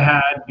never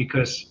had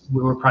because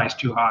we were priced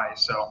too high.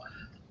 So,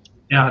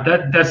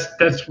 that's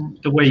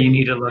the way you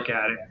need to look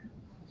at it.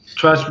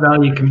 Trust,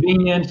 value,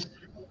 convenience.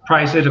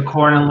 Price it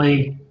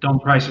accordingly.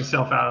 Don't price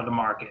yourself out of the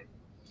market.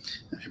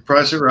 If you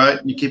price it right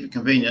and you keep it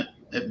convenient,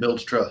 it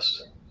builds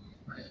trust.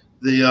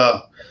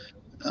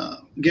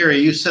 Gary,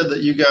 you said that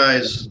you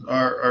guys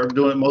are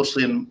doing it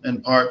mostly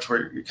in parts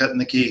where you're cutting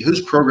the key.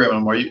 Who's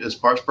programming them? Is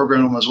parts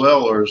programming them as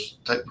well, or is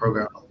tech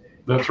programming them?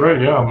 That's right.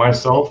 Yeah,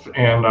 myself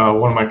and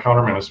one of my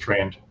countermen is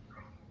trained.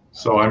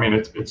 So I mean,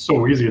 it's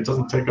so easy. It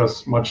doesn't take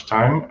us much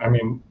time. I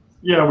mean,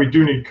 yeah, we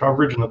do need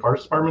coverage in the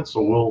parts department,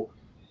 so we'll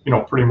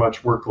pretty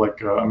much work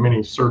like a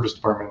mini service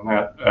department in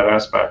that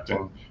aspect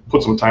and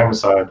put some time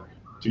aside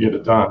to get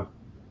it done.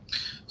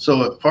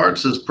 So if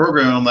parts is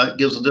programming, that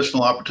gives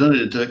additional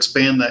opportunity to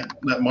expand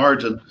that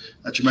margin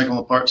that you make on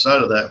the parts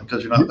side of that,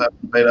 because you're not having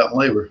to pay out in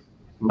labor.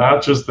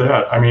 Not just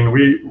that. I mean,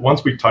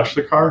 once we touch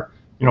the car,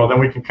 then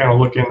we can kind of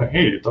look in,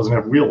 hey, it doesn't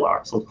have wheel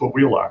locks. Let's put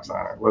wheel locks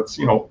on it. Let's,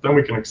 then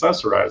we can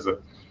accessorize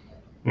it.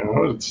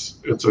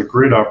 It's a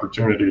great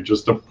opportunity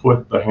just to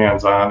put the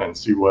hands on and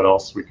see what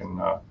else we can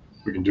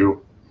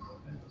do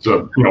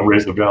to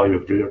raise the value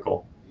of the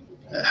vehicle.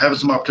 Having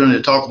some opportunity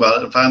to talk about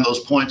it and find those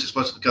points,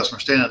 especially the customer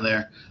standing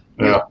there,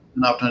 yeah,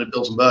 an opportunity to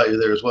build some value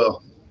there as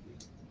well.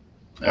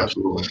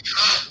 Absolutely.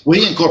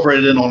 We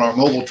incorporated it on our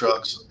mobile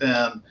trucks,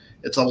 and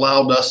it's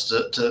allowed us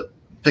to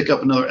pick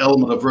up another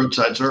element of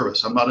roadside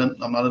service. I'm not in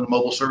the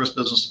mobile service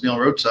business to be on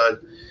roadside,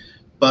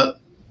 but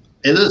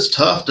it is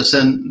tough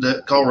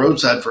to call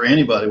roadside for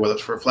anybody, whether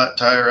it's for a flat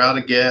tire, out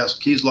of gas,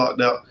 keys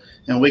locked out,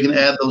 and we can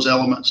add those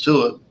elements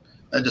to it.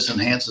 That just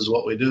enhances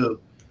what we do.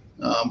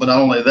 But not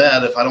only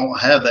that, if I don't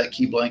have that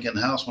key blank in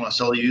house when I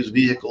sell a used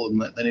vehicle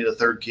and they need a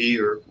third key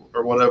or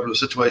whatever the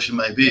situation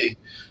may be,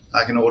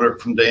 I can order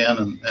it from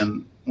Dan,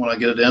 and when I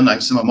get it in, I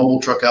can send my mobile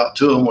truck out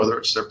to them, whether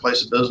it's their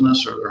place of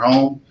business or their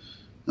home,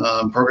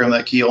 program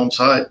that key on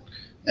site.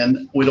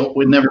 And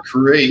we never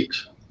create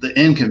the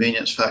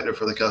inconvenience factor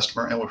for the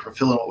customer, and we're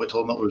fulfilling what we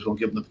told them that we was going to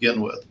give them to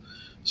begin with.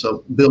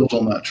 So builds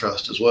on that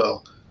trust as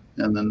well,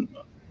 and then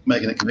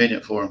making it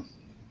convenient for them.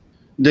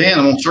 Dan,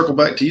 I'm going to circle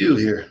back to you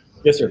here.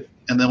 Yes, sir.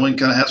 And then we can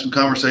kind of have some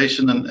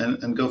conversation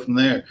and go from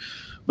there.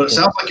 But it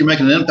sounds like you're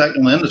making an impact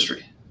on the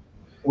industry.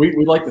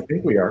 We'd like to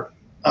think we are.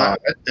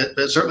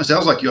 It certainly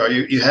sounds like you are.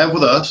 You have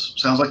with us.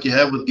 Sounds like you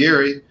have with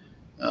Gary.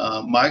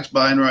 Mike's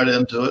buying right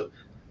into it.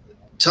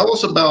 Tell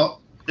us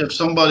about if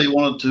somebody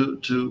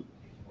wanted to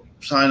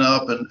sign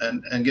up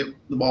and get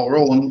the ball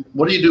rolling.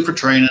 What do you do for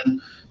training?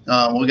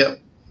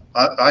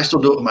 I still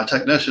do it with my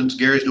technicians.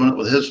 Gary's doing it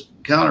with his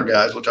counter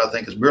guys, which I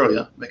think is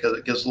brilliant because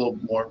it gives a little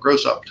more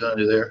gross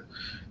opportunity there.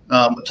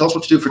 But tell us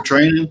what you do for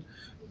training,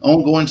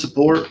 ongoing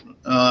support.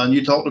 And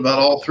you talked about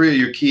all three of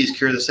your keys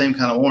carry the same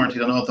kind of warranty. I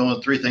don't know if throwing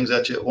three things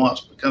at you at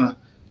once, but kind of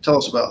tell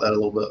us about that a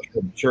little bit.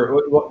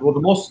 Sure. Well, the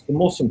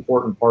most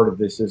important part of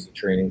this is the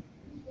training,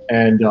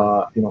 and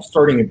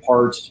starting in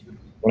parts.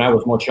 When I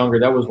was much younger,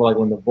 that was like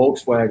when the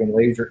Volkswagen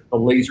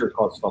laser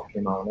cut stuff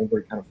came out, and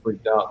everybody kind of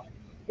freaked out.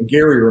 And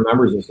Gary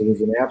remembers this; it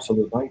was an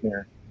absolute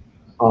nightmare.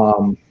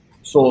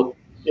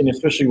 And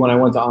especially when I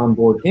went to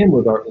onboard him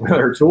with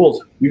our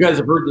tools, you guys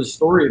have heard this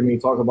story of me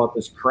talk about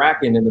this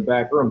Kraken in the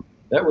back room.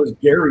 That was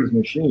Gary's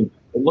machine.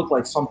 It looked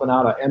like something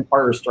out of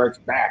Empire Strikes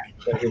Back.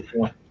 That was,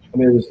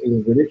 it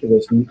was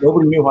ridiculous.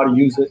 Nobody knew how to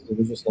use it. It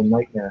was just a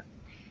nightmare.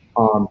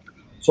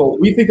 So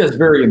we think that's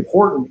very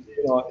important,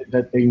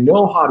 that they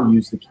know how to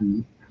use the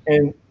key,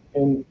 and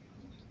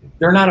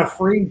they're not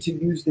afraid to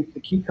use the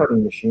key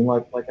cutting machine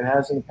like it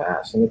has in the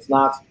past. And it's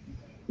not,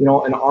 an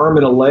arm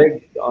and a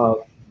leg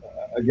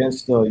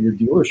against your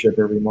dealership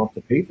every month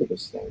to pay for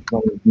this thing.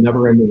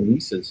 Never-ending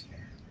leases.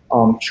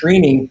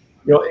 Training,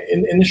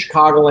 in the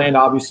Chicagoland,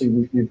 obviously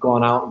we've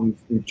gone out and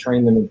we've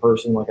trained them in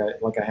person, like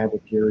I have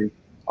with Gary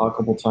a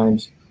couple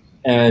times.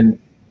 And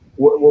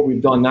what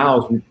we've done now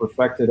is we've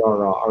perfected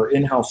our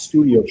in-house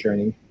studio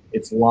training.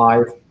 It's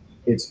live.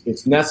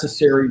 It's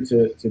necessary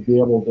to be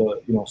able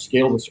to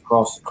scale this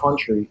across the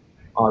country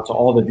to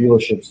all the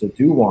dealerships that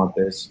do want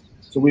this.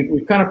 So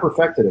we've kind of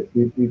perfected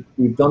it.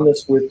 We've done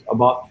this with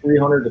about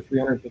 300 to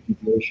 350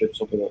 dealerships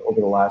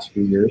over the last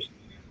few years.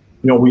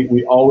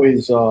 We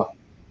always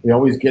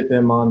get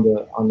them on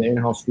the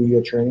in-house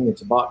studio training.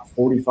 It's about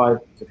 45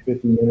 to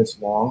 50 minutes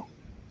long.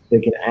 They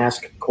can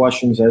ask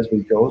questions as we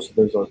go. So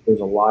there's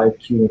a live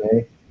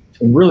Q&A,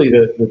 and really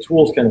the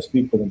tools kind of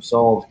speak for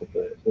themselves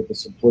with the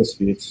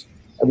simplicity.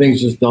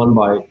 Everything's just done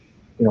by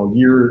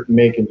year,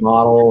 make, and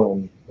model,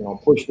 and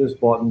push this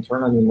button,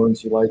 turn on the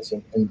emergency lights,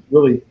 and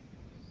really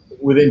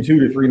within 2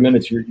 to 3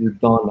 minutes you're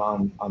done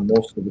on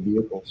most of the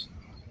vehicles.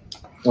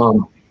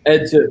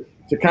 Ed,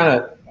 to kind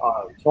of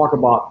talk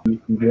about the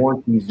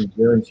warranties and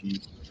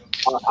guarantees.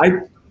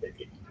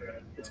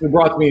 It's been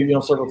brought to me,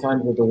 several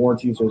times that the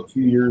warranties are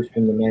 2 years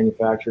from the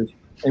manufacturers,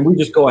 and we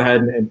just go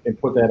ahead and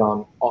put that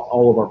on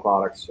all of our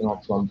products.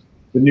 From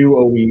the new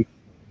OE,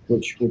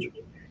 which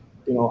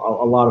a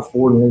lot of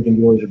Ford and Lincoln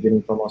dealers are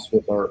getting from us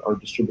with our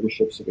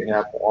distributorships that we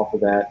have to offer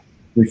that.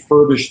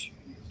 Refurbished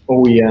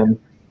OEM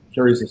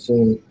carries the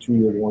same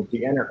 2-year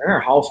warranty, and our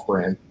house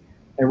brand.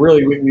 And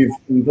really,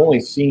 we've only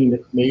seen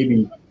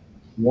maybe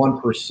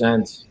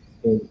 1%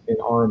 in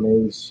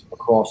RMAs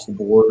across the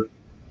board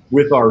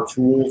with our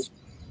tools.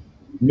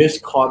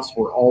 Miscuts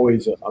were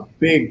always a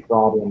big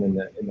problem in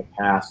the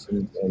past.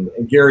 And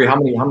Gary, how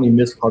many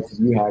miscuts have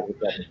you had with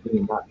that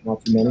machine?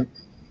 Not too many.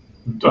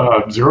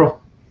 Zero.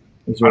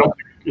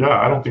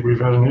 I don't think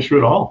we've had an issue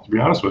at all, to be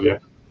honest with you.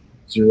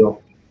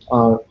 Zero.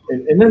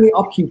 And then the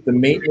upkeep, the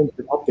maintenance,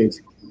 and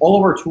updates. All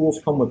of our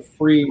tools come with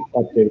free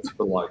updates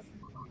for life,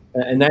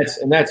 and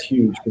that's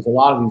huge, because a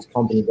lot of these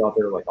companies out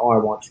there are like, I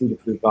want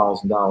 $2,000 to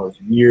 $3,000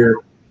 a year,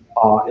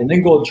 and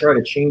then go and try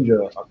to change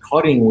a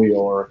cutting wheel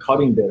or a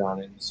cutting bit on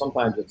it. And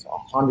sometimes it's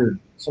 $100,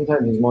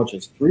 sometimes as much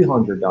as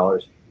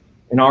 $300,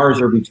 and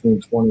ours are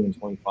between $20 and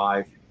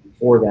 $25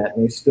 for that,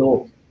 and they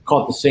still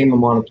cut the same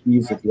amount of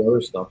keys that the other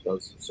stuff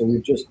does. So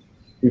we've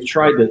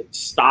tried to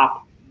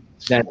stop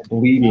that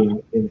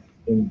bleeding in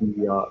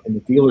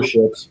the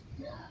dealerships.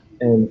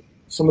 And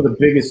some of the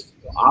biggest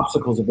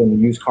obstacles have been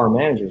the used car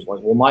managers. Like,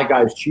 well, my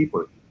guy's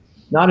cheaper.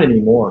 Not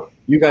anymore.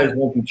 You guys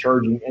won't be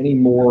charging any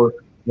more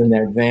than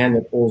that van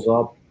that pulls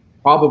up.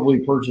 Probably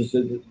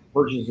purchases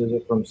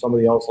it from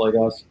somebody else like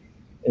us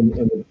in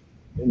the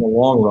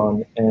long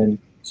run. And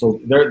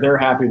so they're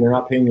happy. They're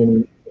not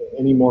paying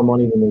any more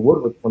money than they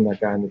would from that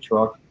guy in the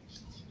truck.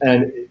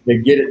 and they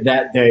get it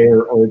that day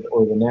or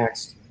the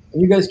next.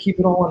 And you guys keep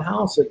it all in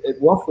house at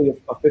roughly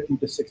a 50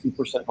 to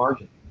 60%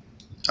 margin.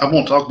 I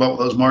won't talk about what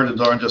those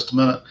margins are in just a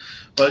minute,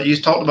 but you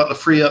talked about the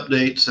free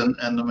updates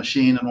and the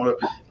machine and whatever.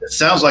 It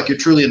sounds like you're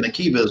truly in the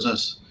key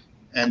business,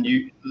 and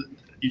you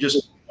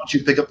just, once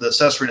you pick up the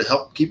accessory to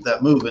help keep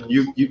that moving,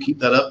 you keep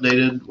that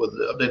updated with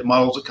the updated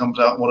models that comes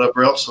out and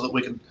whatever else, so that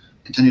we can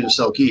continue to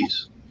sell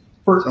keys.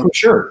 For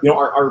sure. You know,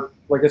 our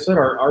like I said,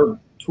 our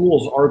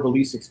tools are the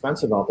least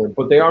expensive out there,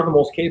 but they are the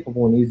most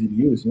capable and easy to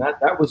use. And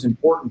that was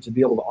important to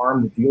be able to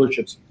arm the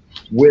dealerships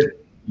with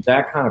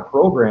that kind of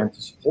program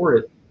to support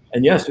it.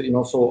 And yes, you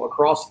know, so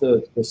across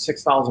the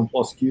 6,000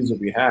 plus SKUs that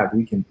we have,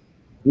 we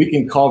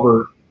can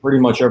cover pretty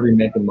much every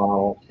make and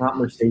model. Not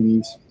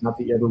Mercedes, not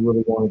that you ever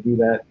really want to do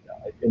that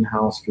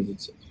in-house because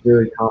it's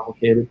very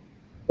complicated.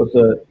 But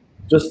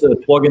just to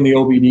plug in the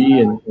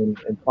OBD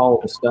and follow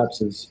the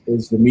steps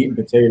is the meat and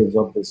potatoes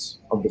of this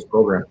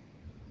program.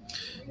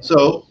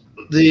 So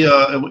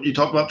you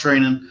talk about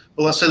training.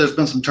 Well, let's say there's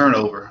been some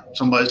turnover.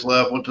 Somebody's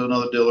left, went to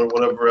another dealer,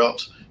 whatever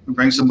else. We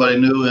bring somebody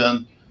new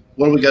in.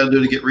 What do we got to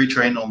do to get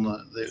retrained on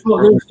the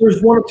well,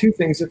 there's one of two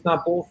things, if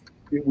not both.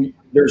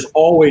 There's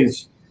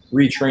always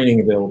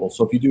retraining available.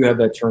 So if you do have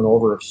that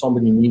turnover, if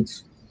somebody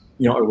needs,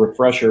 you know, a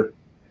refresher,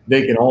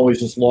 they can always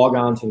just log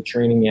on to the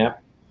training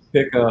app,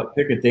 pick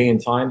a day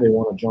and time they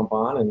want to jump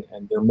on,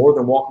 and they're more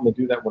than welcome to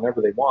do that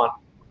whenever they want.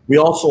 We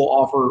also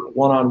offer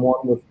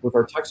one-on-one with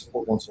our tech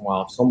support once in a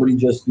while. If somebody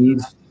just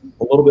needs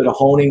a little bit of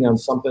honing on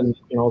something,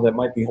 you know, that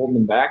might be holding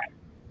them back,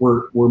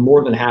 we're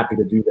more than happy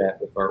to do that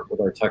with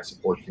our tech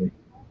support team,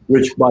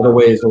 which, by the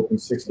way, is open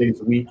 6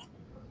 days a week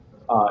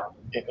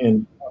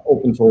and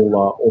open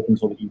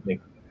till the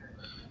evening.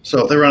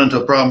 So if they run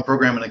into a problem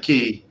programming a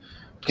key,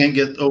 can't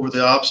get over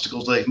the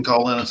obstacles, they can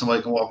call in and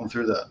somebody can walk them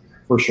through that.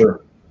 For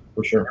sure.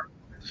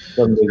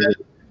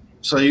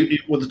 So you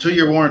with the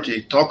 2-year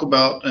warranty, talk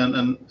about,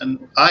 and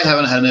I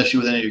haven't had an issue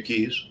with any of your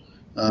keys.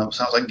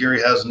 Sounds like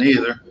Gary hasn't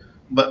either,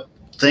 but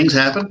things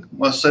happen.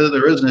 Let's say that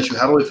there is an issue.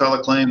 How do we file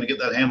a claim to get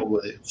that handled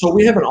with you? So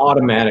we have an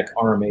automatic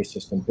RMA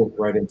system built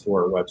right into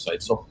our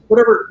website. So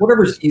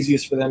whatever's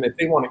easiest for them, if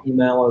they want to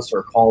email us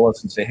or call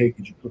us and say, hey,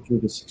 could you put through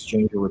this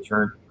exchange or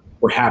return?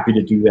 We're happy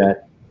to do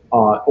that.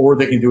 Or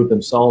they can do it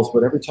themselves.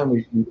 But every time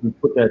we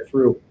put that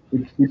through,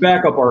 we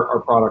back up our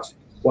products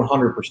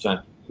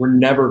 100%. We're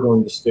never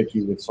going to stick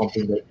you with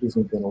something that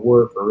isn't going to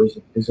work or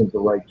isn't the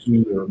right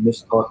key or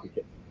miscut.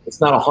 It's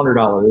not a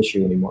 $100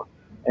 issue anymore.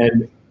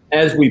 And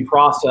as we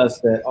process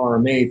that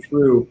RMA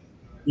through,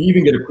 you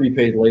even get a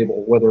prepaid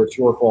label, whether it's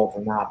your fault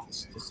or not,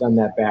 to send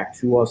that back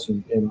to us.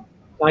 And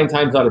 9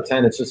 times out of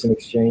 10, it's just an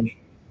exchange.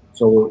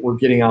 So we're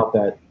getting out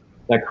that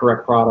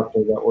correct product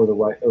or the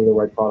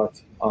right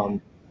product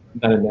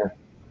then and there.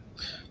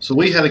 So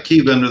we had a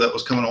key vendor that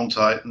was coming on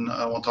site, and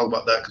I want to talk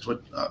about that because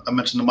I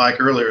mentioned to Mike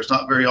earlier, it's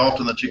not very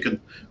often that you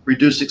can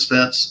reduce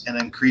expense and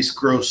increase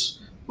gross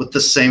with the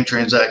same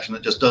transaction.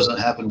 It just doesn't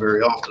happen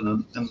very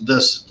often, and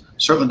this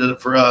certainly did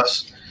it for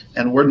us.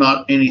 And we're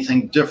not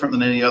anything different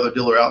than any other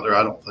dealer out there,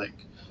 I don't think.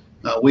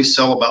 We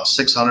sell about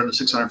 600 to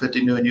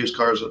 650 new and used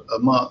cars a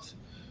month,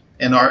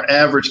 and our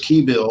average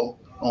key bill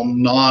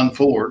on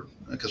non-Ford,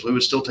 because we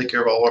would still take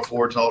care of all our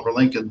Fords and all of our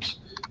Lincolns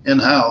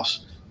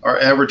in-house, our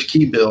average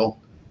key bill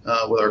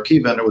with our key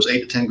vendor was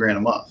 $8 to 10 grand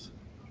a month.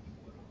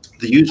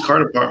 The used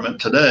car department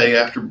today,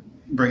 after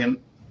bringing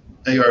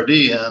ARD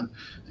in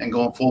and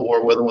going full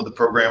bore with them with the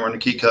programmer and the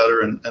key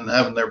cutter and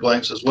having their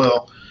blanks as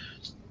well,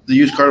 the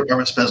used car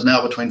department spends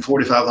now between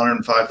 $4,500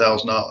 and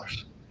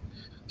 $5,000.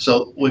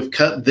 So we've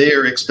cut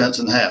their expense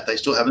in half. They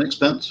still have an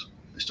expense.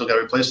 They still got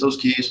to replace those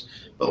keys,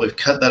 but we've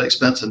cut that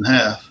expense in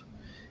half.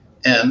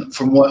 And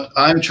from what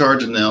I'm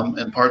charging them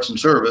in parts and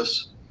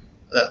service,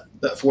 that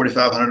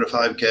 $4,500 to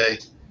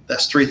 $5K,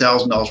 that's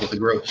 $3,000 worth of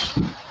gross.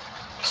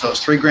 So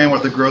it's $3 grand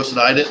worth of gross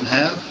that I didn't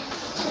have,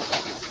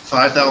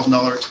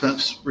 $5,000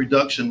 expense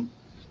reduction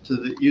to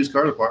the used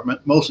car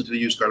department, mostly to the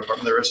used car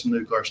department. There is some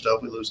new car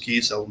stuff. We lose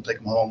keys, sell them, take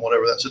them home,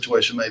 whatever that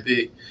situation may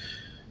be.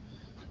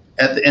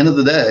 At the end of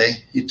the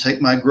day, you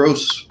take my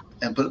gross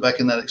and put it back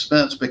in that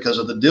expense, because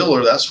of the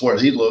dealer, that's where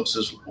he looks,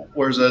 is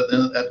where's that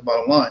at the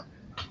bottom line.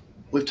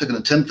 We've taken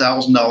a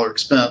 $10,000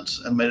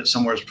 expense and made it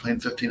somewhere between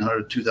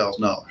 $1,500 to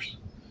 $2,000.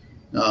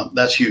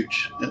 That's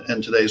huge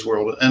in today's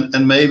world.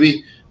 And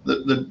maybe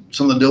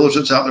some of the dealers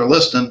that's out there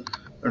listing,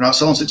 they're not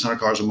selling 600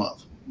 cars a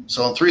month,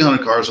 selling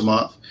 300 cars a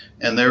month,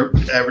 and their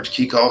average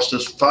key cost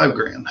is $5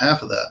 grand,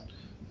 half of that.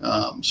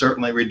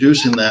 Certainly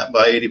reducing that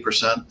by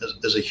 80%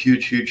 is a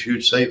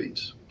huge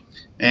savings.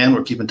 And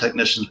we're keeping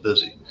technicians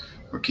busy.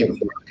 We're keeping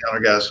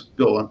counter guys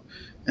going.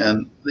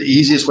 And the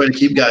easiest way to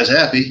keep guys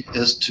happy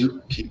is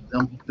to keep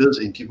them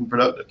busy and keep them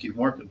productive, keep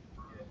them working.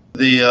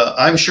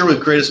 I'm sure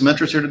we've created some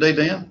interest here today,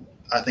 Dan.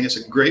 I think it's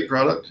a great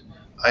product.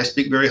 I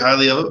speak very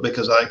highly of it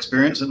because I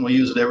experience it and we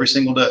use it every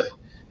single day,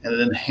 and it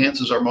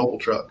enhances our mobile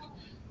truck.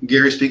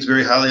 Gary speaks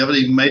very highly of it.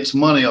 He made some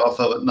money off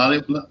of it.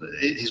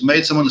 He's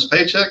made some on his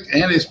paycheck,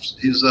 and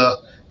he's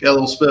got a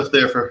little spiff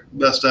there for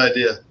best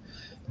idea.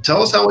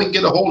 Tell us how we can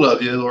get a hold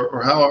of you,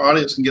 or how our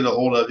audience can get a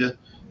hold of you,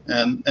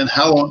 and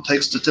how long it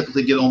takes to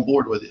typically get on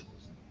board with you?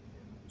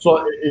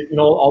 So it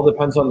all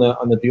depends on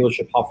the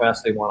dealership how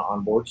fast they want to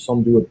onboard.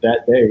 Some do it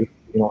that day.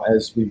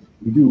 As we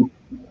do.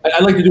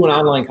 I like to do an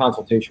online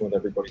consultation with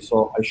everybody.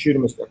 So I shoot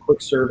them a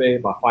quick survey,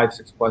 about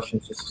 5-6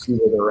 questions, just to see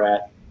where they're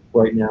at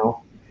right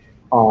now.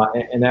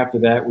 And after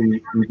that,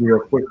 we do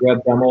a quick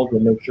web demo to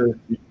make sure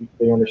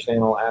they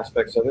understand all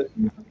aspects of it,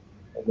 and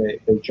they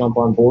jump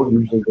on board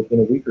usually within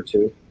a week or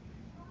two.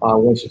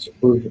 Once it's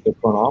approved at the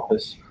front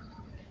office,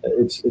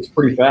 it's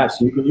pretty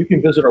fast. You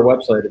can visit our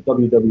website at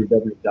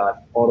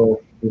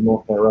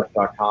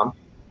www.automotive.com,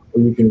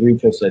 or you can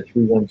reach us at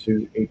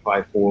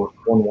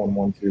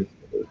 312-854-1112.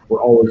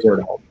 We're always there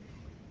to help.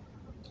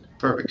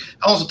 Perfect.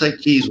 How long does it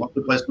take keys once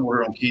we place an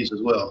order on keys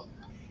as well?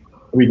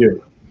 We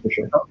do, for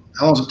sure.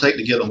 How long does it take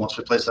to get them once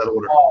we place that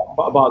order?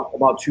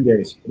 About 2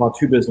 days, about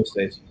 2 business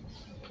days.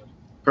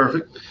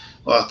 Perfect.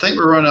 Well, I think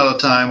we're running out of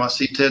time. I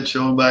see Ted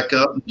showing back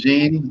up.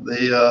 Gene,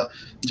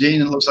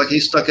 Gene, it looks like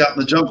he's stuck out in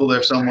the jungle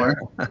there somewhere.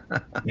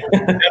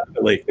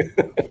 Definitely.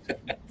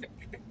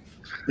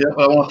 Yeah,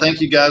 I want to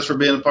thank you guys for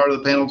being a part of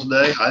the panel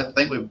today. I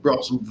think we've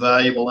brought some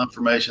valuable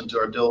information to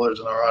our dealers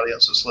and our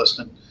audience that's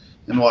listening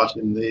and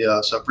watching.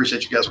 So I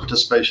appreciate you guys'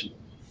 participation.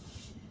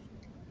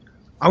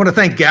 I want to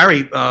thank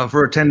Gary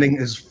for attending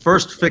his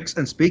first fix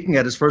and speaking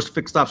at his first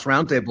Fixed Ops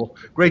Roundtable.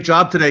 Great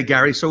job today,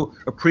 Gary. So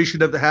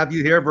appreciative to have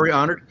you here. Very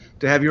honored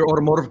to have your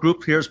automotive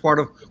group here as part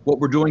of what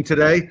we're doing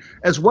today,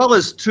 as well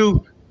as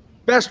 2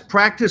 best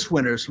practice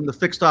winners from the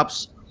Fixed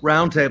Ops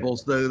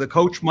Roundtables. The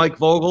coach, Mike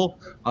Vogel,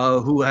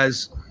 who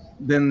has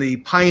been the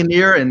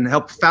pioneer and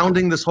helped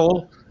founding this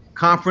whole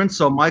conference.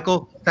 So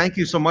Michael, thank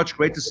you so much.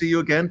 Great to see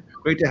you again.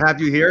 Great to have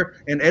you here.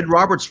 And Ed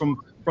Roberts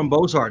from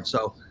BOZARD.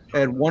 So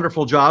Ed,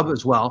 wonderful job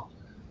as well.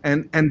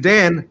 And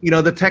Dan,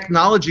 the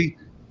technology,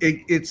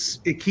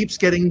 it keeps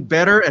getting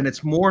better and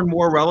it's more and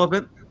more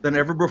relevant than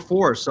ever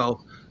before. So,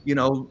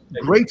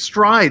 great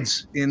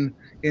strides in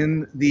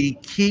the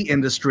key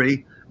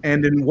industry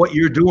and in what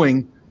you're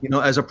doing,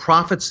 as a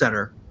profit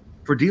center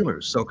for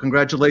dealers. So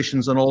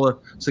congratulations on all the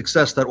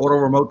success that Auto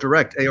Remote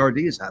Direct ARD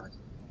is having.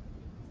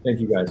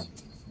 Thank you, guys.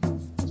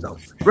 So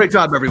great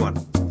job, everyone.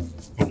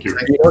 Thank you.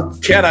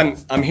 Chad,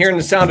 I'm hearing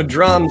the sound of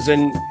drums,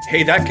 and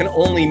hey, that can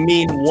only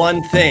mean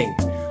one thing.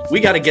 We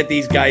got to get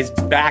these guys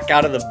back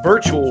out of the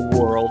virtual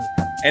world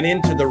and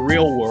into the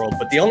real world.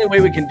 But the only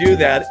way we can do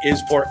that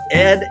is for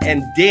Ed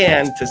and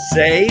Dan to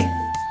say,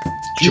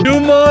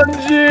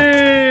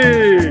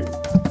 JUMANJI!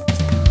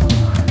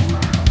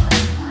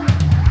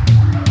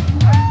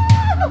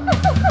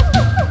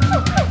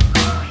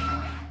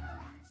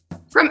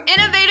 From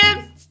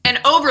innovative and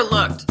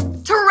overlooked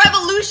to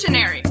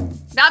revolutionary.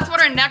 That's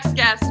what our next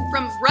guest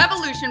from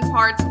Revolution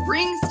Parts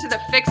brings to the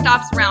Fixed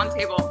Ops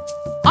Roundtable.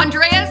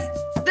 Andreas,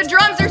 the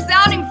drums are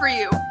sounding for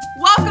you.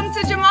 Welcome to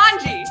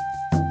Jumanji.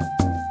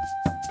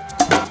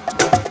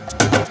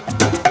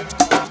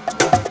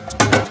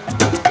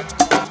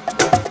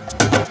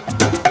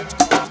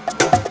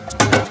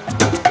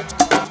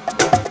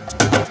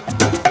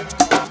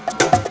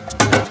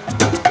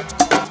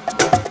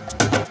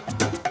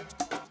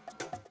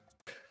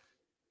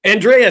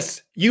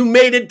 Andreas, you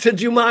made it to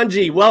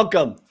Jumanji.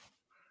 Welcome.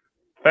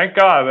 Thank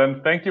God,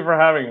 and thank you for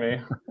having me.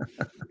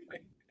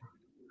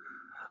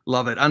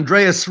 Love it.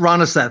 Andreas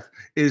Roneseth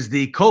is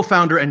the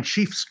co-founder and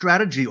chief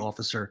strategy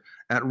officer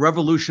at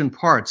Revolution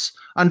Parts.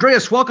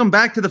 Andreas, welcome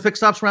back to the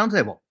Fixed Ops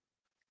Roundtable.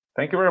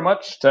 Thank you very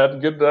much, Ted.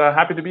 Good,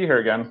 happy to be here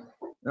again.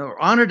 We're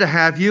honored to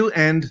have you,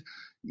 and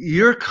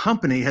your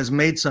company has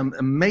made some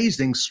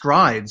amazing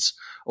strides,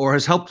 or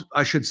has helped,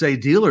 I should say,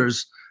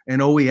 dealers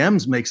and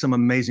OEMs make some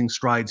amazing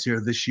strides here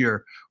this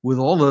year with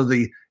all of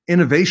the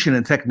innovation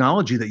and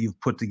technology that you've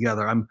put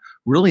together. I'm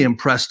really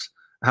impressed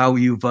how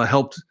you've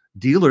helped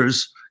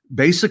dealers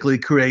basically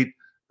create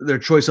their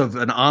choice of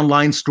an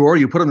online store.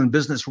 You put them in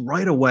business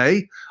right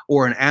away,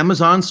 or an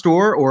Amazon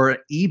store, or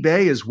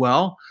eBay as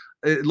well.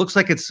 It looks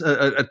like it's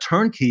a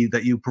turnkey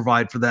that you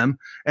provide for them.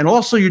 And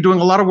also you're doing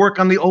a lot of work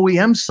on the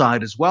OEM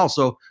side as well.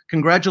 So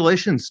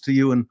congratulations to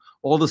you and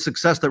all the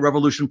success that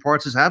Revolution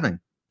Parts is having.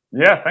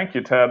 Yeah, thank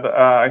you, Ted.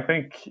 I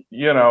think,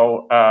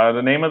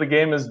 the name of the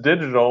game is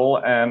digital,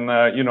 and,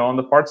 on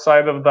the parts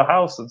side of the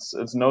house,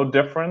 it's no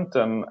different.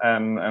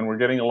 And we're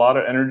getting a lot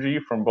of energy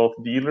from both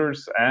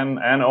dealers and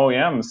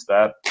OEMs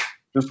that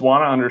just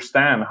want to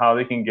understand how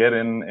they can get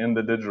in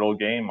the digital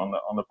game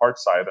on the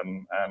parts side.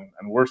 And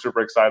we're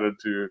super excited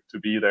to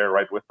be there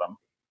right with them.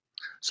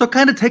 So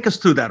kind of take us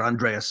through that,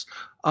 Andreas.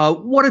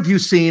 What have you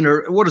seen,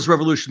 or what has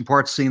Revolution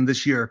Parts seen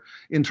this year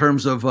in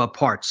terms of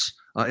parts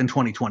in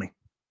 2020?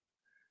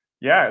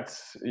 Yeah,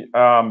 it's,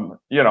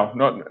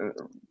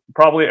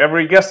 probably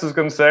every guest is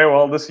going to say,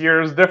 well, this year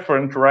is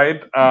different,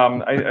 right?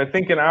 I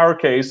think in our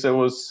case, it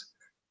was,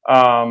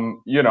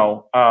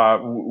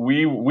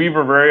 we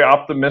were very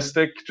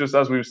optimistic just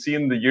as we've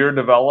seen the year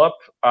develop.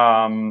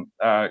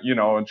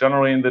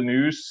 Generally in the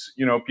news,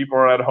 people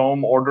are at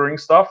home ordering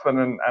stuff,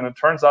 and it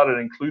turns out it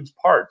includes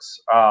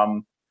parts.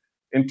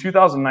 In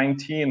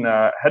 2019,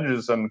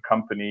 Hedges and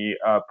Company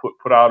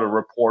put out a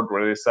report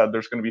where they said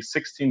there's going to be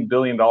 $16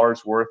 billion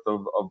worth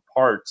of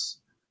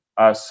parts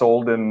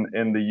sold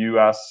in the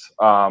US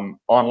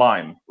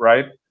online,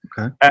 right?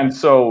 Okay. And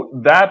so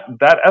that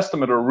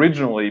estimate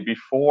originally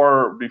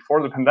before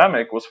the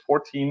pandemic was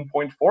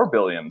 14.4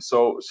 billion.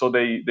 So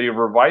they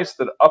revised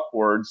it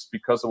upwards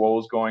because of what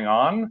was going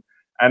on,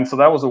 and so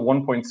that was a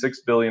 1.6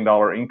 billion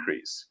dollar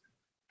increase.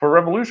 For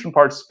Revolution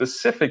Parts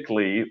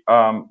specifically,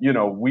 you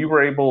know, we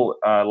were able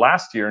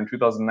last year in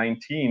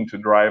 2019 to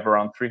drive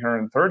around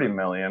 330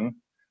 million.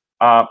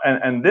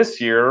 And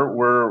this year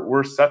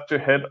we're set to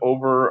hit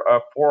over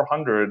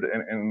 400,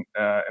 in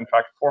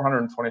fact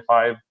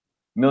 $425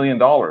 million.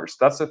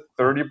 That's a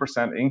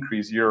 30%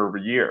 increase year over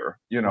year.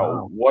 You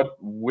know,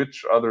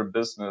 which other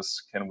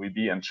business can we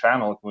be in,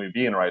 channel can we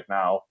be in right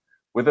now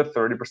with a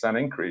 30%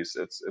 increase?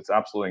 It's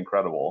absolutely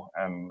incredible,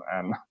 and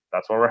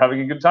that's why we're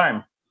having a good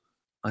time.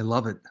 I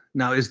love it.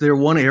 Now, is there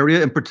one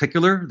area in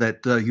particular that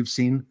you've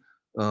seen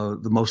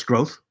the most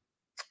growth?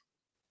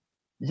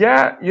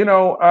 Yeah, you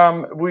know,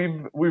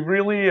 we've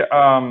really,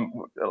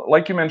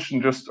 like you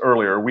mentioned just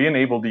earlier, we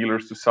enable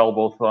dealers to sell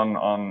both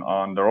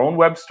on their own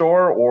web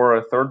store or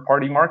a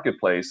third-party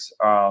marketplace,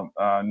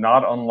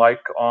 not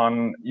unlike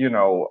on, you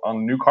know,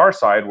 on new car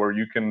side where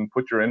you can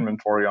put your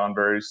inventory on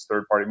various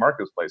third-party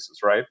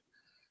marketplaces, right?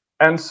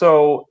 And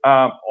so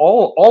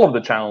all of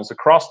the channels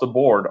across the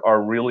board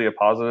are really a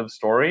positive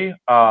story.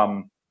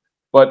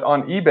 But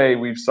on eBay,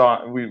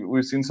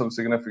 we've seen some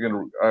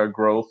significant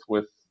growth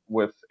with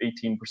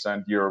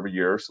 18% year over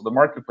year. So the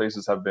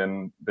marketplaces have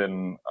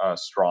been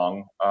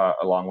strong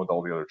along with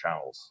all the other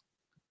channels.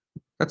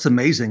 That's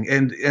amazing.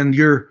 And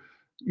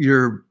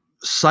your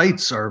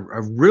sites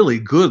are really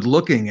good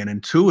looking and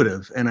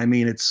intuitive. And I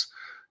mean, it's,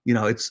 you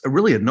know, it's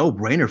really a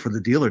no-brainer for the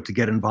dealer to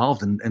get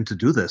involved and to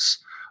do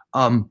this.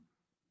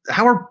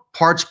 How are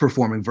parts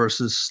performing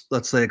versus,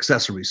 let's say,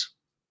 accessories?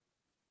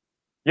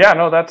 Yeah,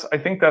 no, I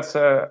think that's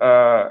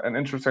an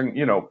interesting,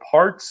 you know,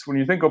 parts. When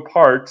you think of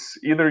parts,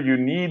 either you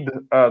need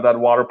that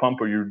water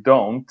pump or you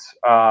don't.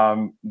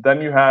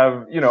 Then you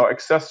have, you know,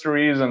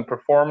 accessories and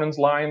performance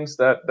lines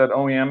that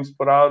OEMs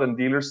put out and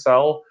dealers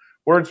sell,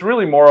 where it's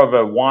really more of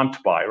a want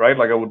buy, right?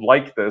 Like, I would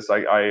like this.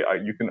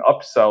 You can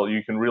upsell.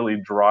 You can really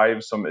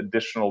drive some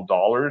additional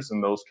dollars in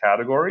those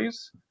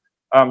categories.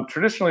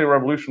 Traditionally,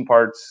 Revolution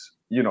Parts,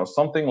 you know,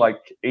 something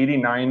like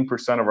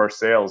 89% of our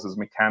sales is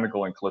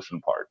mechanical and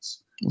collision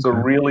parts. So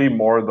really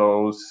more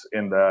those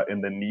in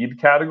the need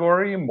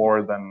category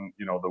more than,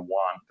 you know, the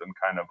want and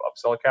kind of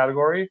upsell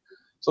category.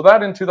 So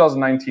that in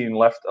 2019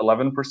 left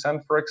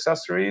 11% for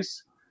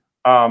accessories.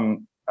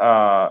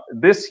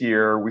 This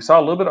year we saw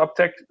a little bit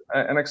uptick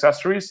in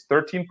accessories,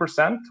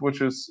 13%,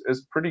 which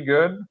is pretty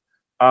good.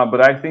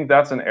 But I think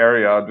that's an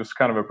area, just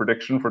kind of a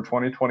prediction for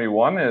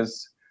 2021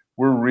 is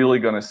we're really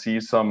going to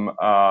see some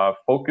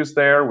focus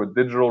there with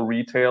digital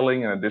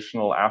retailing and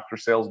additional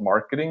after-sales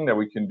marketing that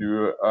we can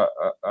do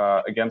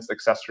against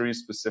accessories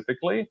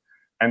specifically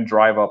and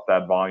drive up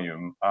that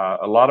volume.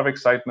 A lot of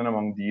excitement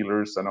among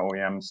dealers and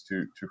OEMs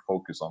to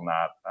focus on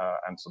that.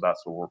 And so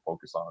that's what we're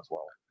focused on as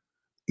well.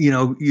 You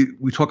know,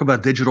 we talk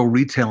about digital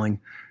retailing,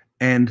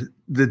 and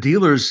the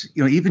dealers,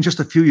 you know, even just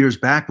a few years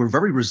back, were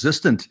very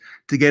resistant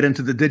to get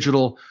into the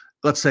digital,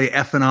 let's say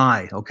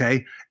F&I,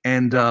 okay?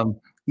 And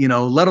you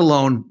know, let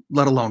alone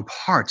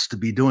parts to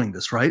be doing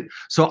this, right?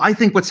 So I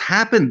think what's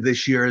happened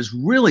this year is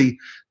really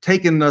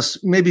taken us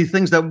maybe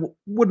things that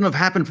wouldn't have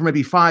happened for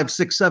maybe 5,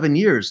 6, 7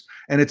 years.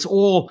 And it's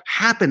all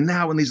happened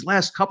now in these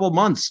last couple of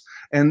months.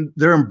 And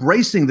they're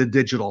embracing the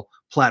digital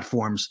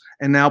platforms.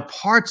 And now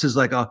parts is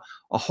like a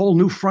whole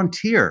new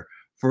frontier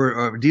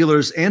for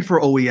dealers and for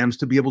OEMs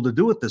to be able to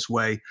do it this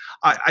way.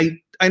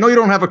 I know you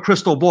don't have a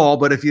crystal ball,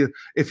 but if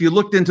you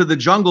looked into the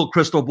jungle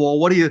crystal ball,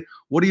 what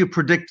do you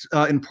predict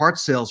in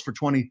parts sales for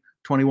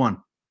 2021?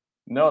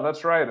 No,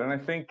 that's right, and I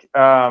think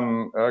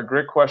a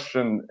great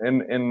question.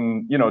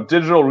 In you know,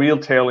 digital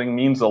retailing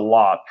means a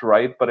lot,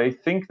 right? But I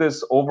think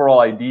this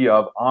overall idea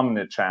of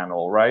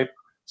omnichannel, right?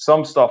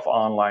 Some stuff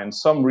online,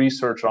 some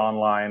research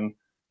online,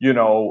 you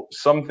know,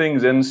 some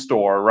things in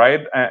store,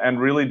 right? And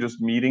really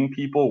just meeting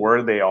people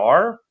where they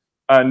are.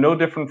 No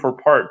different for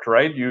part,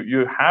 right?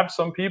 You have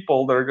some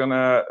people that are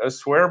gonna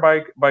swear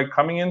by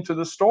coming into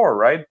the store,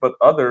 right? But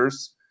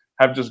others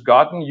have just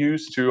gotten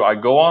used to, I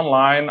go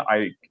online,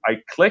 I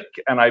click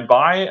and I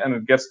buy and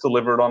it gets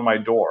delivered on my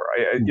door.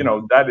 You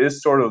know, that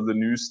is sort of the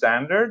new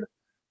standard.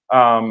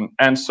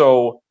 And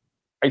so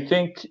I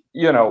think,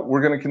 you know,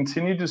 we're gonna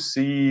continue to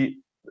see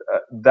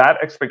that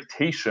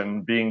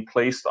expectation being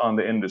placed on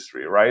the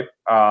industry, right?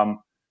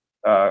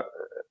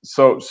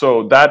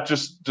 So that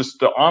just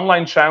the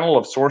online channel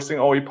of sourcing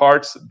OE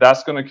parts,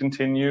 that's going to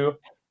continue.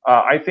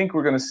 I think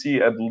we're going to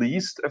see at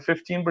least a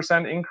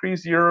 15%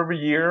 increase year over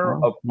year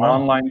of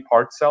online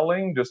part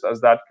selling, just as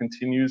that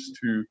continues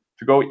to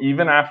go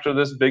even after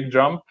this big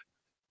jump.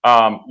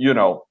 You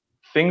know,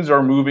 things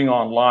are moving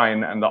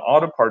online, and the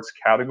auto parts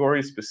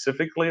category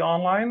specifically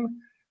online,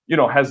 you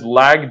know, has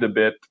lagged a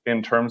bit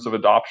in terms of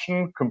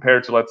adoption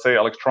compared to, let's say,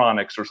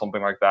 electronics or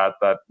something like that,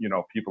 you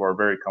know, people are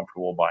very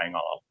comfortable buying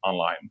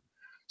online.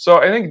 So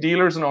I think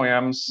dealers and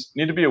OEMs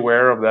need to be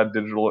aware of that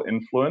digital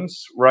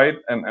influence, right?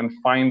 And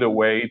find a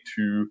way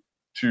to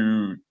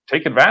to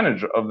take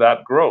advantage of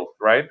that growth,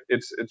 right?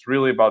 It's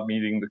really about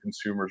meeting the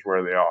consumers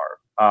where they are.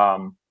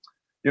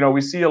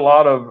 We see a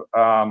lot of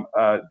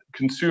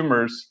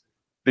consumers.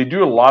 They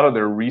do a lot of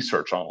their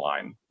research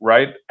online,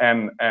 right?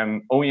 And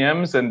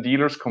OEMs and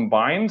dealers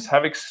combined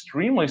have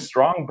extremely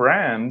strong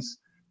brands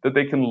that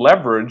they can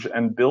leverage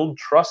and build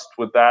trust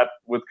with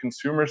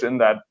consumers in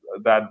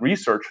that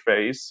research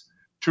phase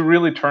to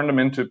really turn them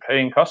into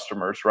paying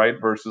customers, right?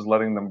 Versus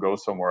letting them go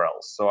somewhere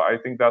else. So I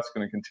think that's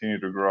going to continue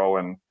to grow,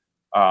 and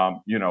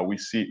we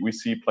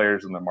see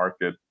players in the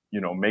market,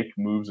 make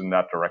moves in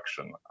that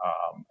direction,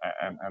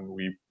 and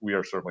we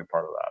are certainly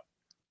part of that.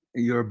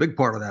 You're a big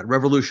part of that.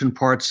 Revolution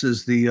Parts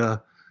is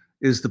the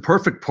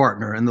perfect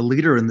partner and the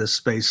leader in this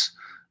space,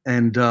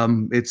 and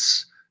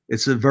it's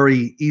a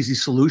very easy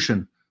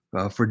solution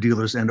for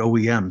dealers and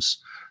OEMs.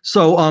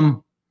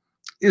 So,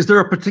 is there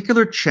a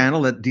particular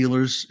channel that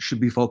dealers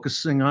should be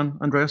focusing on,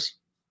 Andreas?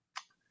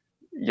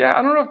 Yeah,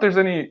 I don't know if there's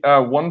any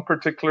one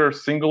particular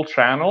single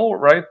channel,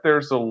 right?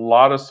 There's a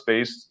lot of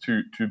space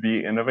to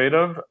be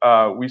innovative.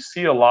 We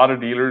see a lot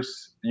of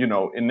dealers,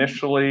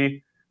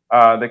 initially.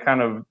 They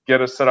kind of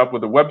get us set up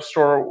with a web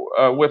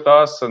store with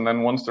us, and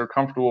then once they're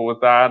comfortable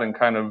with that and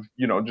kind of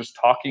just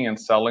talking and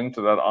selling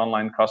to that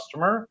online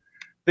customer,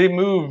 they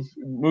move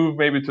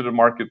maybe to the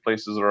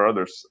marketplaces or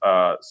other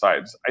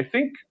sides. I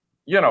think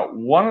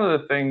one of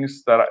the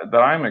things that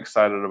I'm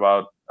excited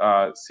about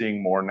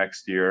seeing more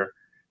next year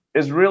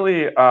is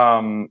really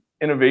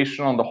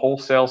innovation on the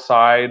wholesale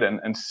side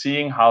and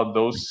seeing how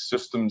those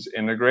systems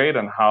integrate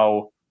and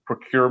how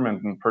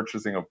procurement and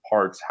purchasing of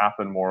parts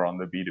happen more on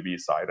the B2B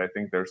side. I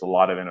think there's a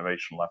lot of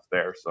innovation left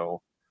there.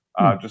 So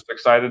just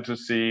excited to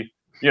see,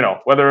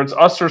 whether it's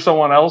us or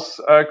someone else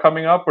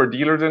coming up, or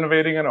dealers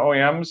innovating and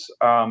OEMs.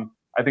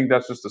 I think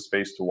that's just a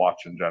space to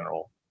watch in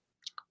general.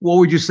 What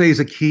would you say is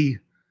a key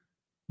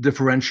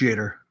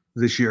differentiator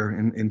this year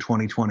in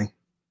 2020?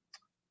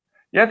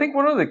 Yeah, I think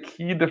one of the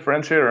key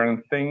differentiator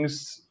and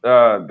things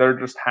that are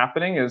just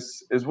happening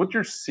is what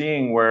you're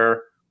seeing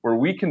where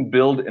we can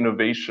build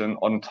innovation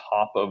on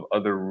top of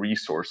other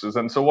resources.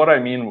 And so what I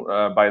mean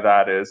by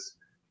that is,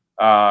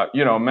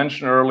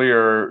 mentioned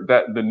earlier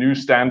that the new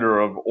standard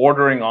of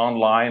ordering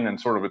online and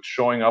sort of it's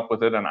showing up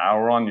with it an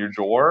hour on your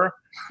door,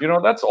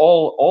 that's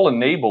all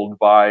enabled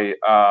by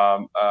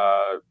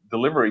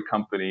delivery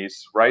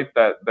companies, right?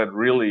 That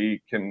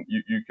really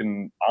you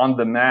can on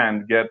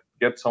demand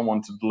get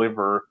someone to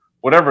deliver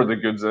whatever the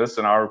goods is.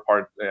 In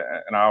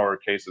our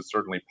case, it's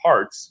certainly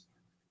parts.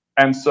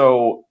 And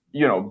so,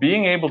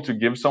 being able to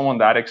give someone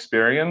that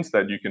experience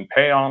that you can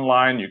pay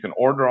online, you can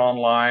order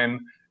online,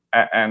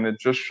 and it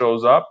just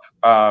shows up.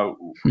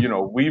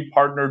 We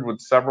partnered with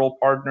several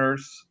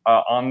partners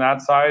on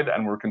that side,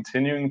 and we're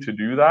continuing to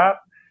do that.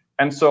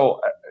 And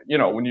so,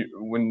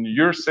 when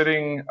you're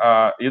sitting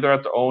either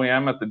at the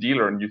OEM, at the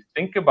dealer, and you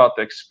think about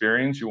the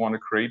experience you want to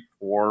create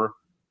for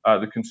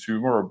the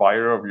consumer or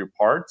buyer of your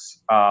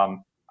parts,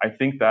 I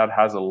think that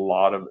has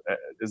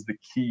is the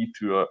key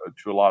to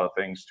a lot of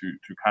things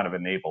to kind of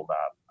enable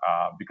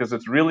that, because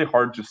it's really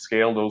hard to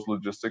scale those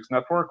logistics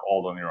network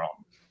all on your own.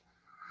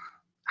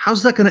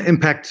 How's that going to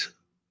impact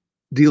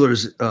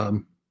dealers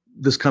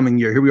this coming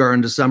year? Here we are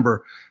in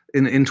December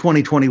in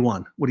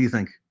 2021. What do you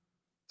think?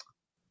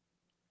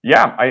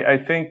 Yeah, I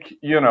think,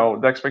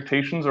 the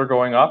expectations are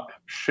going up.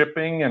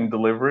 Shipping and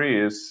delivery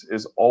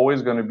is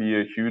always going to be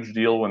a huge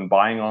deal when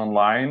buying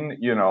online.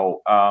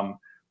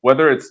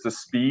 Whether it's the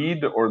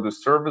speed or the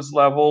service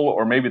level,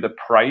 or maybe the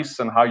price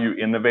and how you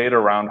innovate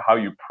around how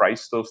you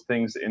price those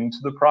things into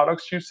the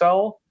products you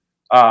sell.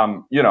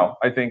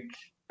 I think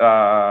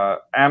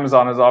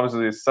Amazon has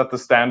obviously set the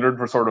standard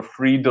for sort of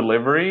free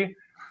delivery.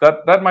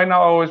 That might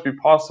not always be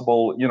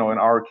possible, in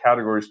our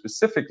category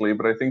specifically,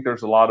 but I think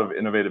there's a lot of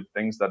innovative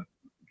things that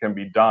can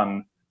be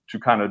done to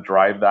kind of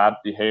drive that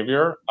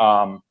behavior.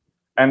 And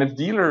if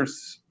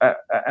dealers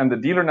and the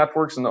dealer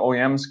networks and the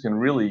OEMs can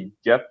really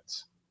get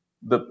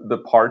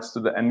the parts to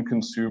the end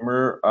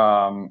consumer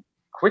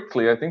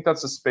quickly, I think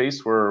that's a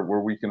space where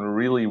we can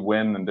really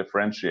win and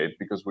differentiate,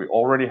 because we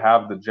already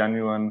have the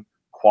genuine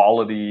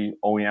quality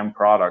OEM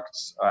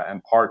products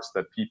and parts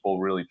that people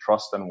really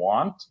trust and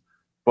want.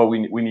 But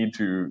we need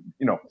to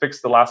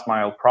fix the last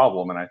mile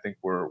problem, and I think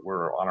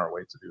we're on our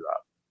way to do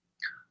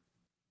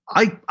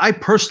that. I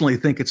personally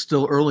think it's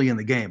still early in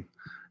the game,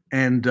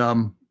 and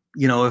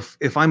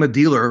if I'm a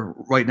dealer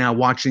right now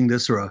watching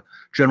this, or a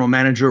general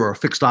manager, or a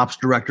fixed ops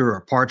director, or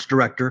a parts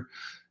director,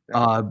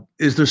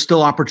 is there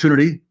still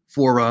opportunity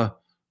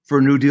for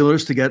new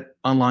dealers to get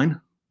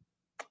online?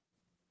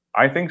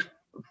 I think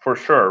for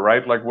sure,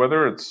 right? Like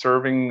whether it's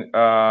serving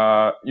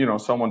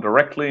someone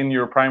directly in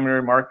your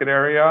primary market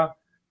area.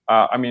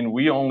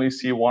 We only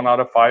see 1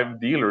 out of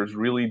 5 dealers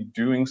really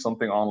doing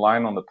something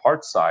online on the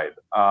parts side.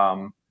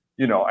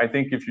 I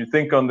think if you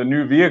think on the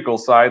new vehicle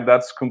side,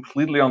 that's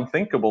completely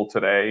unthinkable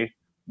today,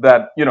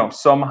 that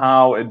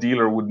somehow a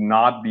dealer would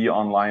not be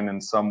online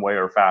in some way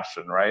or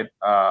fashion, right?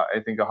 I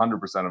think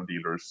 100% of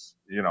dealers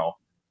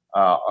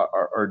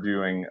are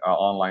doing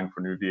online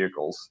for new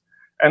vehicles.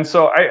 And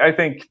so I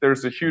think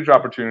there's a huge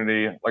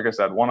opportunity. Like I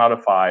said, 1 out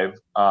of 5.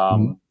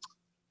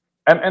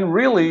 And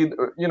really,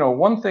 you know,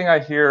 one thing I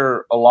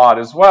hear a lot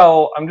is,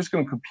 well, I'm just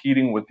going to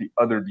competing with the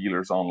other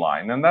dealers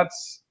online. And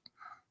that's,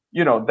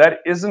 you know, that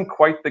isn't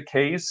quite the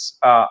case.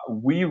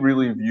 We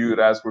really view it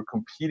as we're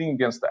competing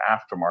against the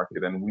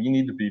aftermarket, and we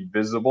need to be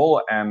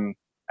visible and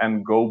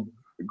go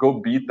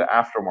beat the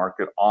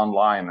aftermarket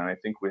online. And I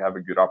think we have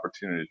a good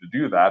opportunity to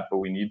do that, but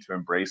we need to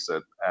embrace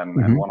it. And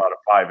 1 out of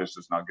 5 is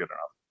just not good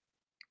enough.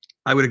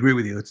 I would agree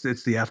with you. It's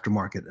the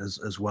aftermarket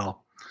as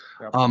well.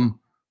 Yep.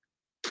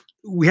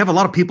 We have a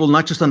lot of people,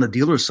 not just on the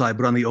dealer side,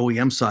 but on the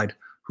OEM side,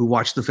 who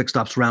watch the Fixed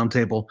Ops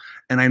Roundtable.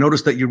 And I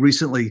noticed that you've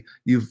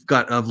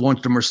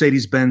launched a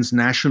Mercedes-Benz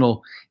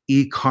national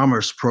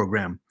e-commerce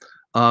program.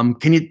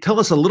 Can you tell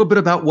us a little bit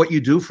about what you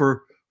do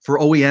for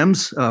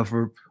OEMs,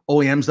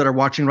 that are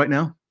watching right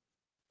now?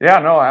 Yeah,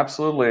 no,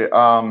 absolutely.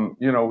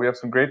 You know, we have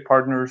some great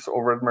partners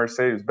over at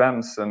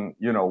Mercedes-Benz, and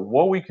you know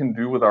what we can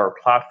do with our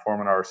platform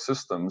and our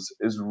systems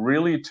is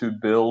really to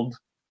build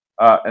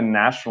a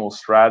national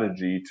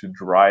strategy to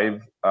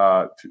drive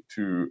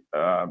to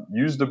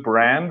use the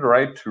brand,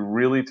 right, to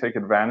really take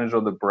advantage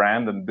of the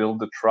brand and build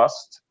the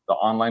trust, the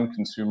online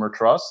consumer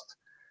trust,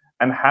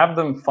 and have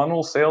them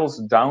funnel sales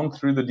down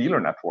through the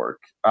dealer network.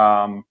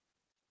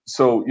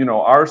 So, you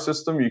know, our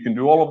system, you can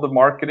do all of the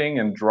marketing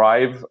and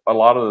drive a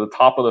lot of the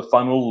top of the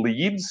funnel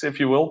leads, if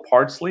you will,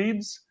 parts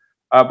leads,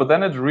 but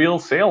then it's real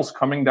sales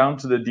coming down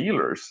to the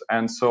dealers.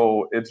 And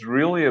so it's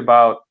really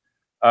about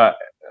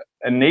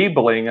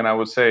enabling, and I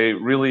would say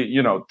really,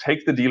 you know,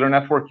 take the dealer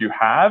network you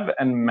have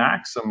and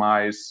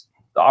maximize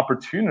the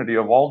opportunity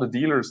of all the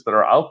dealers that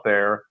are out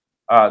there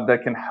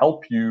that can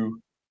help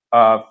you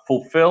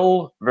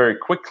fulfill very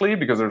quickly,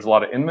 because there's a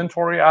lot of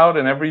inventory out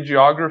in every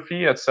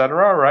geography,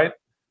 etc. Right?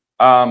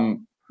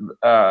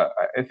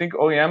 I think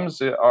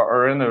OEMs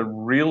are in a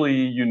really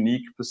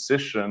unique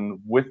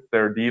position with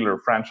their dealer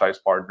franchise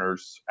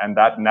partners and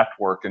that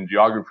network and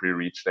geography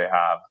reach they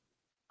have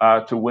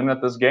to win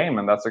at this game.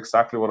 And that's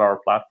exactly what our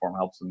platform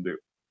helps them do.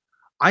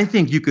 I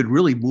think you could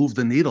really move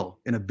the needle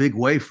in a big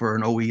way for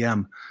an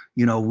OEM,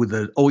 you know, with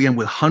an OEM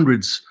with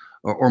hundreds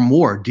or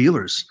more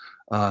dealers,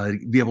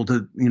 be able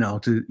to, you know,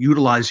 to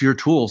utilize your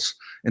tools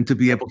and to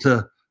be able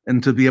to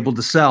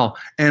sell.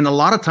 And a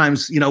lot of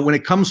times, you know, when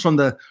it comes from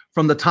the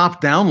top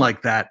down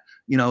like that,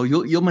 you know,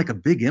 you'll make a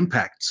big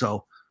impact.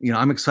 So, you know,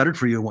 I'm excited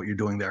for you and what you're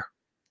doing there.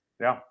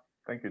 Yeah.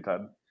 Thank you,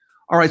 Ted.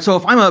 All right. So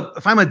if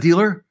I'm a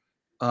dealer,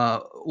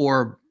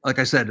 or like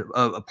I said,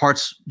 a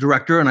parts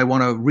director, and I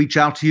want to reach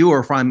out to you, or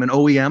if I'm an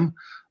OEM,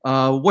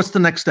 what's the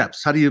next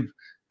steps? How do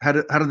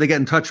they get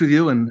in touch with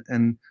you,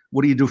 and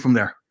what do you do from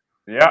there?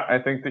 Yeah, I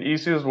think the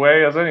easiest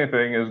way as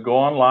anything is go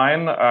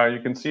online.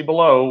 You can see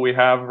below, we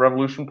have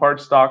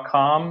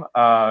revolutionparts.com.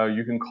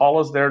 You can call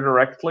us there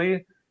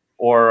directly,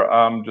 or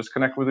just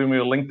connect with me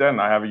on LinkedIn.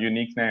 I have a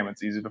unique name.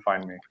 It's easy to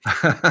find me.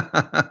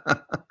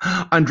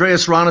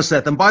 Andreas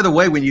Roneseth. And by the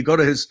way, when you go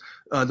to his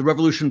the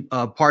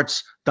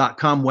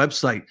revolutionparts.com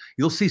website,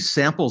 you'll see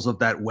samples of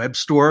that web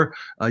store.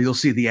 You'll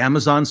see the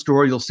Amazon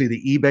store. You'll see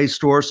the eBay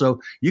store.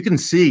 So you can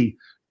see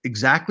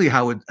exactly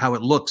how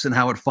it looks and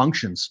how it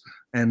functions.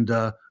 And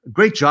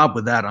great job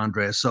with that,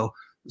 Andreas. So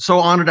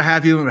honored to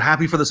have you, and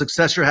happy for the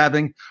success you're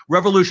having.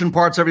 Revolution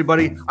Parts,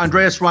 everybody.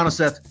 Andreas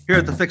Roneseth here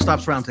at the Fixed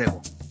Ops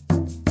Roundtable.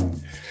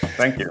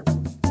 Thank you.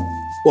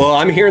 Well,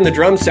 I'm hearing the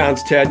drum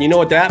sounds, Ted. You know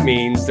what that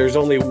means? There's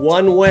only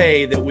one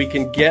way that we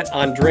can get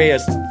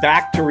Andreas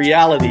back to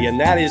reality, and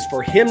that is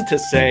for him to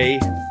say,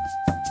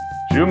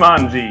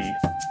 Jumanji.